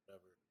movie,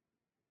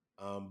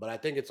 whatever. But I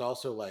think it's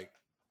also like,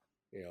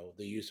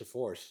 the use of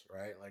force,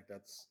 right? Like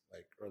that's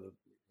like, or the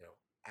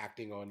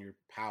acting on your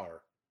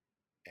power,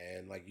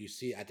 and like you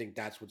see, I think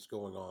that's what's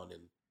going on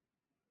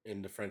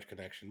in the French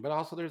Connection. But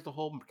also, there's the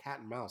whole cat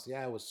and mouse.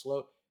 Yeah, it was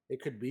slow.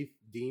 It could be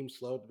deemed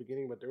slow at the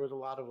beginning, but there was a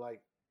lot of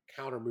like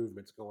counter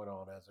movements going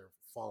on as they're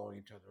following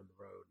each other on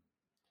the road.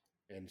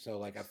 And so,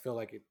 like, I feel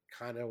like it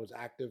kind of was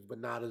active, but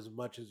not as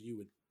much as you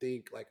would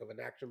think, like, of an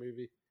action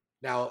movie.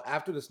 Now,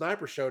 after the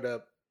sniper showed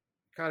up,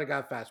 kind of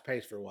got fast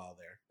paced for a while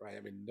there, right?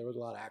 I mean, there was a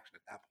lot of action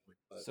at that point.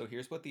 But... So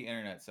here's what the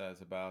internet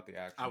says about the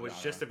action. I was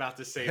genre. just about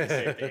to say the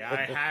same thing.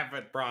 I have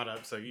it brought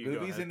up, so you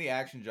movies in the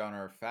action genre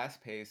are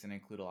fast paced and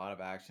include a lot of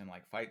action,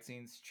 like fight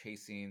scenes,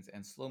 chase scenes,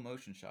 and slow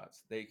motion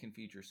shots. They can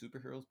feature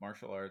superheroes,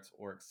 martial arts,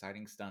 or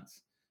exciting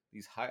stunts.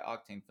 These high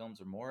octane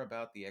films are more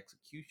about the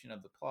execution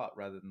of the plot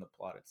rather than the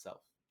plot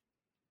itself.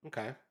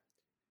 Okay.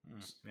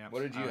 Yeah,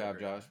 what did you have,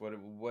 Josh?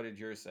 What did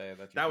yours say?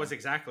 That was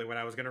exactly what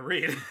I was going to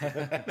read.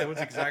 That was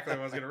exactly what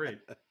I was going to read.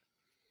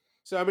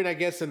 So, I mean, I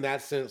guess in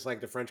that sense, like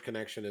the French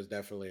Connection is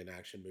definitely an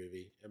action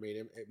movie. I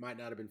mean, it might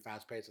not have been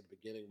fast paced at the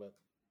beginning, but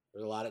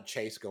there's a lot of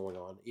chase going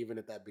on. Even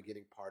at that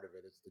beginning part of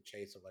it, it's the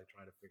chase of like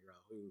trying to figure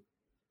out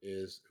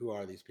who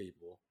are these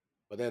people.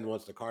 But then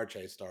once the car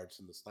chase starts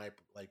and the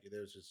sniper, like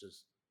there's just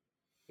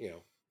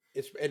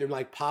it's and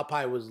like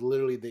Popeye was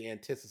literally the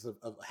antithesis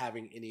of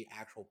having any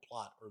actual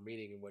plot or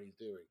meaning in what he's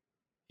doing.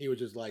 He was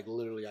just like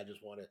literally, I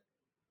just want to,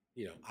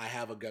 I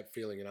have a gut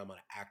feeling and I'm going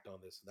to act on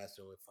this, and that's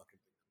the only fucking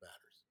thing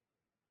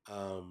that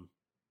matters.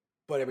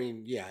 But I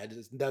mean, yeah, it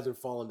just doesn't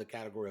fall in the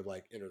category of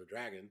like Enter the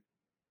Dragon,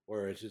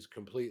 where it's just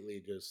completely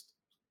just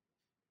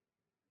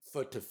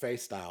foot to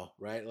face style,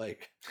 right?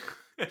 Like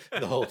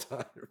the whole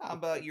time. How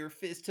about your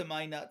fist to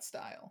my nut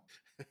style?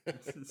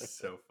 It's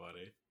so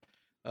funny.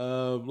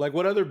 Like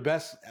what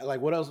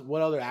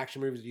other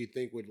action movies do you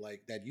think would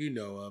like that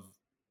of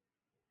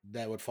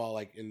that would fall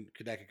like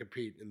that could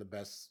compete in the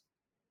best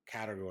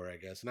category, I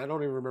guess? And I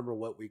don't even remember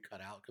what we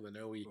cut out because I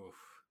know we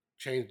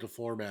changed the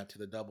format to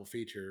the double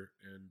feature,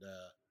 and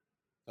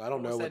I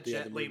don't know what the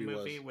Jet other Li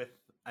movie was. With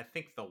I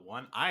think The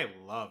One. I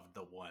loved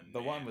The One.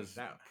 The One was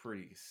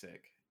pretty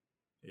sick.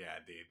 Yeah,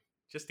 dude.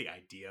 Just the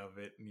idea of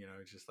it,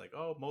 it's just like,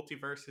 oh,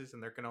 multiverses,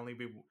 and there can only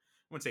be.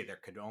 I wouldn't say there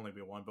could only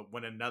be one, but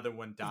when another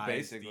one dies,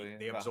 basically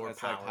they absorb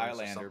powers like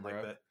Highlander, or something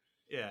like that.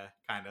 Yeah,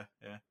 kind of.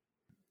 Yeah.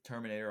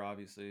 Terminator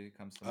obviously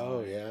comes to mind.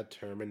 Oh yeah,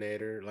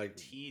 Terminator. Like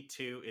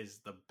T2 is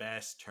the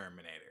best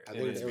Terminator. I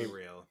think let's be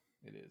real.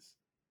 It is.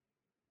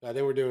 I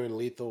think we're doing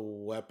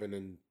Lethal Weapon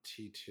and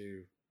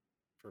T2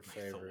 for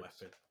favorites.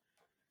 Weapon.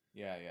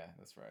 Yeah,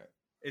 that's right.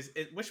 Is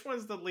it which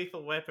one's the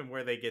Lethal Weapon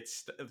where they get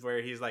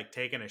where he's like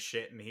taking a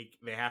shit and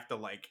they have to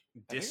like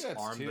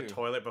disarm the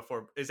toilet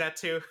before? Is that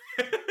 2?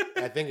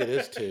 I think it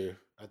is 2.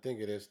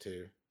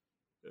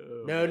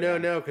 Oh,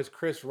 no, because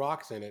Chris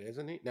Rock's in it,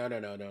 isn't he? No. I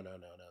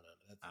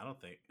don't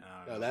think.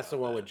 No, that's the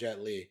one with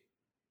Jet Li.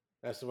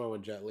 That's the one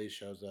when Jet Li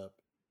shows up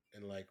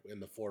and like in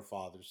the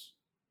Forefathers.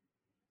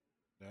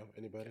 No,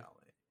 anybody?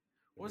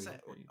 What was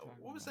that?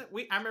 What was that?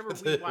 I remember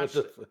we watched.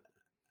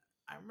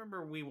 I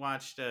remember we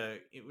watched.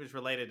 It was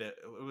related to.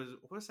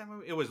 What was that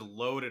movie? It was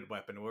Loaded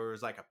Weapon, where it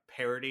was like a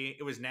parody.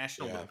 It was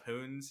National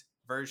Lampoon's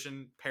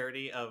version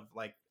parody of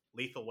like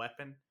Lethal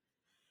Weapon.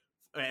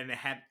 And it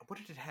had, what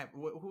did it have?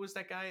 Who was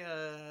that guy?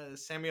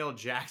 Samuel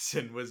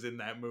Jackson was in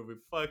that movie.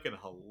 Fucking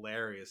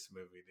hilarious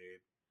movie,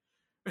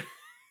 dude.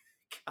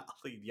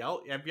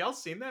 Y'all, have y'all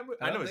seen that?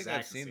 I know don't think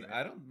I've Zach's seen. it.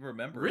 I don't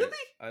remember. Really? It.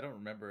 I don't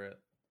remember it.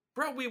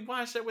 Bro, we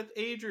watched that with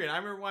Adrian. I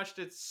remember watched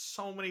it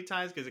so many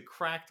times because it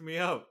cracked me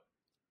up.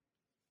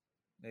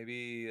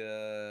 Maybe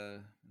no,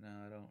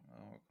 I don't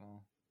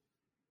recall.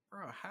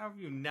 Bro, how have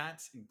you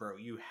not seen? Bro,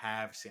 you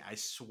have seen. I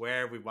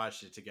swear we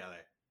watched it together.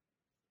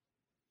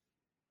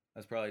 I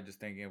was probably just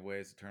thinking of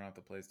ways to turn off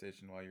the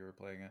PlayStation while you were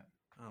playing it.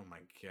 Oh my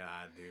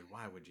god, dude!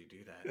 Why would you do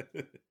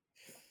that?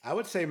 I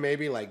would say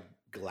maybe like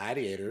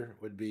Gladiator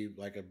would be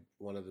like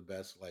one of the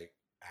best like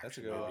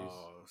action good movies.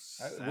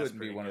 It wouldn't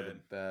be one of the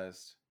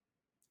best,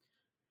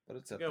 but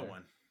it's a up good there.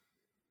 one.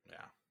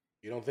 Yeah.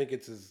 You don't think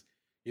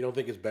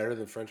it's better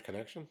than French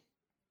Connection?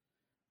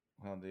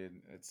 Well,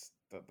 dude, it's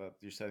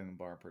you're setting the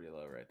bar pretty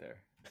low right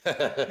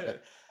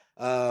there.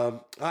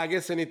 I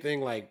guess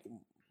anything like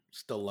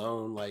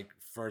Stallone, like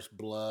First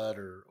Blood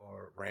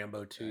or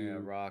Rambo 2. Yeah,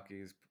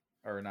 Rocky's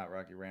or not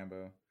Rocky,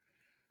 Rambo.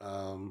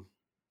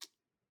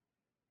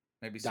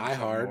 Maybe some Die Chuck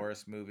Hard.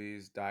 Norris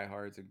movies. Die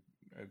Hard's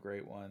a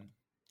great one.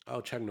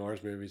 Oh, Chuck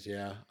Norris movies,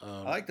 yeah.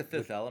 I like The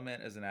Fifth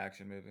Element as an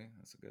action movie.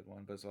 That's a good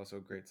one, but it's also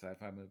a great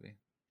sci-fi movie.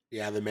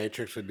 Yeah, The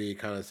Matrix would be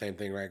kind of the same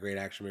thing, right? Great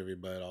action movie,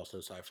 but also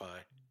sci-fi.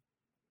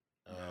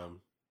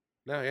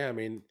 No, yeah, I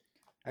mean,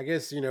 I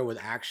guess, with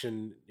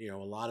action, a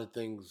lot of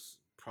things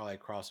probably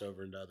cross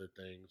over into other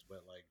things,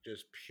 but like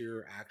just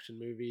pure action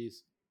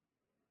movies,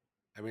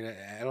 I mean,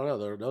 I don't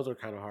know. Those are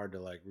kind of hard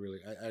to like really.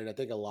 I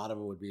think a lot of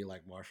them would be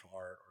like martial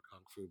art or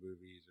kung fu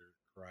movies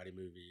or karate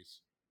movies,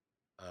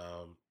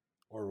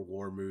 or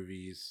war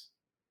movies.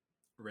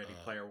 Ready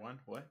Player One?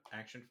 What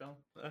action film?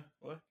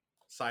 What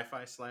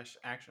sci-fi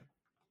 / action?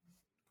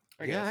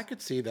 I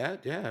could see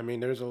that. Yeah, I mean,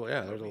 there's a lot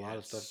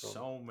of stuff going.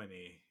 So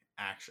many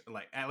action,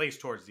 like at least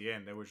towards the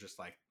end, there was just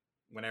like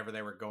whenever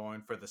they were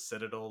going for the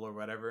Citadel or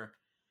whatever,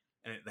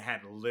 and they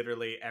had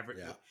literally every.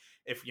 Yeah.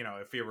 If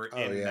you were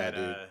in that,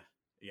 dude.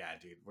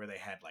 Dude, where they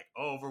had like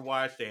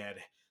Overwatch, they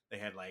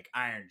had like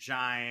Iron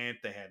Giant,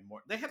 they had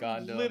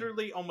Gundam.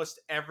 Literally almost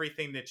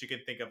everything that you can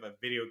think of a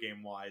video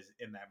game wise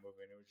in that movie,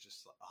 and it was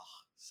just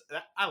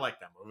like, I like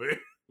that movie.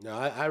 No,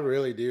 I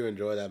really do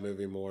enjoy that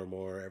movie more and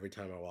more every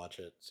time I watch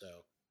it. So,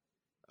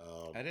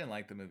 I didn't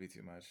like the movie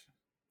too much.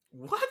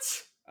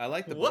 What? I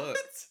like the book.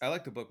 I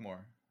like the book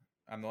more.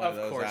 I'm one of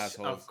those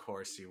assholes. Of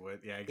course you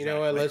would. Yeah, exactly. You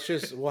know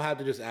what? We'll have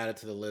to just add it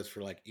to the list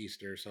for like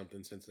Easter or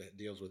something, since it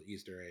deals with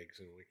Easter eggs,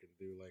 and we can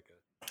do like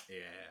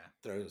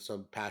throw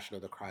some Passion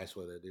of the Christ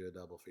with it, do a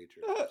double feature.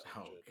 Oh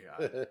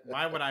god!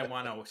 Why would I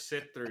want to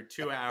sit through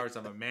 2 hours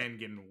of a man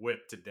getting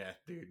whipped to death,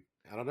 dude?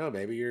 I don't know.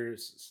 Maybe you're a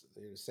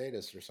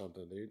sadist or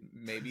something, dude.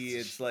 Maybe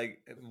it's like,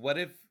 what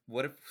if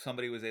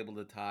somebody was able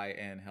to tie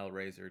in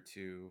Hellraiser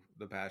to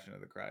the Passion of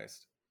the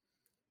Christ?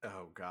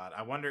 Oh god!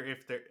 I wonder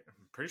if I'm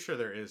pretty sure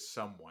there is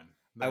someone.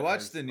 I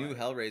watched the new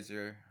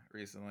Hellraiser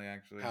recently,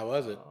 actually. How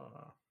was it?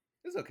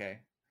 It was okay.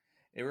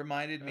 It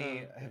reminded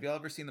me. Have y'all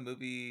ever seen the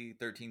movie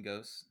 13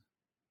 Ghosts?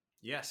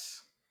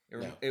 Yes.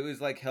 It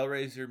was like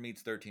Hellraiser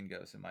meets 13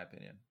 Ghosts, in my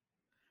opinion.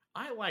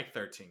 I like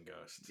 13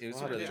 Ghosts. It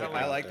was really.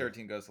 I like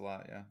 13 Ghosts a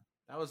lot. Yeah.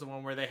 That was the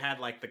one where they had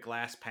like the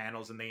glass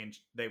panels and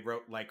they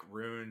wrote like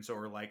runes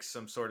or like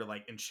some sort of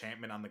like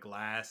enchantment on the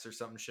glass or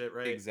some shit,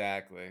 right?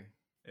 Exactly.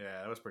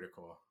 Yeah, that was pretty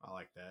cool. I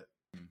like that.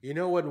 You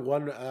know what?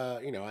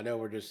 I know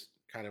we're just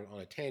kind of on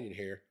a tangent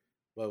here,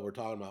 but we're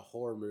talking about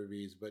horror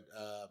movies. But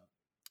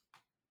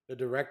the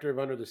director of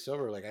Under the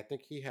Silver, like I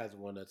think he has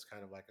one that's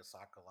kind of like a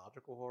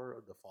psychological horror,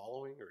 of The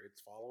Following or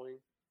It's Following,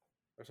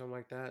 or something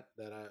like that.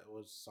 That I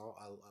was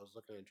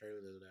looking at a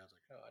trailer the other day. I was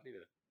like, oh, I need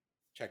to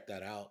check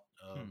that out.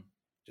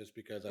 Just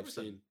because I've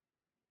seen.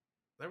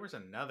 There was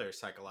another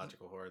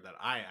psychological horror that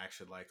I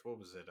actually liked. What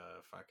was it?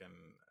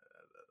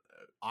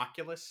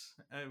 Oculus.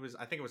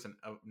 I think it was a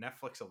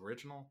Netflix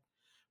original,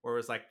 where it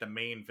was like the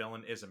main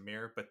villain is a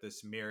mirror, but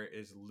this mirror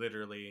is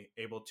literally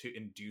able to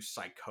induce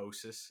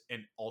psychosis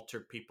and alter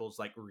people's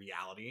like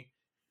reality.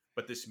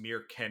 But this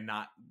mirror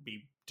cannot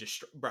be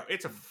destroyed. Bro,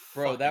 it's a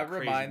that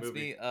reminds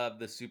me of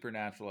the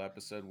Supernatural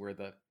episode where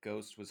the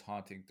ghost was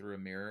haunting through a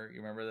mirror.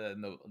 You remember that?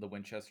 And the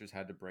Winchesters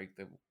had to break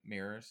the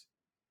mirrors.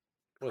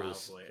 What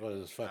is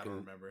this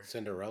fucking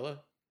Cinderella?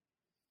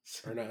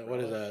 Or not? What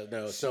is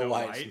no Snow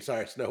White? I'm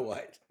sorry, Snow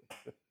White.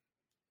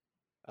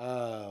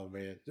 Oh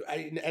man!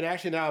 And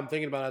actually, now I'm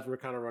thinking about it, as we're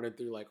kind of running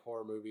through like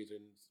horror movies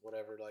and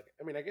whatever. Like,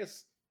 I mean, I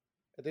guess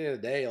at the end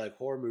of the day, like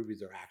horror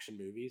movies are action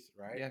movies,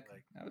 right? Yeah,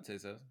 like, I would say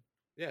so.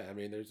 Yeah, I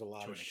mean, there's a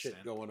lot of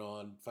shit going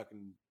on.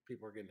 Fucking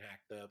people are getting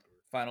hacked up.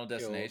 Final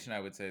Destination, I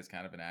would say, is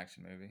kind of an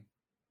action movie.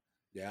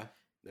 Yeah.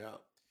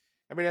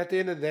 I mean, at the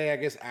end of the day, I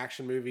guess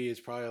action movie is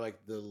probably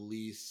like the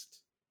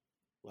least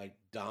like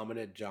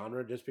dominant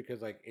genre, just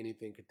because like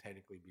anything could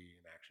technically be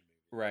an action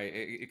movie. Right.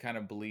 It kind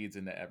of bleeds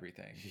into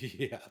everything.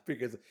 Yeah,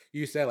 because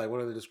you said like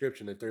one of the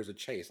description, if there's a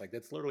chase, like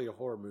that's literally a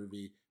horror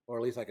movie, or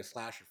at least like a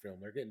slasher film.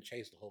 They're getting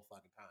chased the whole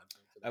fucking time. So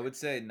I would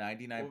say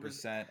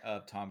 99%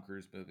 of Tom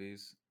Cruise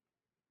movies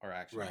are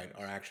action movies.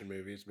 Are action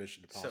movies,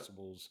 Mission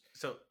Impossibles.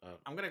 So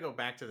I'm going to go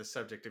back to the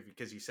subject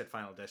because you said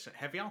Final Destination.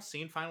 Have y'all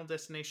seen Final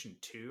Destination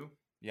 2?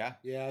 Yeah.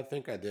 Yeah, I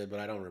think I did, but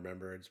I don't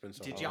remember. It's been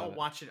so long. Did y'all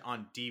watch it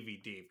on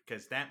DVD?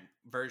 Because that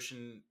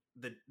version,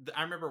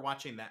 I remember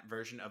watching that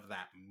version of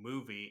that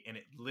movie, and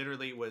it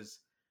literally was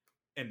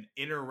an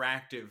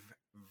interactive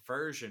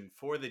version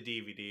for the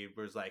DVD. It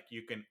was like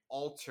you can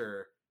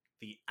alter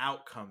the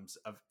outcomes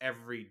of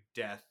every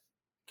death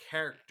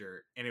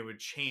character, and it would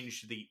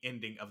change the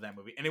ending of that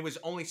movie. And it was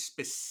only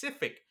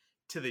specific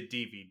to the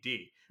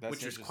DVD,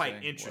 which was quite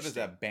interesting. What is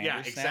that, Yeah,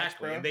 Bandersnatch,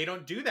 exactly. bro? And they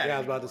don't do that Yeah, I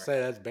was about to anymore. say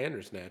that's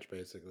Bandersnatch,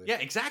 basically. Yeah,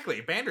 exactly.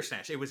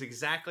 Bandersnatch. It was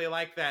exactly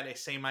like that.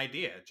 Same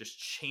idea, just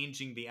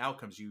changing the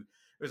outcomes. It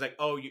was like,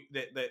 oh,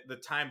 the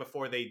time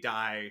before they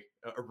die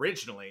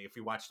originally, if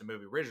you watch the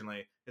movie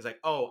originally, is like,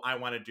 oh, I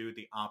want to do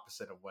the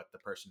opposite of what the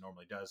person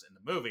normally does in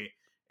the movie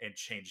and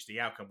change the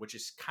outcome, which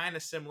is kind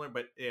of similar,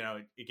 but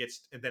it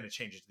gets, and then it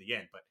changes to the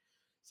end. But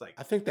it's like,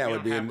 I think that we would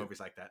don't be have movies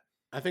like that.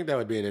 I think that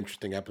would be an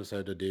interesting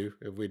episode to do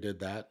if we did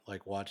that.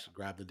 Like,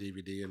 grab the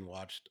DVD and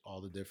watched all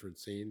the different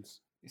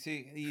scenes. You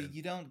see,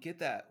 you don't get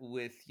that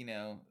with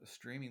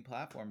streaming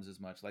platforms as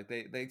much. Like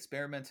they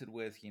experimented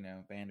with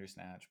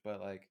Bandersnatch, but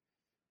like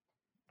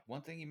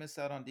one thing you miss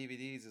out on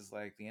DVDs is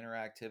like the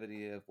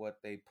interactivity of what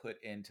they put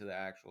into the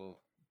actual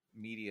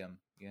medium.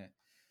 Yeah.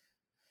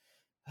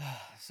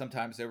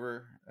 Sometimes there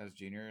were, as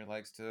Junior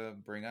likes to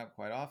bring up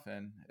quite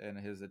often in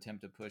his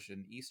attempt to push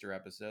an Easter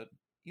episode,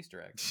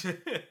 Easter eggs.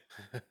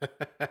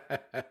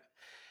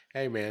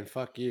 Hey man,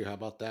 fuck you. How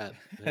about that?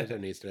 There's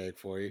an Easter egg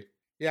for you.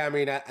 Yeah, I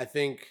mean, I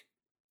think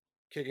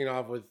kicking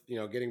off with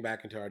getting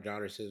back into our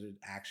genre scissors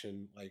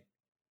action, like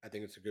I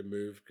think it's a good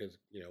move because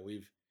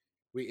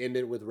we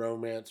ended with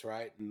romance,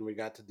 right, and we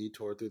got to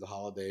detour through the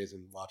holidays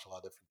and watch a lot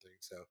of different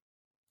things. So,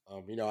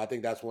 I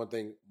think that's one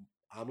thing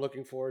I'm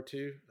looking forward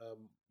to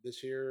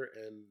this year,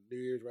 and New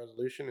Year's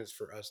resolution is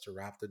for us to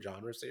wrap the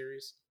genre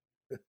series.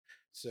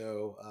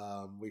 So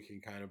we can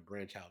kind of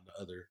branch out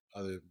into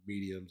other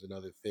mediums and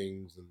other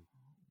things, and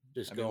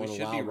just go on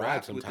a wild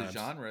ride sometimes. With the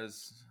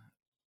genres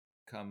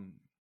come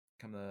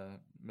the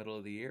middle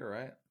of the year,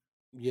 right?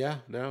 Yeah,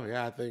 no,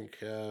 yeah, I think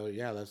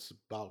that's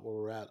about where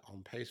we're at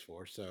on pace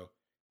for. So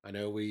I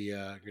know we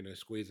gonna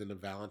squeeze in the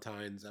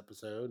Valentine's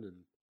episode, and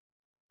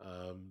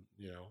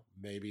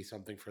maybe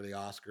something for the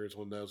Oscars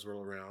when those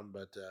roll around.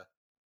 But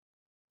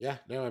yeah,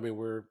 no, I mean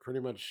we're pretty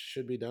much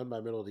should be done by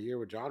middle of the year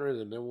with genres,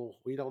 and then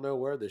we don't know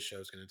where this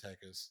show's gonna take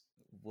us.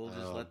 We'll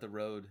just let the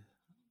road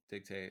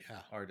dictate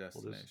our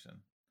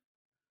destination.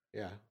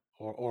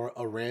 Or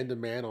a random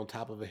man on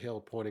top of a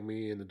hill pointing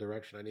me in the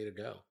direction I need to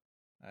go.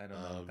 I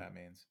don't know what that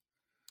means.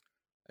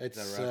 It's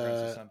is that a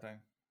reference to something?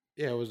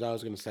 Yeah, I was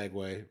going to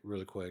segue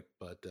really quick,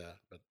 but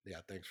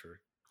yeah, thanks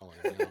for calling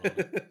me out on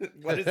it.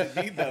 What does it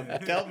mean though?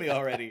 Tell me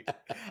already.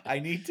 I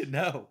need to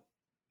know.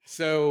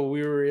 So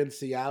we were in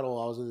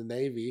Seattle. I was in the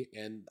Navy,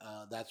 and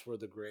that's where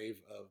the grave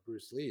of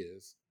Bruce Lee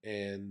is.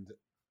 And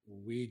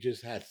we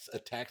just had a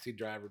taxi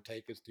driver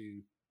take us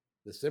to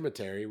the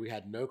cemetery. We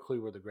had no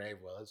clue where the grave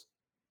was.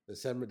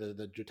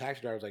 The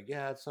taxi driver was like,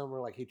 yeah, it's somewhere.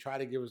 Like, he tried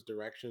to give us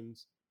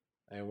directions,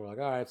 and we're like,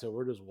 all right. So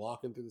we're just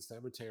walking through the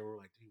cemetery. And we're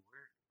like, dude,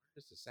 where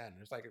is this at? And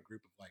there's like a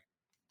group of like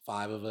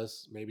 5 of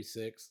us, maybe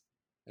 6.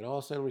 And all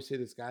of a sudden we see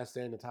this guy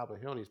standing on the top of a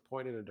hill, and he's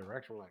pointing in a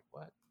direction. We're like,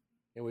 what?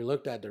 And we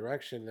looked that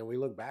direction, and then we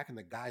look back, and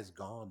the guy's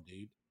gone,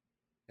 dude.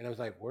 And I was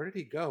like, where did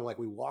he go? Like,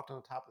 we walked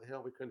on top of the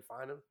hill. We couldn't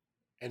find him.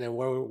 And then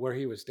where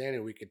he was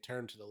standing, we could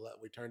turn to the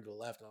left. We turned to the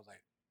left, and I was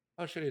like,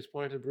 oh, shit, he's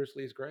pointing to Bruce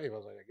Lee's grave. I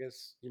was like, I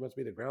guess he must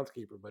be the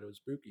groundskeeper, but it was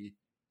spooky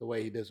the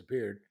way he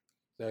disappeared.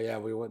 So, yeah,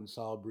 we went and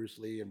saw Bruce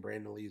Lee and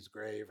Brandon Lee's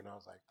grave, and I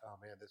was like, oh,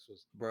 man, this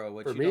was... Bro,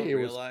 what you don't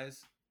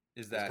realize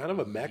is that kind of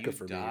a mecca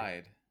for me.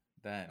 Died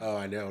then. Oh,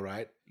 I know,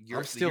 right?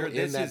 I'm still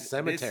in that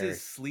cemetery. This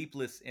is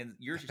sleepless,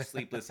 you're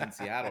sleepless in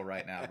Seattle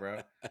right now,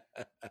 bro.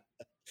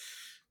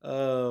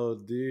 Oh,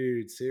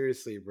 dude,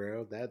 seriously,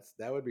 bro, that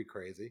would be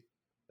crazy.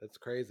 That's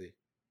crazy.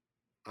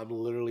 I'm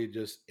literally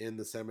just in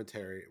the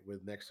cemetery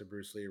next to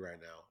Bruce Lee right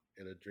now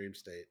in a dream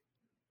state,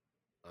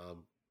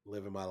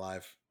 living my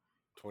life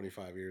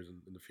 25 years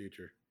in the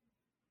future.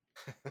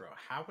 Bro,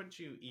 how would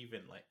you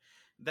even like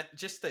that?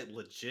 Just the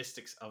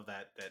logistics of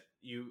that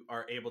you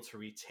are able to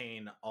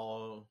retain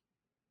all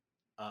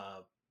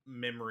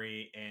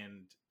memory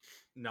and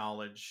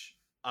knowledge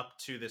up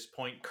to this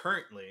point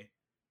currently,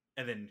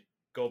 and then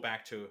go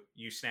back to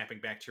you snapping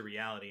back to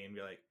reality and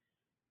be like,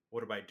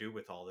 what do I do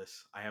with all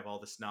this? I have all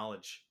this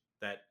knowledge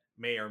that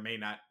may or may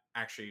not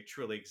actually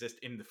truly exist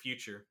in the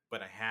future,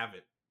 but I have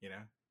it,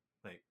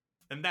 like,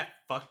 and that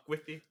fuck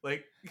with you.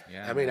 Like,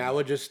 yeah, I mean, I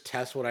would just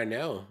test what I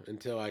know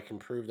until I can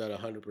prove that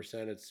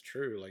 100% it's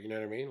true. Like, you know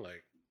what I mean?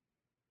 Like,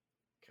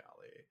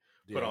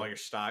 put all your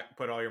stock,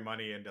 put all your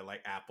money into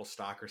like Apple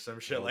stock or some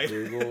shit like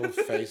Google,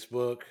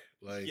 Facebook.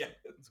 Like, yeah,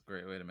 it's a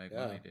great way to make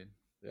money, dude.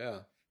 Yeah,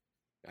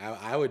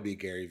 I would be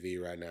Gary V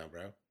right now,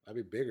 bro. I'd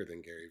be bigger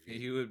than Gary V.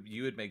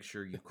 You would make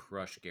sure you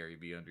crush Gary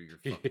V under your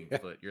fucking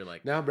foot. You're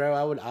like, no, bro.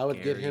 I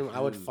would get him. I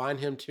would find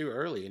him too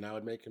early, and I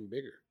would make him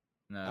bigger.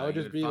 No, I would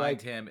just be find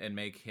like him and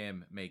make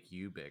him make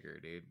you bigger,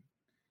 dude.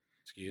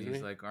 Excuse me.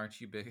 He's like, aren't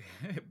you big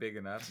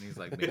enough? And he's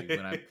like,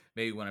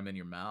 maybe when I'm in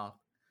your mouth.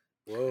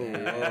 Whoa.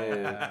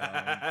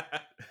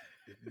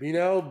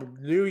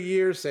 New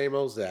year, same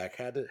old Zach.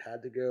 Had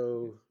to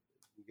go.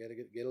 You gotta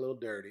get a little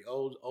dirty.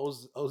 Old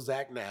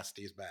Zach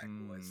Nasty's back,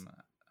 boys.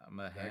 I'm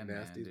a Zach Han man,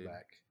 Nasty's dude.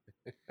 back.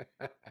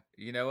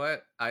 You know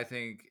what? I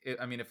think.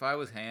 If I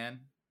was Han,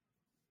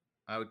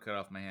 I would cut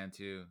off my hand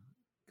too.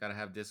 Gotta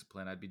have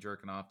discipline. I'd be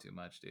jerking off too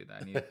much, dude.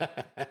 I need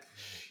to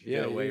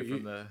get away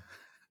from the.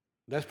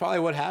 That's probably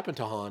what happened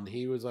to Han.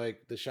 He was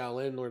like, the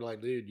Shaolin were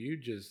like, dude, you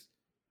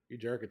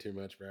jerking too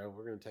much, bro.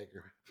 We're gonna take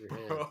your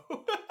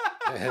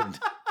hand.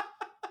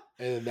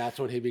 And that's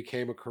when he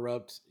became a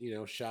corrupt,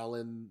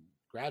 Shaolin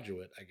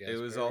graduate, I guess. It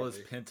was all his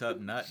pent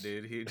up nut,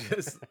 dude. He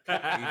just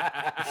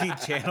he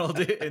channeled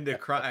it into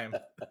crime.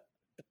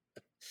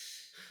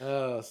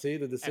 See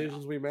the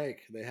decisions we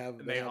make. They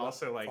have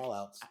also like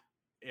fallouts.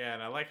 Yeah,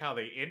 and I like how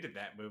they ended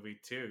that movie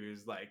too. It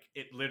was like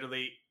it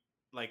literally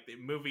like the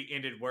movie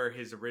ended where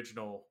his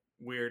original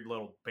weird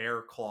little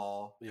bear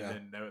claw,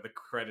 and then the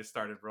credits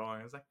started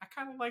rolling. I was like, I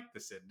kind of like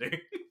this ending.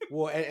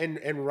 Well,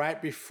 and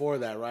right before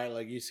that, right,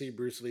 like you see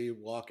Bruce Lee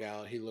walk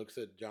out. He looks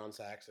at John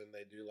Saxon.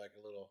 They do like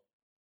a little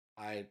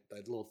like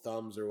little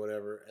thumbs or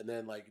whatever, and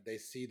then like they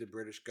see the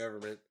British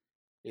government,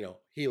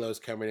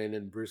 helos coming in,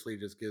 and Bruce Lee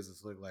just gives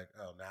this look like,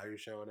 oh, now you're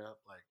showing up.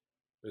 Like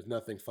there's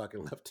nothing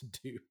fucking left to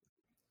do.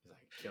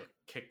 He's like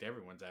kicked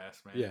everyone's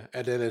ass, man. Yeah,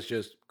 and then it's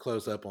just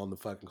close up on the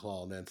fucking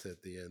claw, and that's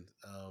at the end.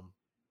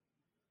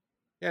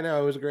 Yeah,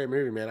 no, it was a great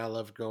movie, man. I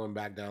loved going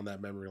back down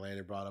that memory lane.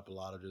 It brought up a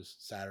lot of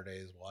just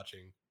Saturdays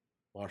watching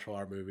martial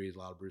art movies, a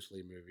lot of Bruce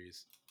Lee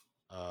movies.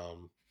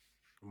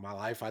 My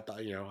life, I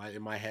thought,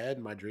 in my head,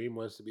 my dream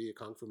was to be a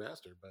kung fu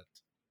master, but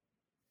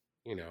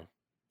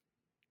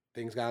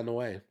things got in the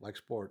way, like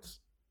sports.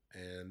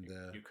 And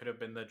you could have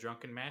been the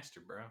drunken master,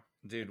 bro.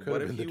 Dude,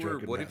 what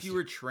if you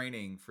were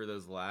training for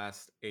those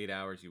last 8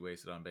 hours you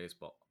wasted on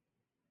baseball?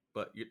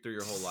 But through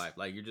your whole life,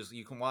 like you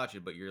can watch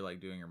it, but you're like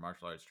doing your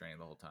martial arts training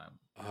the whole time.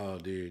 Oh,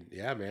 dude,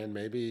 yeah, man.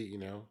 Maybe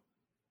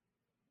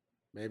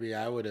maybe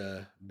I would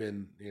have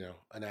been,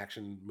 an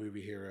action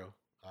movie hero.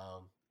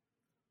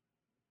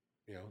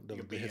 You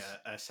could be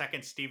a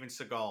second Steven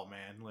Seagal,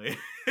 man. Like,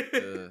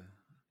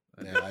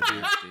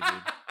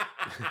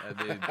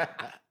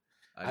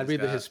 I'd be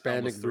the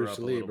Hispanic Bruce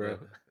Lee, bro.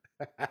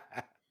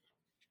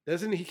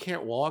 Doesn't he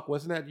can't walk?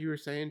 Wasn't that you were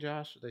saying,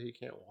 Josh, that he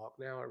can't walk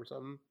now or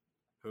something?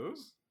 Who?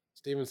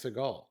 Steven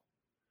Seagal.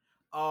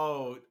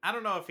 Oh, I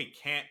don't know if he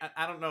can't.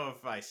 I don't know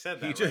if I said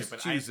that. He just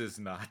chooses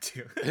not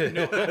to.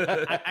 No,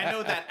 I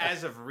know that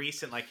as of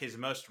recent, like his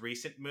most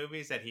recent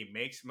movies that he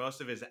makes,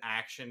 most of his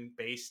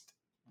action-based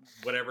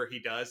whatever he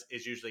does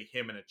is usually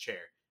him in a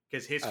chair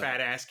because his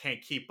fat ass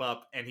can't keep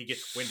up and he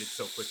gets winded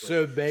so quickly.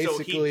 So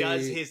basically, he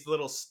does his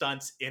little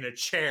stunts in a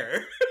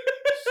chair.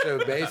 So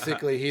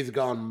basically, he's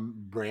gone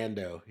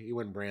Brando. He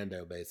went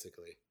Brando,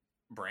 basically.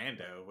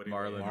 Brando? What do you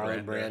mean?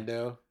 Marlon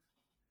Brando.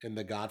 In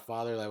The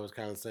Godfather, that was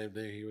kind of the same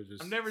thing. He was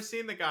just... I've never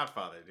seen The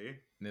Godfather, dude.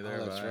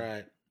 Neither that's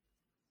right.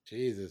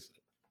 Jesus.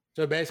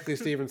 So basically,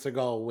 Steven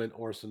Seagal went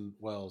Orson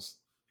Welles,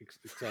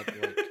 except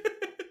like...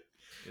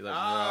 He's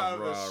like,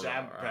 the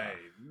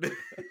champagne.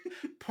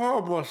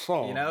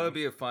 Parmesan. You know, it'd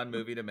be a fun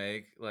movie to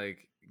make.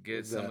 Like,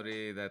 get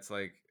somebody that's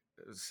like...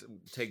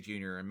 Take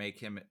Junior and make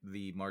him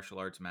the martial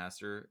arts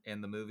master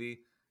in the movie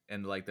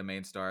and like the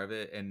main star of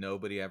it, and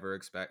nobody ever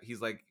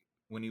he's like,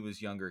 when he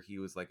was younger, he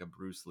was like a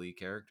Bruce Lee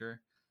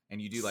character.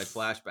 And you do like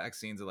flashback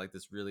scenes of like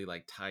this really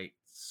like tight,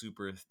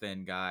 super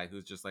thin guy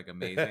who's just like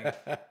amazing.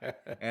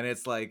 And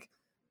it's like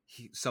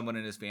someone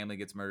in his family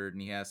gets murdered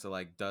and he has to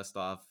like dust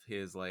off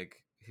his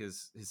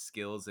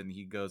skills, and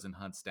he goes and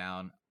hunts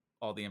down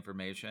all the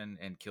information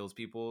and kills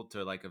people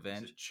to like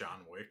avenge.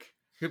 John Wick.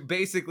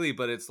 Basically,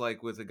 but it's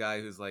like with a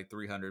guy who's like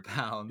 300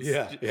 pounds.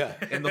 Yeah.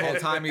 And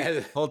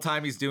the whole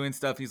time he's doing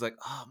stuff, he's like,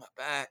 "Oh, my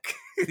back."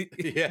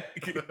 Yeah,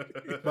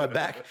 my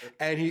back,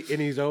 and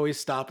he's always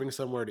stopping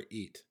somewhere to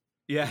eat.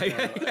 Yeah.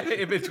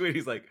 In between,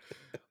 he's like,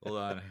 "Hold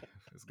on,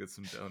 let's get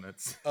some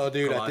donuts." Oh,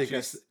 dude,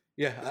 Kolaches.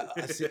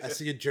 I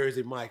see a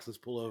Jersey Mike's. Let's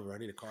pull over. I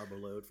need a carbo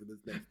load for this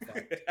next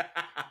fight.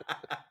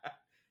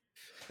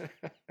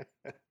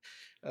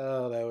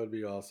 Oh, that would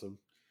be awesome.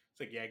 It's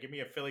like, yeah, give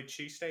me a Philly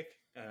cheesesteak,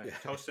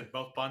 toasted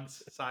both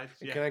buns sides.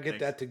 Yeah, can I get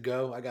that to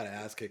go? I got an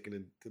ass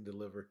kicking to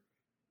deliver.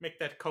 Make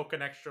that Coke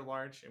an extra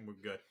large, and we're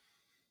good.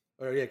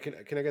 Oh yeah, can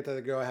I get that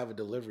to go? I have a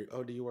delivery.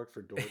 Oh, do you work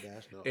for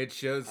DoorDash? No. It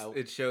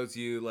shows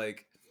you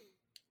like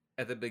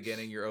at the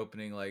beginning you're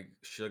opening like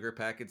sugar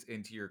packets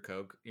into your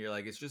Coke. You're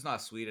like, it's just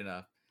not sweet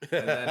enough.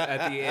 And then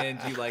at the end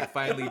you like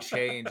finally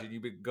change and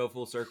you go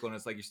full circle, and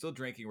it's like you're still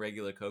drinking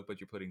regular Coke, but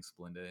you're putting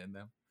Splenda in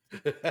them.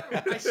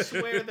 I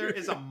swear there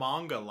is a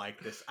manga like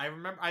this. I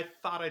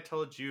thought I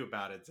told you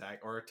about it, Zach,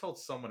 or I told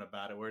someone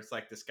about it, where it's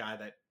like this guy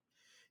that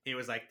he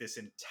was like this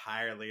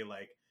entirely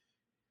like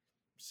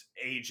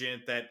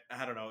agent that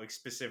I don't know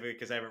specifically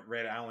because I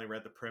only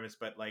read the premise,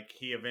 but like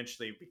he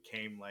eventually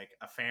became like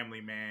a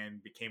family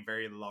man, became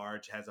very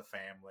large, has a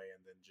family,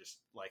 and then just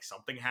like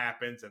something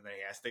happens and then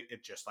he has to,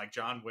 just like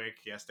John Wick,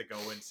 he has to go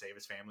and save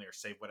his family or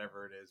save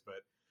whatever it is. But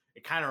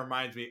it kind of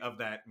reminds me of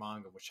that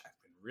manga, which I've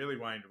been really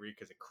wanting to read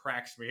because it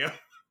cracks me up.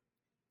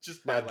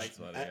 Just Now, by like,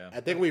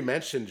 I think we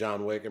mentioned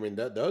John Wick. I mean,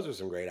 those are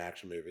some great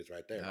action movies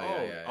right there.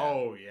 Yeah.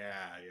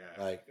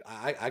 Like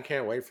I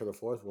can't wait for the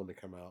fourth one to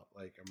come out.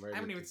 Like I'm ready.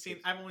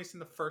 I've only seen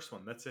the first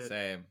one. That's it.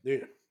 Same.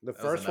 Dude, the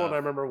first one I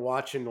remember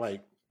watching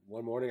like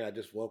one morning. I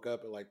just woke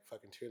up at like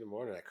fucking 2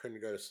 a.m. I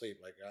couldn't go to sleep.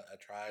 Like I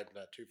tried, and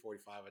at 2:45,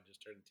 I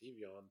just turned the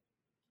TV on,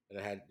 and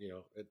I had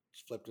it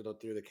flipped it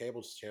through the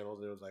cable channels,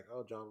 and it was like,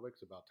 oh, John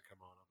Wick's about to come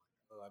on.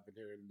 I'm like, oh, I've been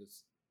hearing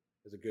this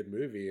is a good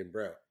movie, and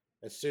bro,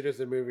 as soon as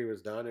the movie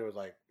was done, it was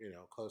like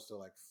close to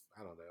like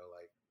I don't know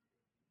like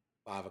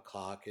 5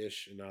 o'clock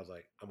ish, and I was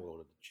like, I'm going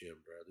to the gym,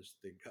 bro. This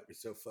thing got me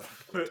so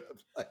fucking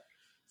up.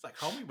 It's like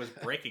homie was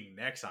breaking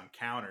necks on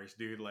counters,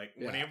 dude. Like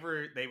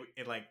whenever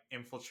it like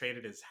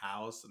infiltrated his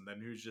house, and then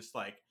he was just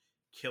like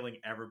killing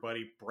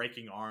everybody,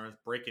 breaking arms,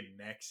 breaking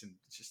necks, and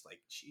just like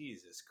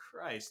Jesus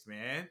Christ,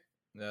 man.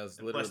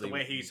 That's literally plus the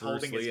way he's Bruce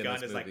holding Lee his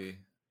gun is movie. like,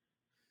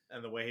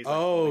 and the way he's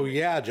oh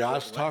yeah,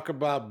 Josh, talk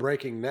about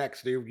breaking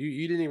necks, dude.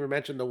 You didn't even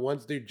mention the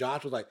ones, dude.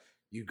 Josh was like,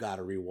 you got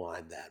to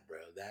rewind that, bro.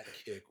 That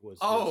kick was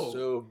just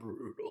so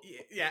brutal.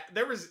 Yeah,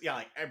 there was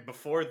like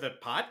before the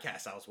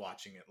podcast, I was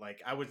watching it. Like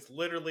I was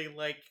literally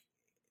like,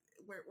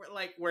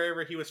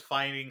 wherever he was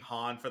fighting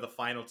Han for the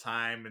final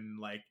time, and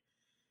like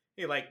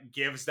he like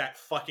gives that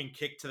fucking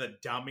kick to the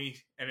dummy,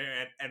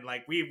 and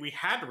like we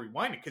had to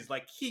rewind it because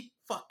like he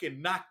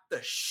fucking knocked the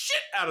shit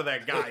out of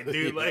that guy,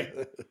 dude. Like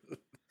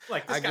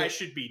this guy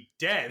should be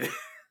dead.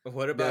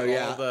 What about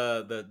all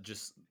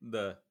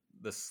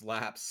the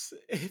slaps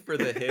for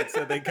the hits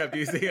that they kept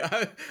using?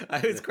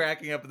 I was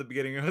cracking up at the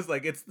beginning. I was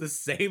like, it's the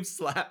same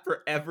slap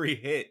for every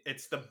hit.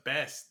 It's the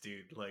best,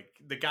 dude. Like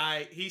the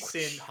guy, he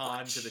sent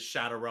Han to the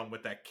Shadow Realm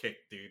with that kick,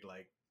 dude.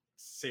 Like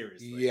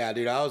seriously. Yeah,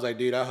 dude. I was like,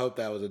 dude, I hope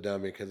that was a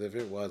dummy because if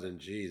it wasn't,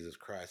 Jesus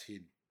Christ,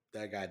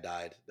 that guy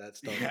died. That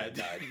stuntman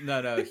died.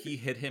 No, he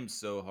hit him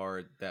so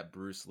hard that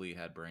Bruce Lee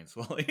had brain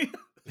swelling.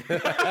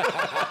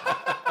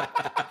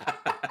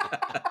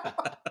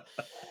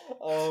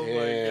 Oh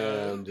my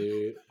god,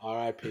 dude!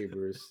 R.I.P.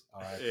 Bruce.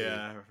 R.I.P.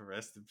 Yeah,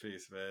 rest in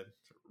peace, man.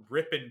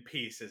 Rip in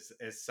peace,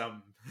 as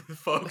some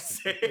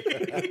folks say.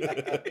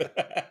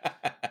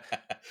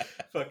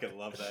 Fucking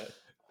love that.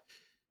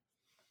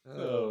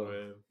 Oh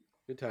man,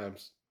 good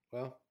times.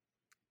 Well,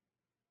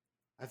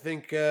 I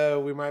think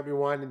we might be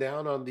winding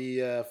down on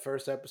the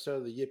first episode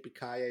of the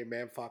Yippee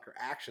MAMFAWkers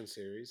action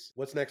series.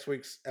 What's next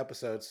week's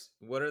episodes?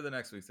 What are the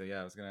next week's?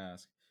 Yeah, I was gonna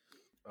ask.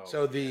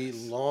 So the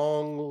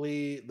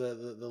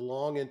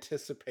long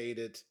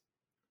anticipated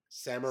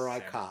Samurai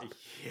Cop.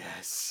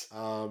 Yes.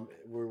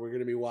 We're going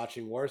to be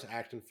watching worst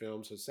action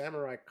films. So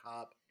Samurai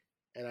Cop,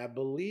 and I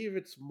believe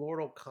it's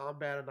Mortal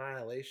Kombat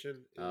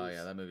Annihilation. Oh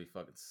yeah, that movie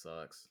fucking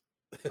sucks.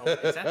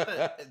 Is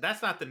that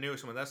that's not the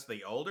newest one. That's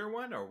the older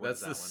one, or what's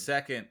that's the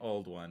second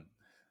old one.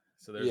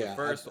 So there's the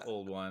first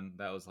old one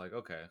that was like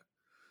okay,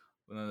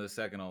 and then the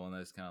second old one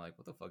that's kind of like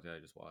what the fuck did I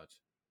just watch?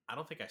 I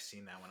don't think I've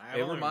seen that one.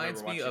 It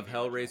reminds me of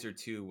Hellraiser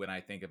 2 when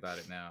I think about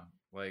it now.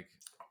 Like,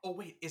 oh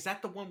wait, is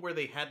that the one where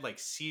they had like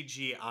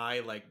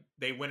CGI? Like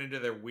they went into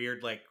their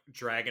weird like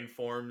dragon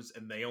forms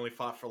and they only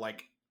fought for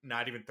like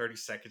not even 30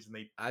 seconds and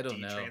they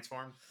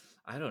transformed.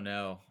 I don't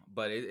know,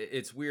 but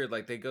it's weird.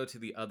 Like they go to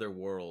the other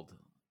world.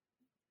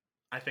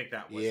 I think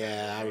that was.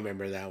 Yeah, I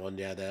remember that one.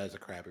 Yeah, that was a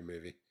crappy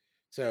movie.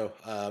 So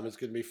it's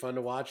gonna be fun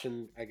to watch,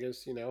 and I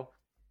guess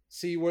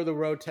see where the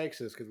road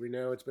takes us because we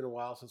know it's been a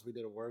while since we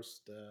did a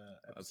worst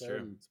episode. That's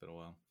true. It's been a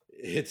while.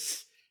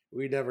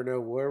 We never know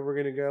where we're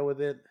gonna go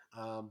with it.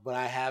 But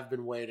I have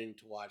been waiting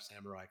to watch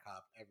Samurai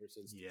Cop ever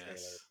since the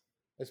trailer,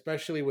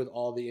 especially with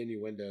all the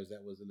innuendos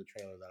that was in the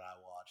trailer that I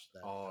watched.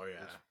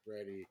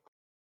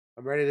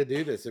 I'm ready to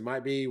do this. It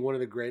might be one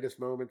of the greatest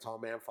moments on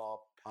MAMFAW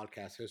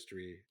podcast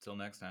history. Till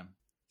next time.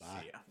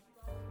 Bye. See ya.